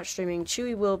I'm not streaming,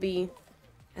 Chewy will be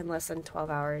in less than 12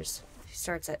 hours. He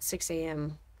starts at 6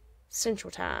 a.m.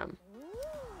 Central Time.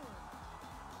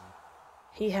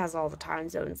 He has all the time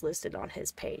zones listed on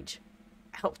his page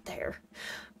out there,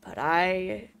 but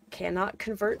I cannot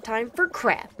convert time for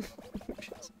crap.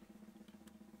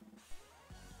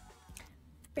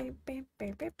 Beep, beep,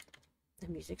 beep, beep. The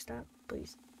music stop,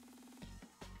 please.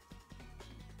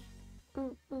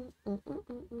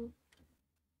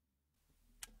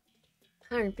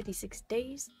 156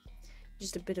 days.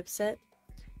 Just a bit upset.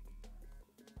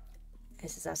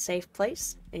 This is a safe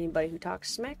place. Anybody who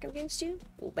talks smack against you,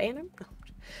 we'll ban them.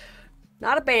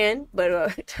 Not a ban, but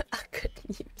a good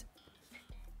mute.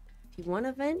 If you want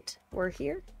a vent, we're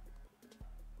here.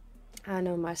 I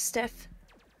know my Steph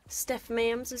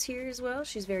Mams is here as well.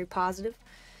 She's very positive.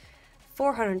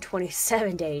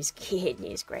 427 days.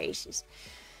 Goodness gracious.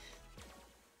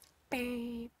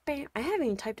 Bam, bam. I haven't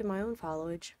even typed in my own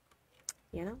followage.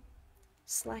 You know?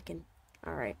 Slacking.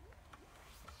 Alright.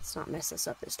 Let's not mess this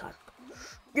up this time.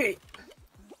 Get it.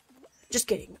 Just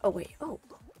kidding. Oh, wait. Oh.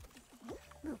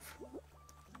 Move.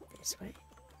 This way.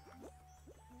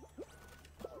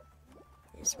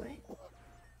 This way.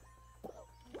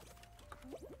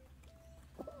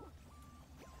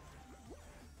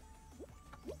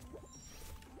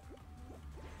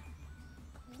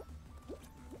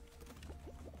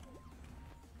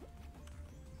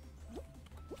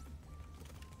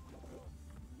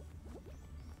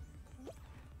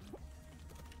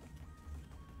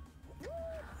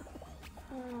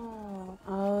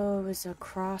 Oh, it was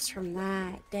across from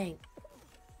that. Dang.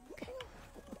 Okay.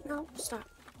 No, stop.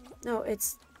 No,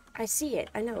 it's... I see it.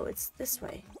 I know. It's this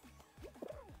way.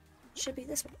 Should be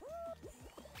this way.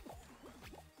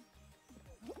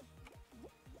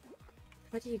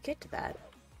 How do you get to that?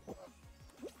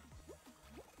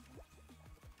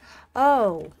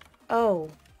 Oh. Oh.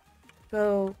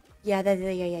 Oh. Yeah,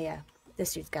 yeah.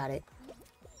 This dude's got it.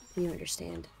 You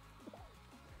understand.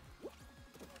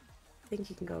 I think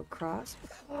you can go across.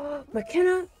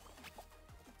 McKenna!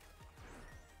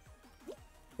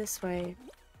 This way.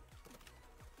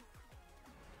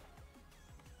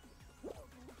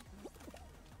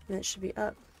 And it should be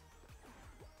up.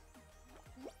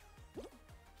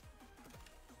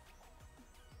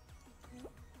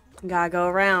 Gotta go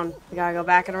around. We gotta go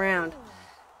back and around.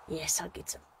 Yes, I'll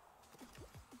get some.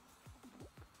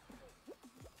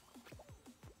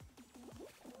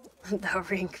 The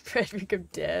ring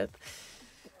of death.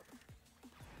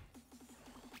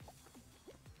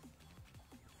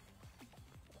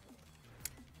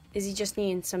 Is he just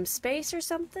needing some space or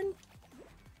something?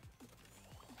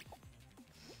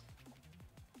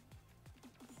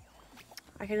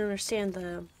 I can understand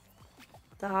the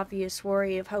obvious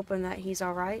worry of hoping that he's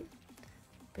alright.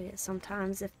 But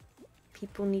sometimes if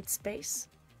people need space,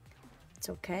 it's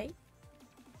okay.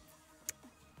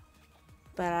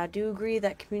 But I do agree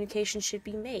that communication should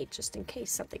be made just in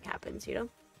case something happens, you know?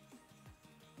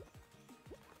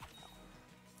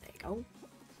 There you go.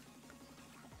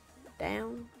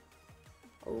 Down.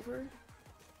 Over.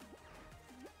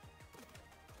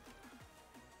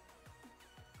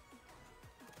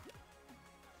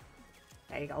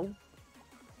 There you go.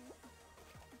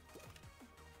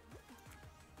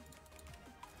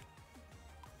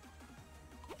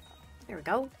 There we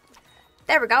go.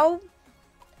 There we go.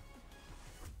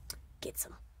 Get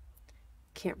some.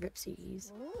 Can't rip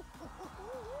CDs.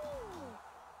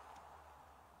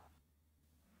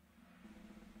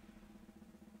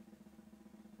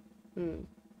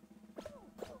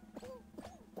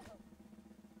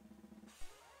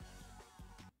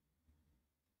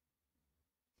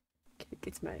 Kid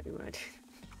gets mad at me when I do.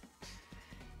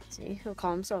 See, he'll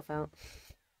call himself out.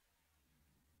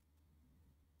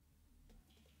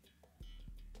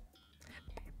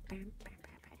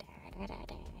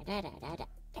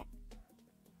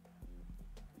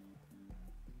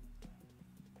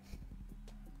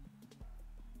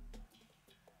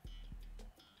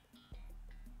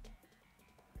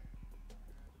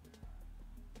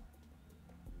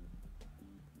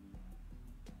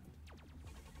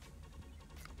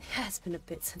 It has been a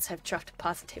bit since I've dropped a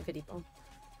positivity bomb.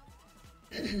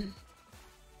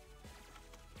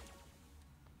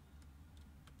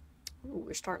 Ooh,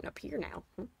 we're starting up here now.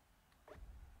 I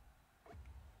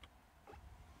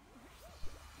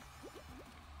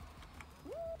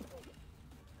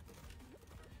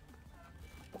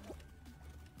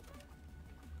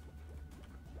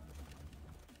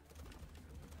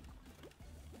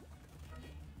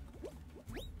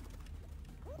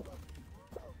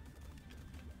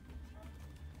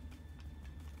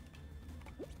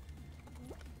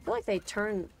feel like they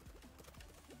turn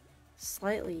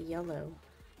slightly yellow.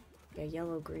 Yeah,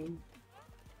 yellow-green.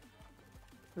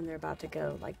 When they're about to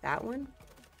go. Like that one.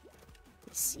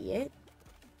 You see it?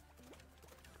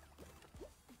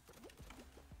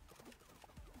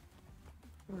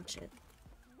 Watch it.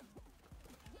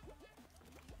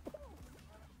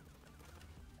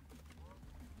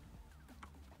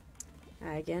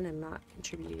 Again, I'm not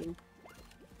contributing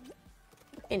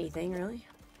anything, really.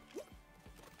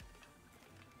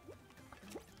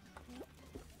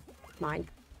 Mine.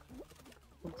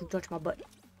 Don't touch my butt.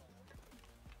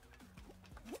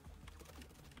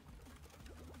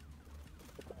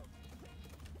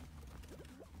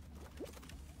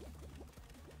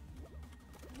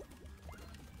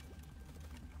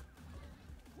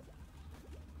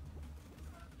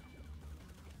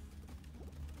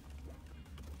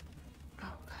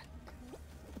 Oh, God.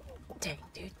 Dang,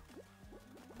 dude.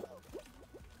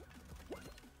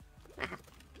 Ah.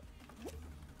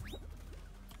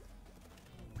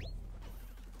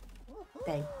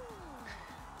 Dang.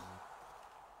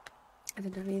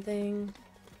 Haven't done anything.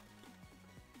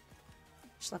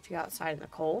 Just left you outside in the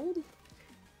cold?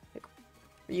 Like,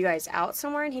 were you guys out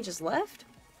somewhere and he just left?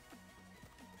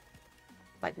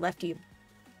 Like, left you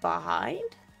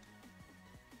behind?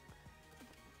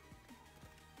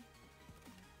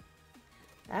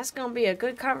 That's gonna be a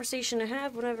good conversation to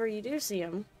have whenever you do see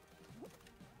him.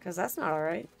 Because that's not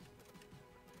alright.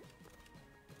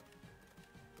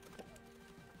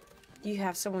 You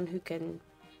have someone who can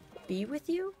be with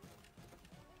you?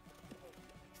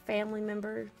 Family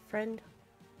member, friend?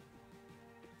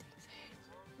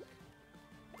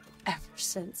 Ever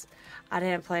since I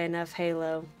didn't play enough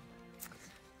Halo,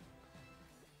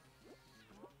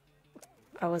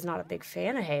 I was not a big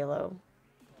fan of Halo.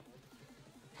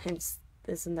 Hence,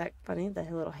 isn't that funny? The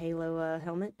little Halo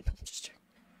helmet. Just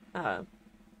Uh,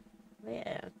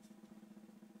 yeah.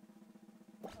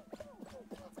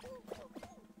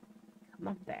 Come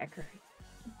on back.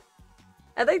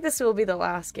 I think this will be the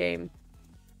last game.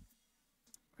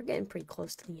 We're getting pretty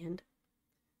close to the end.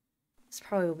 This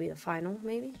probably will be the final,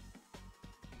 maybe.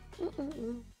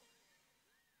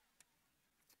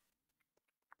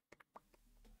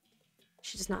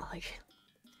 She's not like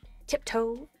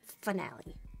tiptoe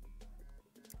finale.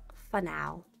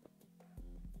 Finale.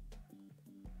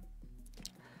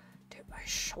 Dude, my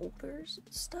shoulders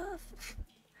and stuff.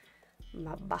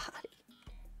 My body.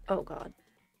 Oh god.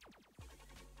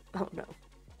 Oh no.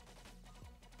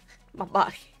 My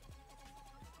body.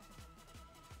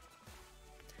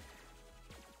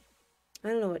 I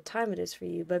don't know what time it is for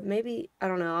you, but maybe, I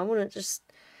don't know, I want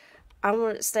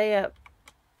to stay up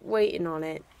waiting on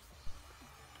it.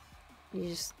 You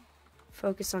just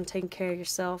focus on taking care of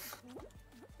yourself.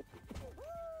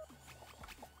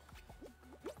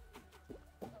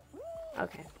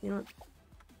 Okay, you know what?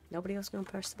 Nobody else gonna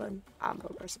press the button? I'm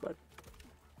gonna press the button.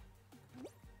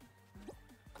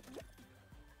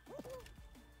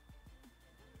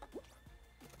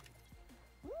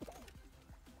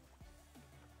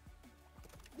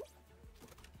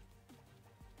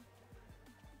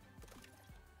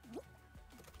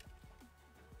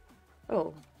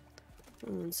 Oh,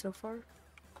 so far.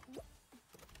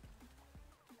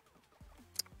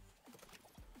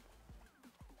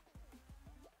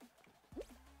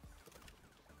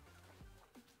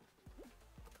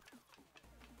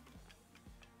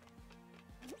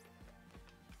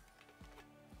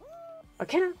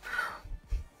 Okay.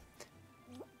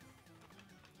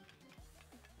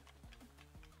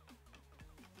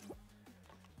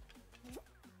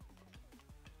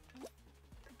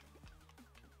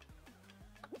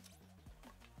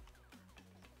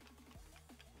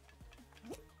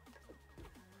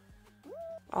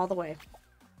 All the way.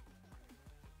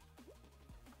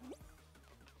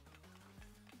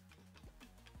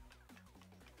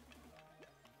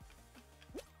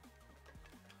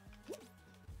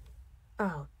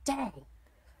 Oh, dang.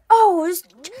 Oh, it's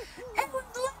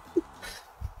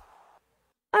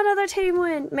another team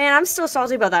win. Man, I'm still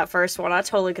salty about that first one. I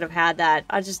totally could have had that.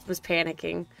 I just was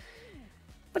panicking.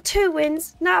 But 2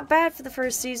 wins. Not bad for the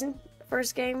first season.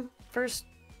 First game. First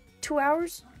 2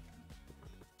 hours.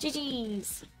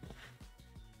 GG's.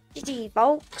 GG,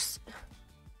 folks.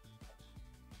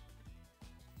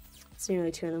 It's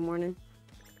nearly 2 in the morning.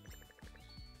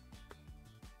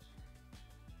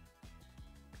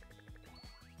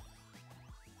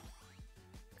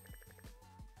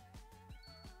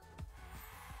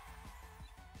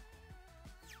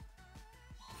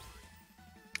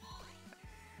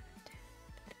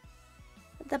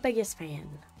 The biggest fan.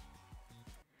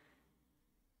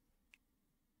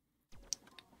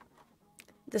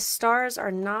 The stars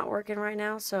are not working right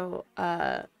now, so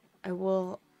I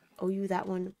will owe you that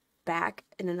one back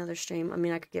in another stream. I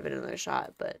mean, I could give it another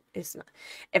shot, but it's not.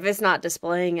 If it's not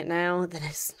displaying it now, then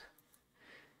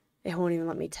it won't even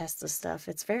let me test this stuff.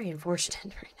 It's very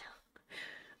unfortunate right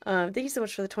now. Thank you so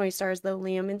much for the 20 stars, though,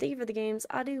 Liam, and thank you for the games.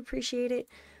 I do appreciate it.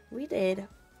 We did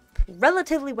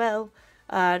relatively well.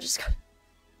 Just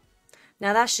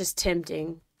now that's just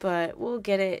tempting, but we'll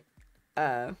get it.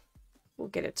 We'll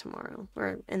get it tomorrow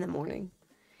or in the morning.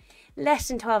 Less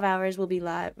than 12 hours we'll be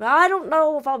live. I don't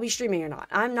know if I'll be streaming or not.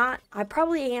 I'm not. I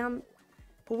probably am,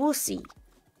 but we'll see.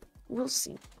 We'll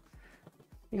see.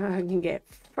 You know, I can get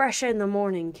fresh in the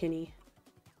morning, Kenny.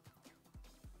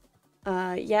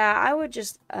 Yeah, I would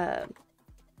just,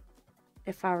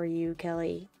 if I were you,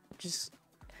 Kelly, just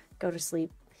go to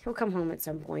sleep. He'll come home at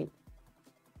some point.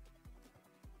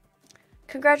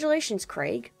 Congratulations,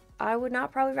 Craig. I would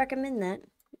not probably recommend that.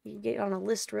 You get on a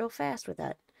list real fast with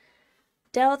that.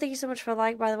 Dell, thank you so much for the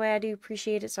like, by the way. I do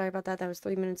appreciate it. Sorry about that. That was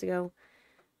 3 minutes ago.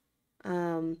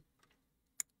 To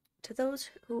those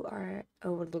who are...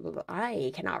 Oh,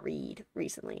 I cannot read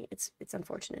recently. It's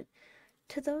unfortunate.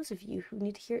 To those of you who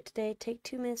need to hear it today, take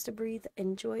 2 minutes to breathe,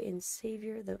 enjoy, and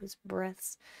savor those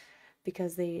breaths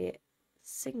because they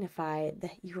signify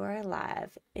that you are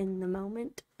alive in the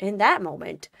moment. In that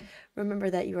moment,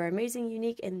 remember that you are amazing,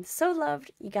 unique, and so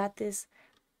loved. You got this.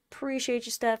 Appreciate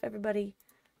your stuff, everybody.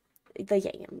 The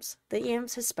Yams. The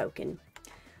Yams has spoken.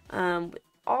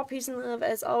 All peace and love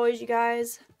as always, you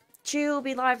guys. Chew will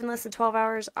be live in less than 12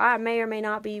 hours. I may or may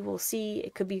not be. We'll see.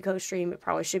 It could be a co-stream. It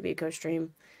probably should be a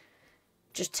co-stream.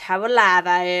 Just how alive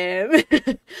I am.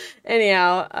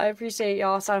 Anyhow, I appreciate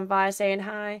y'all stopping by, saying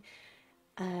hi.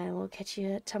 We'll catch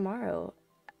you tomorrow.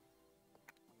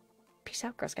 Peace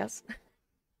out, Girl Scouts.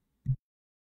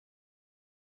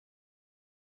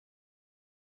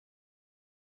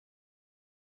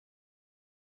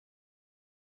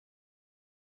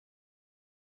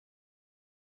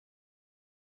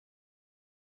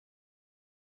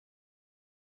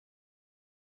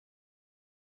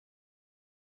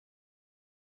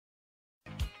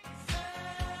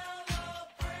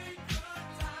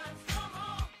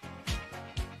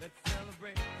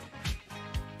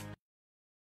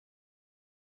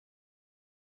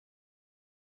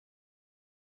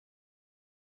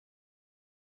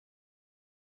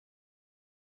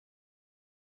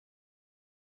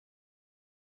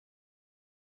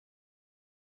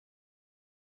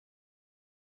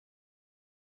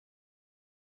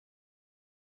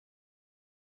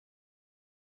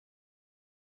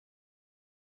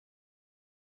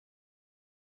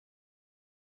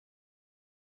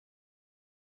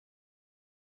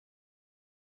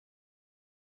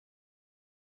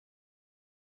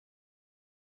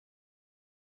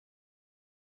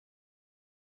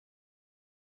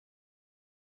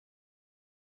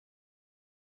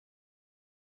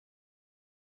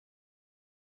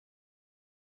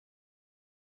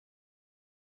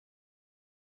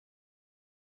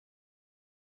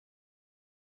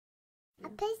 you. I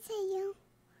picture you.